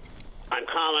for you? I'm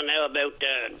calling now about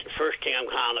the first thing I'm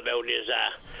calling about is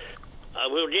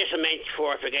we'll just mention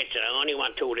before I forget it. I only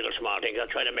want 2 little small things. I'll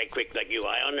try to make quick like you.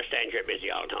 I understand you're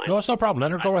busy all the time. No, it's no problem,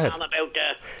 Leonard. Go ahead.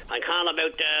 I'm calling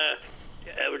about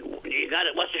you got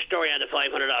it. What's the story on the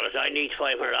 $500? I need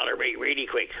 $500 really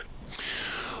quick.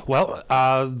 Well,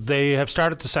 they have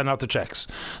started to send out the checks.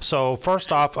 So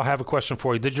first off, I have a question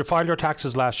for you. Did you file your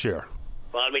taxes last year?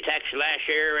 Well, we taxed last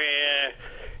year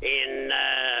in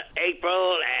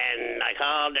April, and I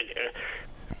called the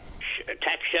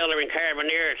tax seller in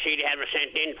Carbonear. See, they had me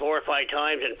sent in 4 or 5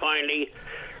 times, and finally,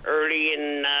 early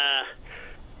in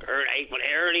April,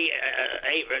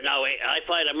 I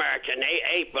filed in March, and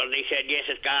April they said yes,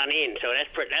 it's gone in. So that's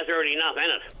early enough,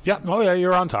 isn't it? Yeah. Oh, yeah.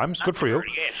 You're on time. It's good for you.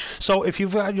 Yes. So if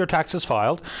you've had your taxes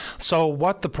filed, so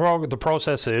what the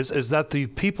process is that the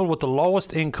people with the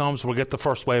lowest incomes will get the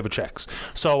first wave of checks.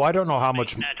 So I don't know how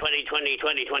much. 2020,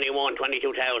 2021,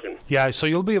 22,000. Yeah. So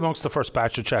you'll be amongst the first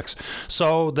batch of checks.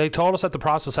 So they told us that the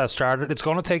process has started. It's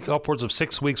going to take upwards of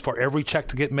 6 weeks for every check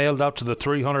to get mailed out to the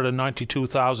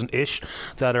 392,000-ish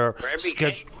that are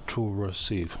scheduled to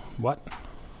receive. What?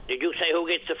 Did you say who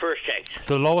gets the first checks?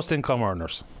 The lowest income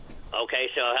earners. Okay,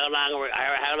 so how long are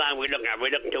we looking? Are we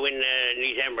looking to win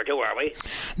December too, are we?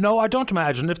 No, I don't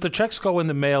imagine. If the checks go in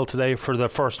the mail today for the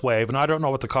first wave, and I don't know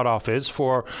what the cutoff is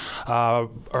for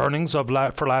earnings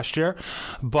for last year,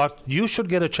 but you should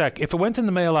get a check. If it went in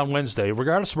the mail on Wednesday,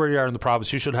 regardless of where you are in the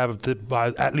province, you should have it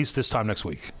by at least this time next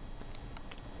week.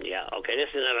 Yeah. Okay.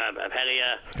 Listen, Paddy.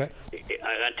 Okay.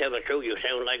 I got to tell the truth. You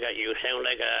sound like a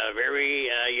very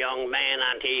young man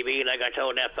on TV. Like I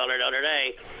told that fella the other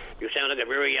day. You sound like a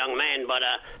very young man, but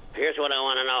here's what I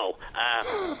want to know.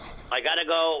 I got to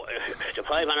go. The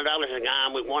 $500 is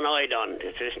gone with one eye done.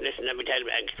 Listen, let me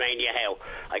explain to you how.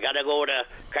 I got to go to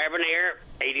Carbonear,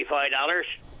 $85. I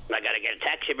got to get a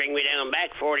taxi, bring me down and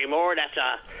back, 40 more. That's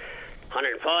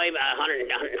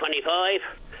 $125.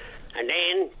 And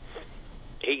then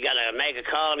he got to make a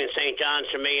call in St. John's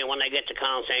to me, and when I get to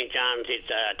call St. John's, it's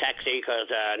a taxi because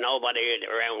nobody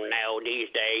around now these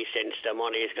days, since the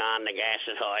money's gone, the gas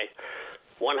is high.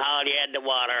 One holiday had the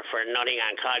water for nothing,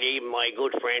 and called even my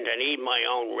good friends and even my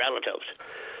own relatives.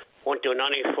 Won't do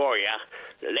nothing for you,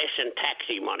 less than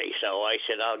taxi money. So I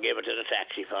said, I'll give it to the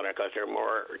taxi fella because they're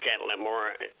more gentle and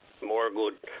more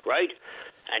good, right?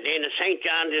 And then the St.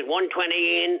 John's is $120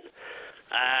 in.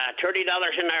 $30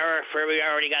 an hour for we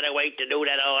already got to wait to do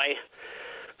that eye.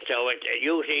 So it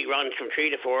usually runs from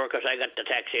 3 to 4 because I got the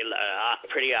taxi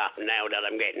pretty often now that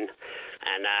I'm getting.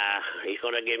 And he's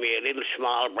going to give me a little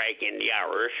small break in the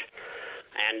hours.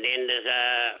 And then there's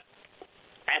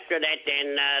after that,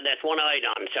 then that's one eye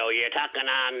done. So you're talking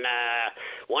on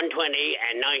 120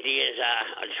 and 90 is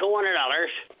 $200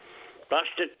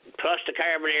 plus the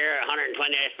Carbonear 120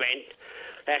 I spent.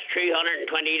 That's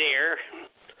 $320 there.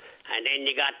 And then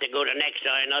you got to go to next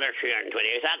eye, another $320.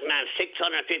 You're talking on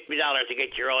 $650 to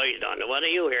get your eyes done. What do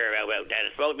you hear about that?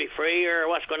 It's supposed to be free, or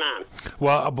what's going on?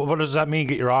 Well, what does that mean,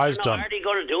 get your eyes done? Are they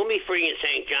going to do me free in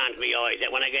St. John's, me eyes?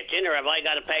 That when I get in, or have I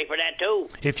got to pay for that too?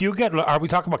 If you get, are we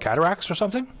talking about cataracts or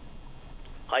something?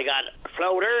 I got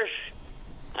floaters,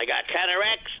 I got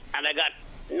cataracts, and I got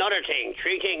another thing,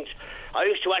 3 things. I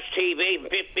used to watch TV from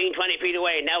 15, 20 feet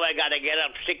away. Now I got to get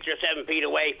up 6 or 7 feet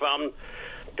away from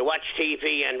to watch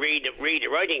TV and read the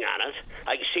writing on it.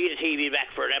 I can see the TV back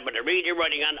for that, but to read the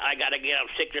writing on it, I got to get up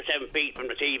 6 or 7 feet from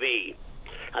the TV.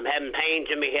 I'm having pains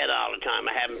in my head all the time.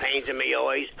 I'm having pains in my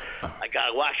eyes. I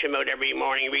got to wash them out every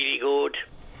morning really good.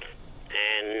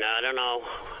 And I don't know.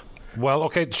 Well,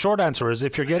 okay, the short answer is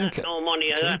if you're getting... I got no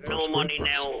money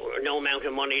now, no amount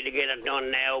of money to get it done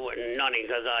now, nothing,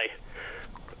 because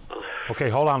Okay,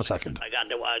 hold on a second. I got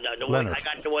the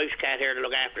wife's cat here to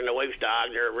look after, and the wife's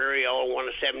dog. They're very old. One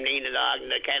is 17. The dog.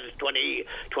 The cat is 20.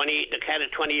 The cat is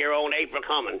 20-year-old. April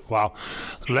coming. Wow,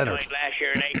 Leonard. She died last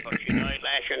year in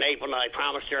April. And I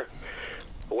promised her,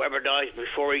 whoever dies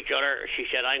before each other, she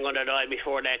said, I'm going to die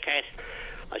before that cat.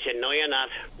 I said, no, you're not.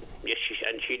 Yes,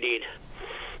 she did.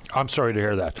 I'm sorry to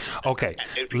hear that. Okay,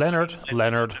 Leonard.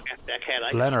 That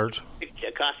cat. Leonard.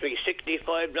 It cost me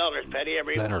 $65, Paddy,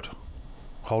 every month. Leonard.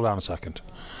 Hold on a second.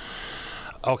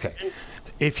 Okay.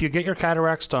 If you get your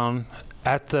cataracts done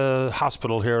at the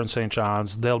hospital here in St.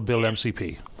 John's, they'll bill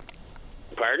MCP.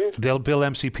 Pardon? They'll bill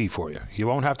MCP for you. You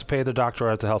won't have to pay the doctor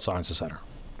at the Health Sciences Centre.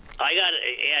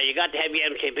 You got to have your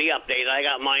MCP update. I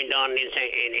got mine done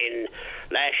in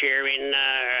last year in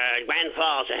Grand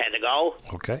Falls. I had to go.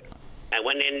 Okay. I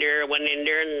went in there,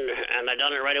 and I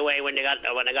done it right away when I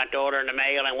got the order in the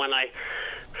mail, and when I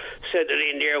set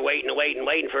it in there,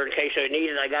 waiting for it in case I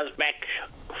needed it, I got it back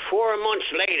 4 months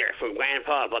later from Grand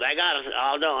Falls, but I got it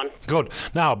all done. Good.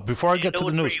 Now, before I get to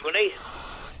the news.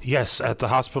 Yes, at the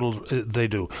hospital they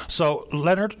do. So,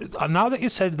 Leonard, now that you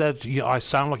said that I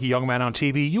sound like a young man on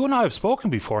TV, you and I have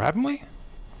spoken before, haven't we?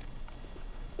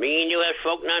 Me and you have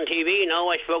spoken on TV.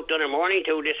 No, I spoke the other morning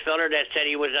to this fella that said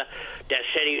he was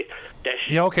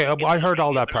Yeah, okay, I heard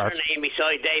all that part. Name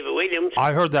besides David Williams.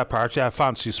 I heard that part, yeah,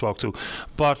 Fancy you spoke to.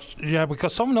 But, yeah,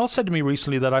 because someone else said to me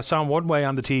recently that I sound one way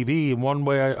on the TV and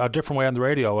a different way on the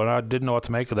radio, and I didn't know what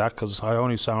to make of that because I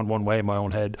only sound one way in my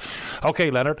own head. Okay,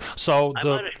 Leonard, so I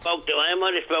might have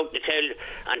spoke to Ted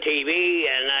on TV,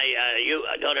 and you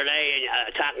the other day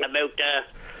talking about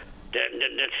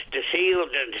the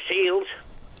seals.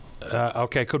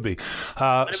 Okay, could be.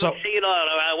 So seal oil.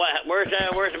 Where's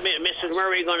Mrs.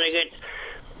 Murray going to get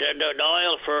the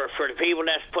oil for the people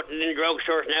that's putting in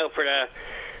drugstores now for the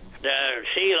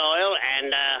seal oil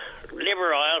and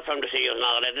liver oil from the seals and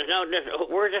all that?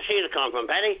 Where's the seals come from,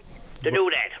 Paddy? To do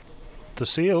that. The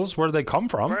seals? Where do they come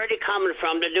from? Where are they coming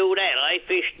from to do that? I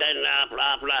fished in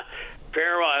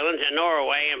Faroe Islands and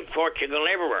Norway and Portugal,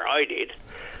 everywhere. I did.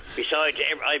 Besides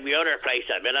every other place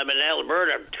I've been in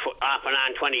Alberta off and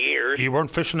on 20 years. You weren't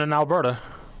fishing in Alberta?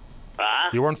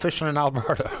 You weren't fishing in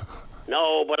Alberta?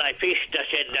 No, but I fished. I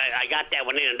said, I got that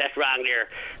one in, and that's wrong there.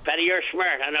 Paddy, you're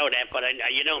smart, I know that, but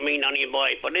you don't mean none of you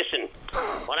boys. But listen,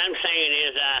 what I'm saying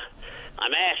is,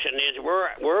 I'm asking is,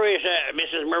 where is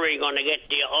Mrs. Murray going to get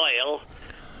the oil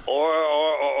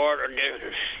or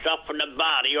the stuff from the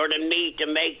body or the meat to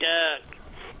make the...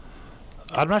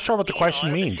 I'm not sure what the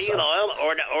question means. The seal oil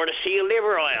or the seal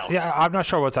liver oil. Yeah, I'm not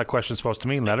sure what that question is supposed to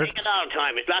mean, Leonard. I take it all the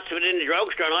time. It's lots of it in the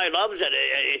drugstore, and I loves it.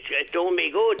 It's doing me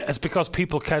good. It's because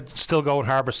people can still go and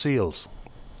harbour seals.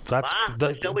 So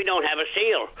we don't have a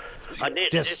seal.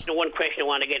 This is the one question I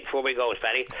want to get before we go,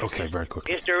 Paddy. Okay, very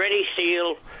quickly. Is there any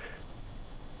seal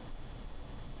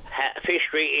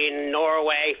fishery in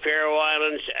Norway, Faroe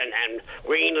Islands, and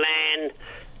Greenland,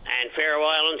 and Faroe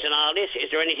Islands and all this?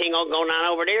 Is there anything going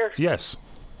on over there? Yes.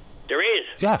 There is?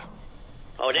 Yeah.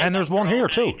 Oh, and there's one here,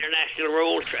 too. International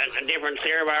rules and different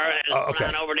going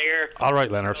on over there. All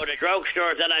right, Leonard. So the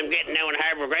drugstores that I'm getting now in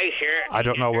Harbour Grace here... I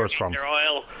don't know where it's from. Their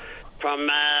oil from...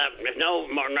 there's no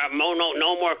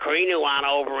more Carino on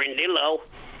over in Dillo.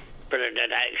 That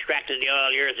I extracted the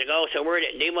oil years ago, so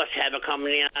they must have it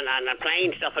coming in on a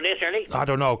plane, stuff of this, are they? I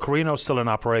don't know. Carino's still in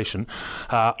operation.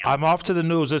 I'm off to the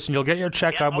news. Listen, you'll get your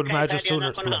check, I would imagine, Paddy, sooner.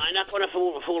 I'm not going to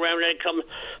fool around and come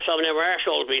some of our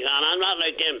arseholes be on. I'm not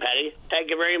like them, Paddy. Thank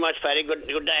you very much, Paddy.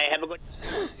 Good day. Have a good...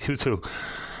 You too.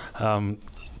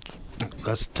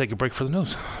 Let's take a break for the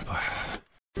news. Bye.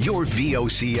 Your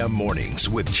VOCM mornings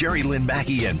with Jerry Lynn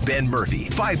Mackey and Ben Murphy,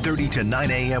 5:30 to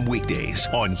 9 a.m. weekdays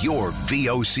on your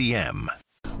VOCM.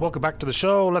 Welcome back to the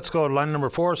show. Let's go to line number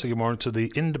 4. Say good morning to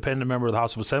the independent member of the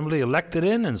House of Assembly, elected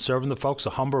in and serving the folks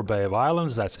of Humber Bay of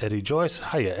Islands. That's Eddie Joyce.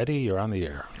 Hiya, Eddie. You're on the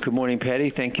air. Good morning, Paddy.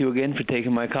 Thank you again for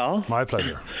taking my call. My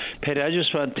pleasure. Paddy, I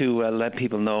just want to let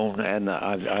people know, and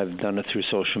I've done it through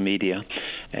social media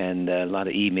and a lot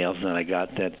of emails that I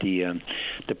got, that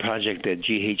the project that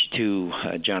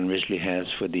GH2 John Risley has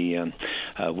for the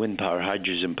wind power,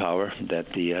 hydrogen power, that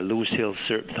the Lewis Hill,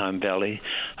 Serpentine Valley,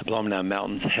 Blomdown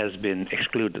Mountains has been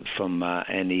excluded from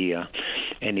any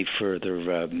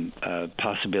further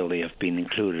possibility of being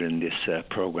included in this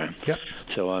program. Yep.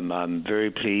 So I'm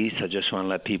very pleased. I just want to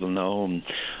let people know. And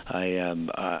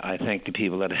I thank the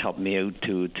people that have helped me out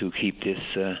to keep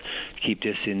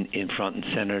this in front and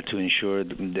center to ensure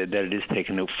that it is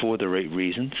taken out for the right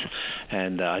reasons.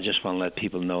 And I just want to let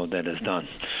people know that it's done.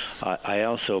 I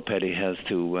also, Paddy, has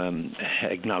to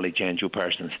acknowledge Andrew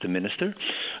Parsons, the minister,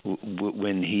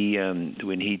 when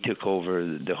he took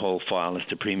over the whole file, as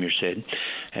the Premier said,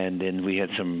 and then we had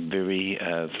some very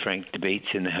frank debates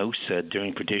in the House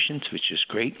during petitions, which is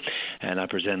great, and I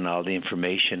presented all the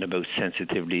information about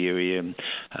sensitivity area,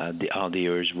 all the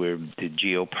areas where the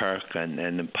geopark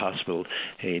and possible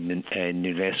a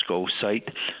UNESCO site,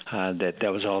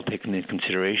 that was all taken into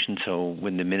consideration. So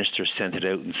when the minister sent it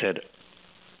out and said,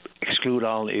 exclude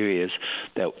all areas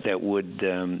that would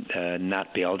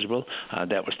not be eligible.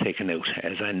 That was taken out,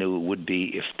 as I knew it would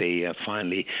be if they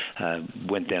finally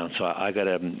went down. So I got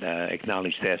to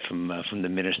acknowledge that from the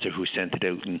minister who sent it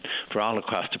out and for all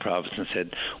across the province and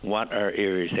said, what are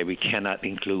areas that we cannot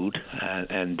include?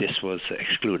 And this was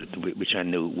excluded, which I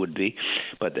knew it would be.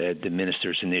 But the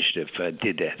minister's initiative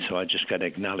did that. So I just got to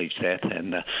acknowledge that.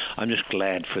 And I'm just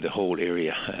glad for the whole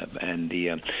area and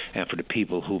for the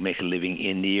people who make a living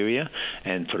in the area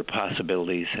and for the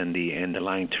possibilities and the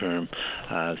long-term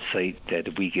site that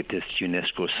if we get this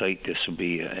UNESCO site, this will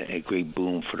be a great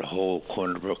boom for the whole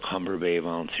Corner Brook, Humber Bay,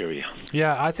 Valence area.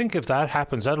 Yeah, I think if that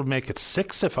happens, that'll make it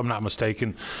 6, if I'm not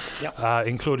mistaken,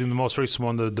 including the most recent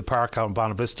one, the park out in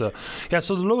Bonavista. Yeah,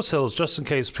 so the Lewis Hills, just in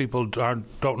case people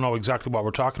don't know exactly what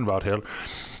we're talking about here,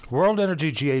 World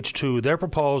Energy GH2, their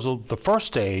proposal, the first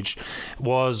stage,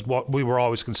 was what we were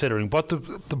always considering. But the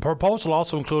proposal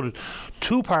also included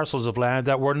 2 parcels of land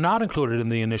that were not included in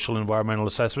the initial environmental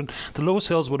assessment. The Lewis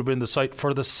Hills would have been the site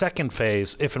for the second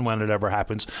phase, if and when it ever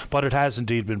happens. But it has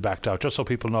indeed been backed out, just so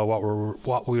people know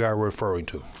what we are referring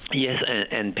to. Yes,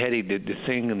 and Paddy, the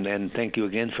thing, and thank you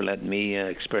again for letting me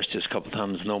express this a couple of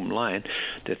times in open line,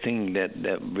 the thing that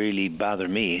really bothered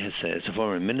me as a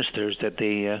former minister is that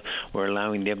they were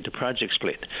allowing them to project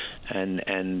split,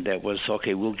 and that was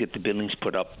okay. We'll get the buildings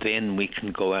put up, then we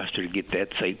can go after to get that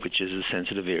site, which is a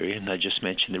sensitive area. And I just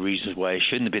mentioned the reasons why it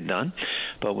shouldn't have been done.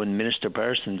 But when Minister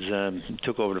Parsons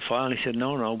took over the file, he said,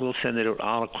 no, we'll send it out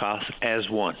all across as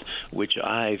one, which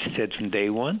I've said from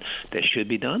day one that should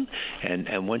be done.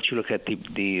 And once you look at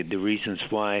the reasons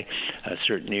why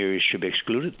certain areas should be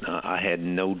excluded, I had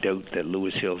no doubt that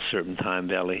Lewis Hill, Serpentine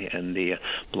Valley, and the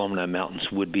Blumina Mountains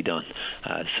would be done.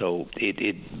 So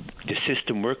the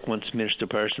system worked once Minister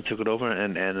Parsons took it over,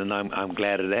 and I'm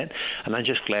glad of that. And I'm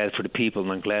just glad for the people,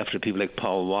 and I'm glad for the people like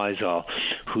Paul Weisall,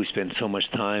 who spent so much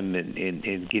time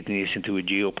in getting this into a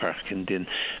geopark and then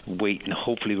waiting.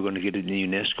 Hopefully we're going to get it in the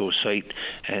UNESCO site,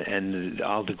 and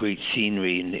all the great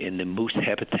scenery in the moose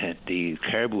habitat, the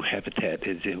caribou habitat,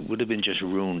 it would have been just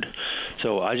ruined.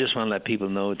 So I just want to let people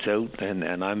know it's out,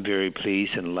 and I'm very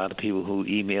pleased, and a lot of people who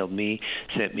emailed me,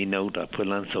 sent me note, I put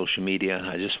it on social media.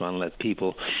 I just want to let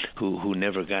people who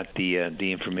never got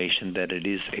the information that it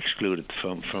is excluded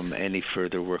from any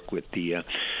further work with the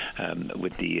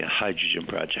hydrogen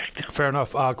project. Fair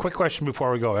enough. Quick question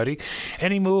before we go, Eddie.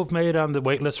 Any move made on the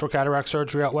wait list for cataract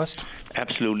surgery out west?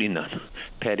 Absolutely none.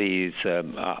 Paddy,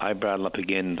 I brought it up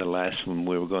again the last when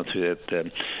we were going through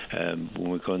that,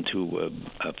 when we were going to,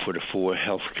 for the 4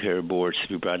 healthcare boards to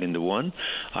be brought into one,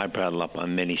 I brought it up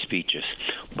on many speeches.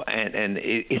 And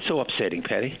it's so upsetting,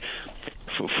 Paddy.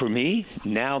 For me,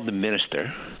 now the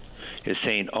minister is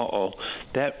saying,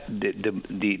 that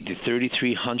the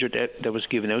 3,300 that was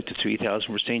given out to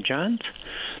 3,000 for St. John's,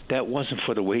 that wasn't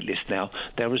for the wait list. Now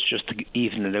that was just to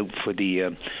even it out for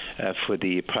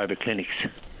the private clinics.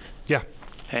 Yeah.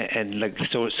 And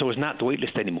so it's not the wait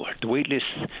list anymore. The wait list,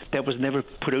 that was never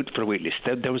put out for the wait list.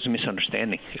 That was a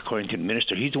misunderstanding, according to the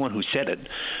minister. He's the one who said it,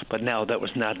 but now that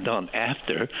was not done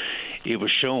after it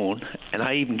was shown, and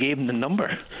I even gave him the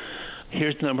number.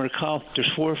 Here's the number to call.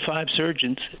 There's 4 or 5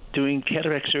 surgeons doing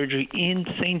cataract surgery in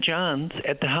St. John's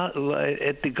at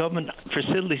the government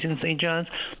facilities in St. John's.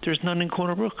 There's none in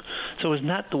Corner Brook. So it's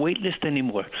not the wait list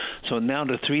anymore. So now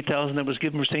the 3,000 that was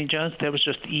given for St. John's, that was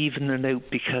just evening out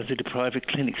because of the private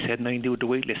clinics had nothing to do with the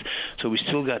wait list. So we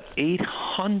still got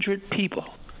 800 people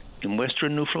in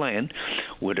Western Newfoundland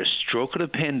with a stroke of the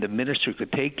pen. The minister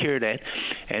could take care of that.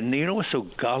 And you know what's so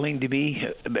galling to me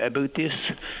about this?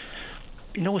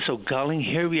 You know what's so galling?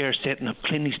 Here we are setting up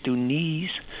clinics to knees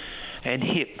and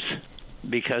hips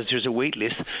because there's a wait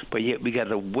list, but yet we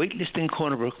got a wait list in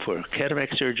Corner Brook for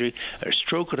cataract surgery, a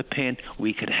stroke of the pen.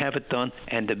 We could have it done,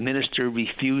 and the minister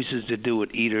refuses to do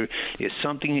it. Either it's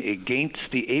something against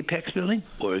the Apex building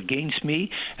or against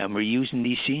me, and we're using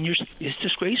these seniors. It's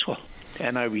disgraceful.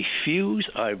 And I refuse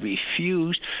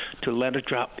to let it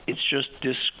drop. It's just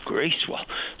disgraceful.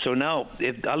 So now,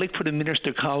 I like for the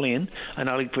minister to call in, and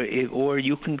or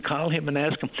you can call him and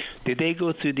ask him, did they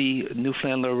go through the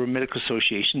Newfoundland Lower Medical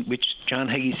Association, which John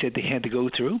Hagee said they had to go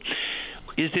through?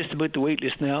 Is this about the wait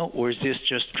list now, or is this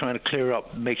just trying to clear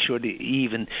up, make sure that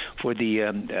even for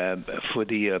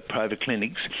the private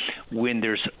clinics, when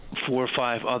there's 4 or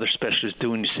 5 other specialists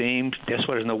doing the same? That's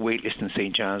why there's no wait list in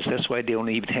St. John's. That's why they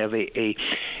only even have a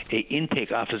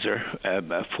intake officer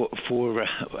for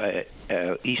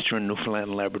Eastern Newfoundland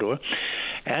and Labrador.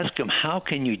 Ask them, how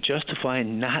can you justify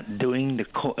not doing the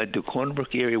Corner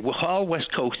Brook area, all West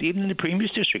Coast, even in the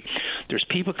Premier's district? There's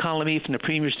people calling me from the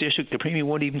Premier's district the Premier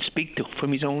won't even speak to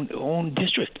from his own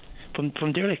district from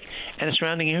Derlick and the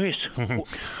surrounding areas.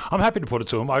 I'm happy to put it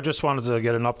to him. I just wanted to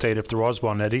get an update if there was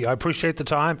one, Eddie. I appreciate the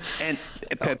time. And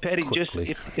Paddy, just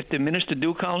if the minister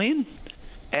do call in,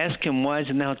 ask him why is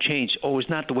it now changed. Oh, it's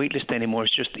not the wait list anymore.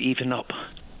 It's just to even up.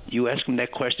 You ask him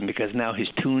that question because now his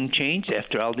tune changed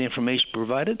after all the information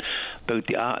provided about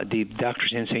the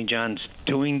doctors in St. John's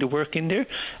doing the work in there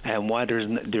and why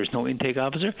there's no intake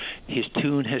officer. His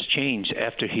tune has changed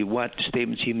after what the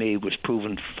statements he made was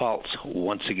proven false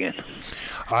once again.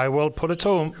 I will put it to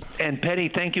him. And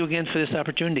Paddy, thank you again for this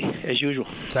opportunity, as usual.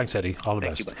 Thanks, Eddie. All the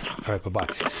best. You, all right, bye-bye.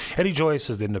 Eddie Joyce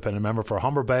is the independent member for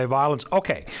Humber Bay Violence.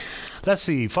 Okay, let's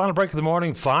see. Final break of the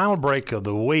morning, final break of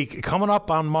the week. Coming up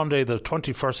on Monday, the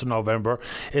 21st of November,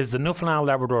 is the Newfoundland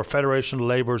Labrador Federation of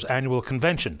Labour's annual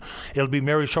convention. It'll be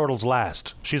Mary Shortall's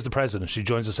last. She's the president. She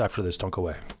joins us after this. Don't go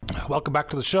away. Welcome back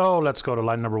to the show. Let's go to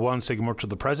line number one. Say good morning to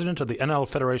the president of the NL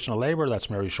Federation of Labour. That's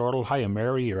Mary Shortall. Hiya,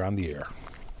 Mary. You're on the air.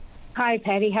 Hi,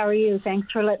 Patty. How are you?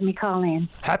 Thanks for letting me call in.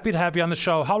 Happy to have you on the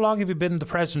show. How long have you been the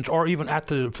president or even at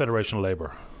the Federation of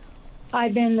Labour?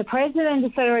 I've been the president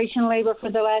of Federation of Labour for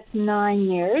the last 9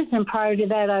 years, and prior to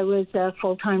that I was a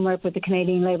full-time rep with the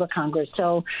Canadian Labour Congress,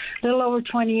 so a little over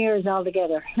 20 years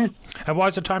altogether. And why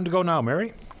is it time to go now,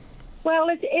 Mary? Well,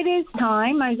 it is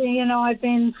time. I've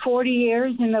been 40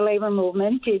 years in the labour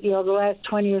movement, the last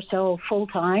 20 or so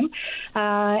full-time,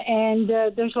 and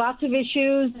there's lots of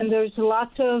issues, and there's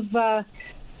lots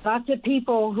of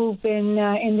people who've been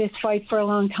in this fight for a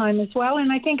long time as well,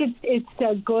 and I think it's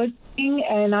a good thing,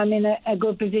 and I'm in a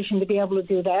good position to be able to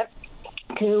do that,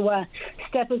 to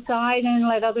step aside and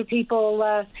let other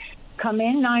people come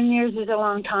in. 9 years is a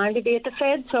long time to be at the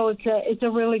Fed, so it's a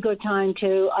really good time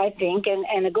to, I think,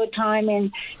 and a good time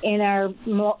in our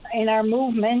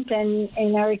movement and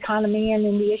in our economy and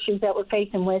in the issues that we're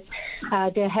facing with,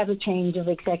 to have a change of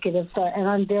executives, and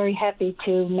I'm very happy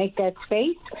to make that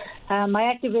space.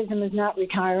 My activism is not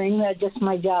retiring, just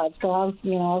my job, so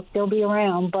I'll still be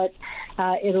around, but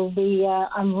it'll be.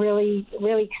 I'm really,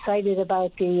 really excited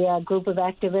about the group of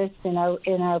activists in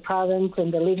our province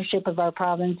and the leadership of our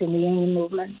province in the union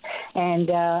movement,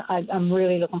 and I'm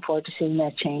really looking forward to seeing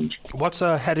that change. What's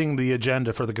heading the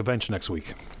agenda for the convention next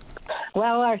week?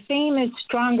 Well, our theme is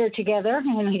Stronger Together,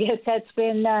 and I guess that's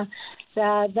been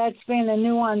a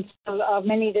nuance of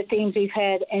many of the themes we've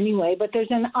had anyway, but there's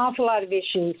an awful lot of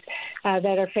issues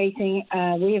that are facing.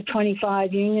 We have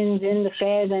 25 unions in the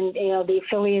Fed, and the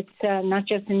affiliates, not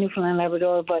just in Newfoundland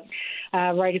Labrador, but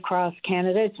right across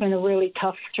Canada. It's been a really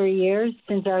tough 3 years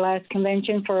since our last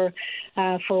convention for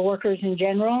workers in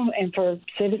general and for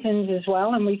citizens as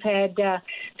well, and we've had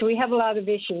so we have a lot of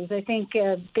issues. I think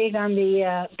big on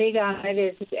it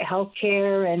is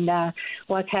healthcare and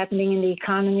what's happening in the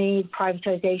economy,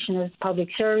 privatization of public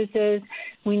services.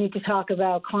 We need to talk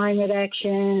about climate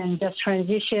action and just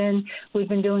transition. We've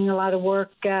been doing a lot of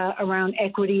work around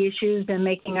equity issues and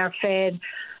making our Fed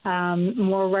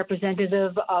more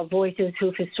representative of voices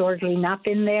who've historically not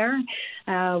been there.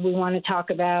 We want to talk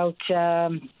about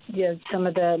some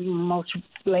of the most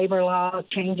labor law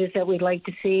changes that we'd like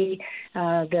to see,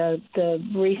 the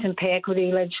recent pay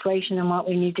equity legislation and what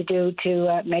we need to do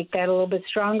to make that a little bit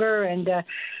stronger. And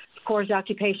of course,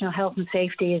 occupational health and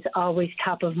safety is always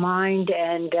top of mind,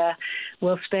 and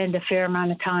we'll spend a fair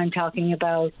amount of time talking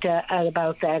about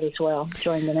that as well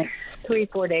during the next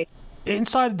 3-4 days.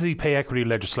 Inside the pay equity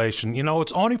legislation,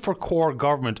 it's only for core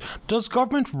government. Does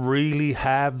government really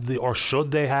have or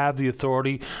should they have the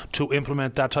authority to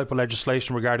implement that type of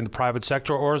legislation regarding the private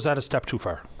sector, or is that a step too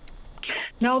far?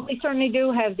 No, they certainly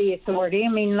do have the authority.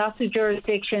 I mean, lots of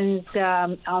jurisdictions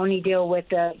only deal with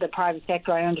the private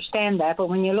sector. I understand that. But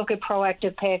when you look at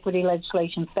proactive pay equity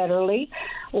legislation federally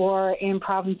or in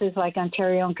provinces like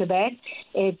Ontario and Quebec,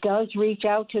 it does reach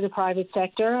out to the private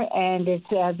sector, and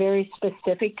it's very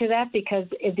specific to that, because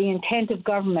the intent of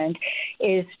government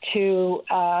is to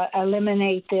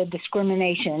eliminate the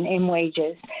discrimination in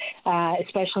wages,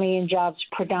 especially in jobs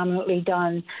predominantly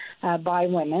done by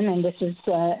women. And this is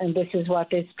what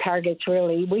this targets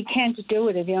really. We can't do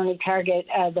it if you only target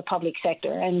the public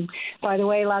sector. And by the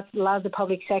way, a lot of the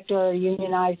public sector are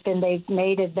unionized, and they've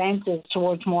made advances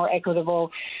towards more equitable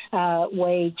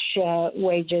wages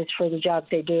for the jobs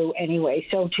they do anyway.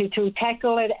 So to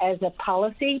tackle it as a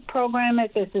policy program, as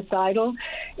a societal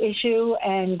issue,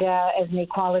 and as an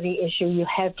equality issue, you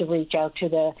have to reach out to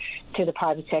the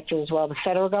private sector as well. The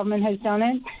federal government has done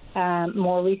it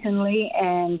more recently,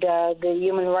 and the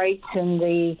human rights and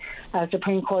the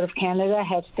Supreme Court of Canada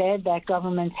have said that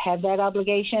governments have that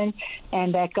obligation,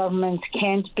 and that governments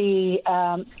can't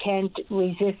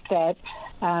resist that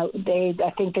I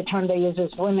think the term they use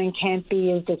is women can't be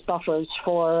used as buffers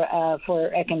for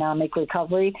economic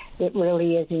recovery. It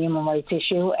really is a human rights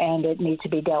issue, and it needs to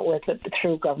be dealt with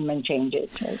through government changes.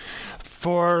 Right?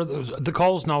 For the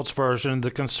Coles Notes version,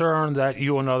 the concern that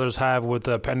you and others have with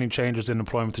the pending changes in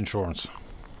employment insurance.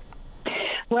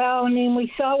 Well, I mean,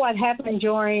 we saw what happened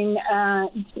during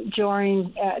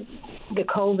the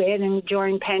COVID and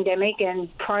during pandemic, and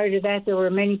prior to that, there were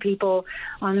many people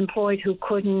unemployed who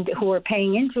were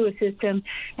paying into a system,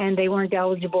 and they weren't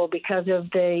eligible because of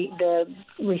the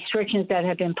restrictions that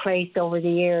have been placed over the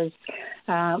years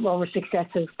over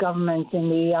successive governments in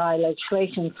the EI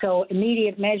legislation. So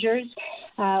immediate measures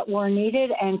were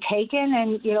needed and taken,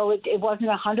 and it wasn't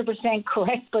 100%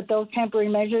 correct, but those temporary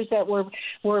measures that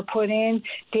were put in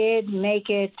did make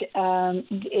it.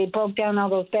 It broke down all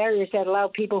those barriers that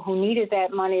allowed people who needed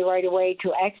that money right away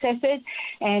to access it,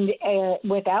 and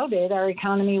without it, our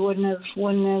economy wouldn't have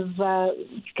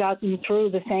gotten through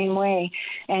the same way.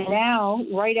 And now,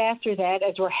 right after that,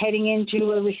 as we're heading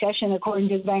into a recession, according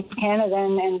to the Bank of Canada,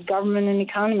 and government and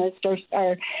economists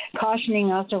are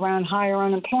cautioning us around higher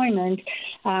unemployment.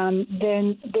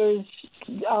 Then there's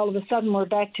all of a sudden we're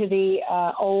back to the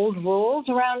old rules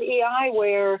around EI,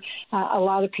 where a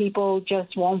lot of people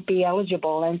just won't be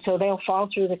eligible, and so they'll fall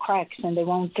through the cracks, and they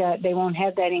won't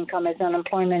have that income as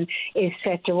unemployment is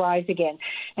set to rise again.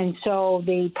 And so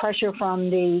the pressure from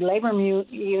the labor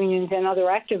unions and other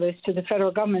activists to the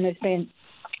federal government has been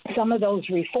some of those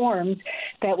reforms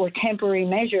that were temporary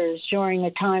measures during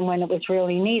a time when it was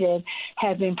really needed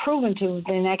have been proven to have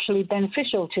been actually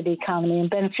beneficial to the economy and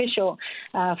beneficial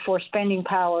for spending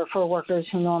power for workers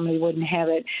who normally wouldn't have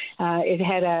it. It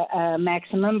had a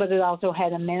maximum, but it also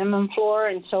had a minimum floor,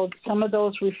 and so some of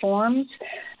those reforms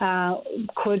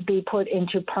could be put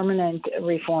into permanent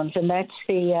reforms, and that's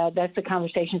the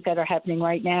conversations that are happening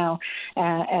right now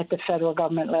at the federal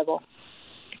government level.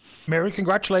 Mary,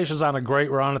 congratulations on a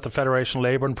great run at the Federation of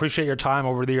Labour, and appreciate your time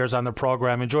over the years on the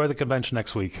programme. Enjoy the convention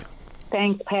next week.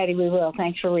 Thanks, Patty. We will.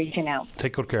 Thanks for reaching out.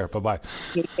 Take good care. Bye-bye.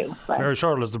 You too. Bye. Mary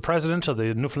Shortall is the president of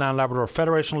the Newfoundland Labrador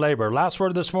Federation of Labour. Last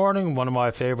word this morning, one of my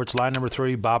favourites, line number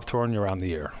 3, Bob Thorne, you're on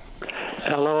the air.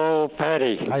 Hello,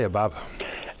 Patty. Hiya, Bob.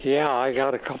 Yeah, I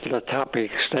got a couple of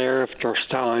topics there if there's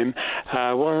time.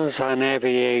 One is on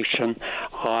aviation.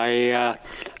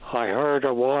 I heard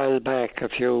a while back, a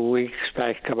few weeks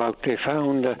back, about they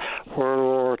found a World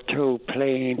War II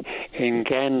plane in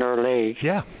Gander Lake.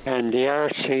 Yeah. And the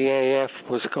RCAF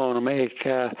was going to make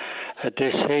a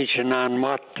decision on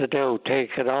what to do,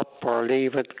 take it up or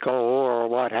leave it go or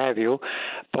what have you.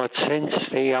 But since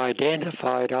they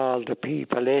identified all the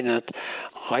people in it,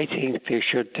 I think they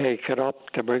should take it up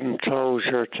to bring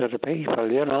closure to the people,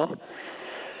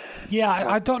 Yeah,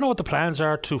 I don't know what the plans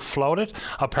are to float it.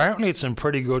 Apparently it's in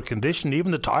pretty good condition.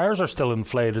 Even the tyres are still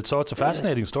inflated, so it's a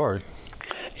fascinating story.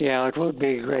 Yeah, it would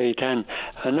be great. And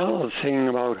another thing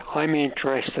I'm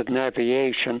interested in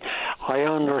aviation. I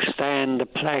understand the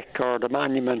plaque or the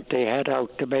monument they had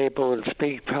out to Babe Wool's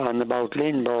Big Pond about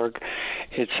Lindbergh.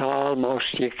 It's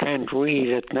almost, you can't read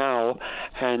it now,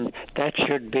 and that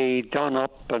should be done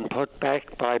up and put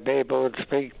back by Babe Wool's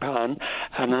Big Pond,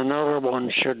 and another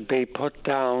one should be put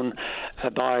down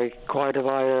by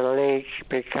Quietvire Lake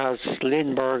because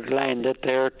Lindbergh landed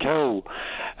there too.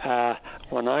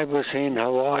 When I was in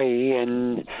Hawaii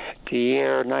in the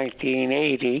year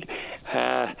 1980,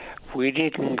 we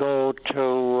didn't go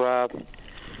to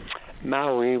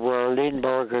Maui where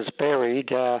Lindbergh is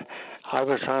buried. I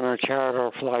was on a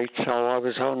charter flight, so I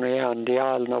was only on the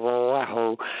island of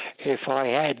Oahu. If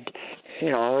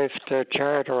the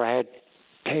charter had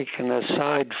taken a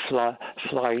side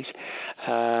flight,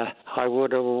 I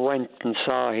would have went and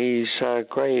saw his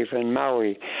grave in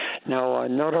Maui. Now,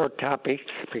 another topic,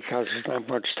 because there's not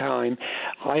much time,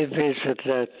 I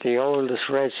visited the oldest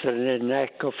resident in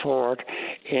Echo Fort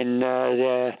in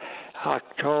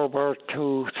October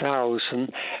 2000,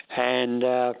 and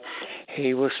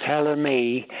he was telling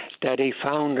me that he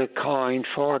found a coin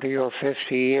 40 or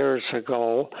 50 years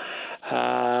ago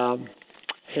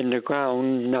in the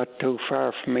ground not too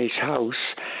far from his house,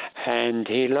 and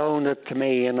he loaned it to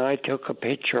me, and I took a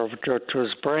picture of it. It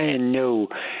was brand new.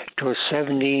 It was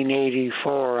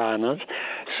 1784 on it,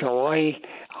 so I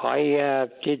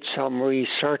did some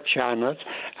research on it,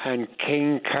 and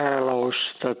King Carlos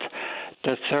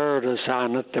the third is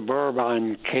on it, the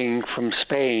Bourbon king from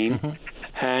Spain.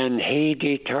 Mm-hmm. and he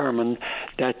determined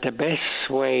that the best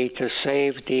way to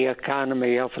save the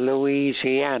economy of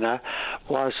Louisiana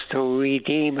was to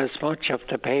redeem as much of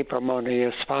the paper money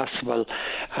as possible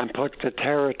and put the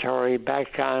territory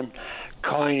back on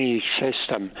coinage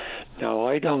system. Now,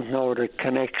 I don't know the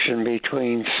connection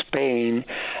between Spain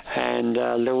and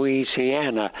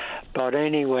Louisiana, but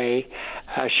anyway,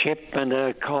 a shipment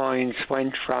of coins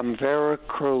went from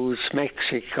Veracruz,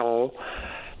 Mexico,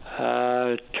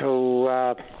 to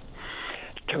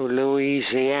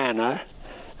Louisiana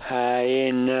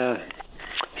in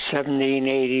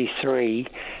 1783,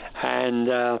 and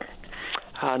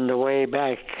on the way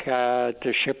back,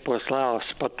 the ship was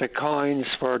lost, but the coins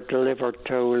were delivered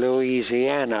to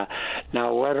Louisiana.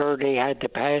 Now, whether they had to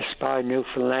pass by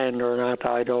Newfoundland or not,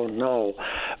 I don't know.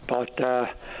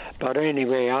 But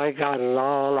anyway, I got it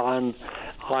all on.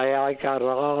 I got it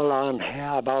all on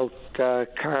about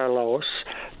Carlos,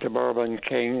 the Bourbon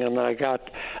King, and I got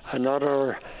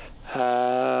another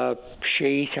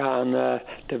sheet on the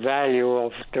value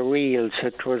of the reels.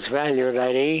 It was valued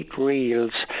at 8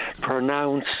 reels,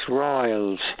 pronounced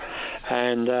royals,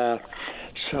 and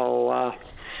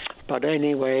but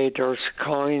anyway, there's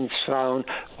coins found.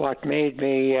 What made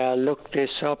me look this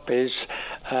up is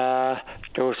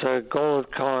there was a gold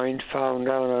coin found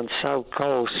down on South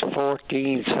Coast,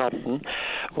 14 something.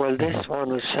 Well, this one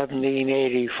is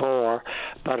 1784,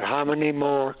 but how many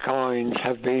more coins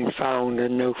have been found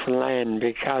in Newfoundland?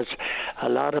 Because a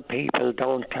lot of people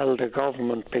don't tell the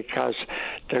government, because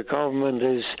the government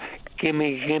is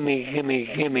gimme, gimme, gimme,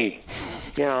 gimme.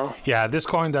 You know? Yeah, this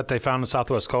coin that they found on the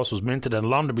southwest coast was minted in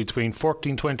London between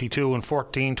 1422 and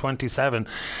 1427.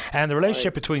 And the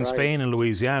relationship between Spain and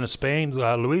Louisiana,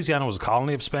 Louisiana was a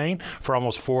colony of Spain for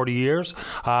almost 40 years,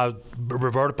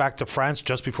 reverted back to France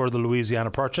just before the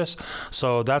Louisiana Purchase.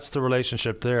 So that's the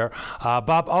relationship there.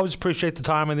 Bob, always appreciate the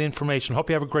time and the information. Hope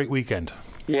you have a great weekend.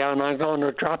 Yeah, and I'm going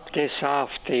to drop this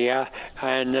off to you,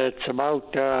 and it's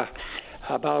about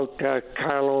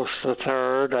Carlos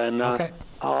III, and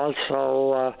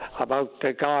also about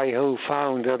the guy who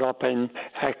found it up in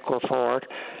Equifort.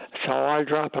 So I'll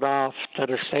drop it off to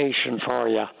the station for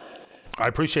you. I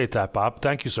appreciate that, Bob.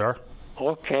 Thank you, sir.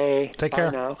 Okay. Take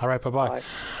care. Now. All right, bye-bye. All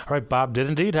right, Bob did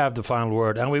indeed have the final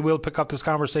word, and we will pick up this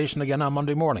conversation again on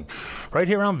Monday morning, right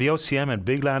here on VOCM and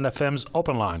Big Land FM's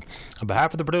Open Line. On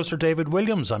behalf of the producer, David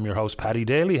Williams, I'm your host, Paddy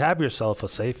Daly. Have yourself a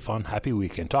safe, fun, happy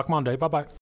weekend. Talk Monday. Bye-bye.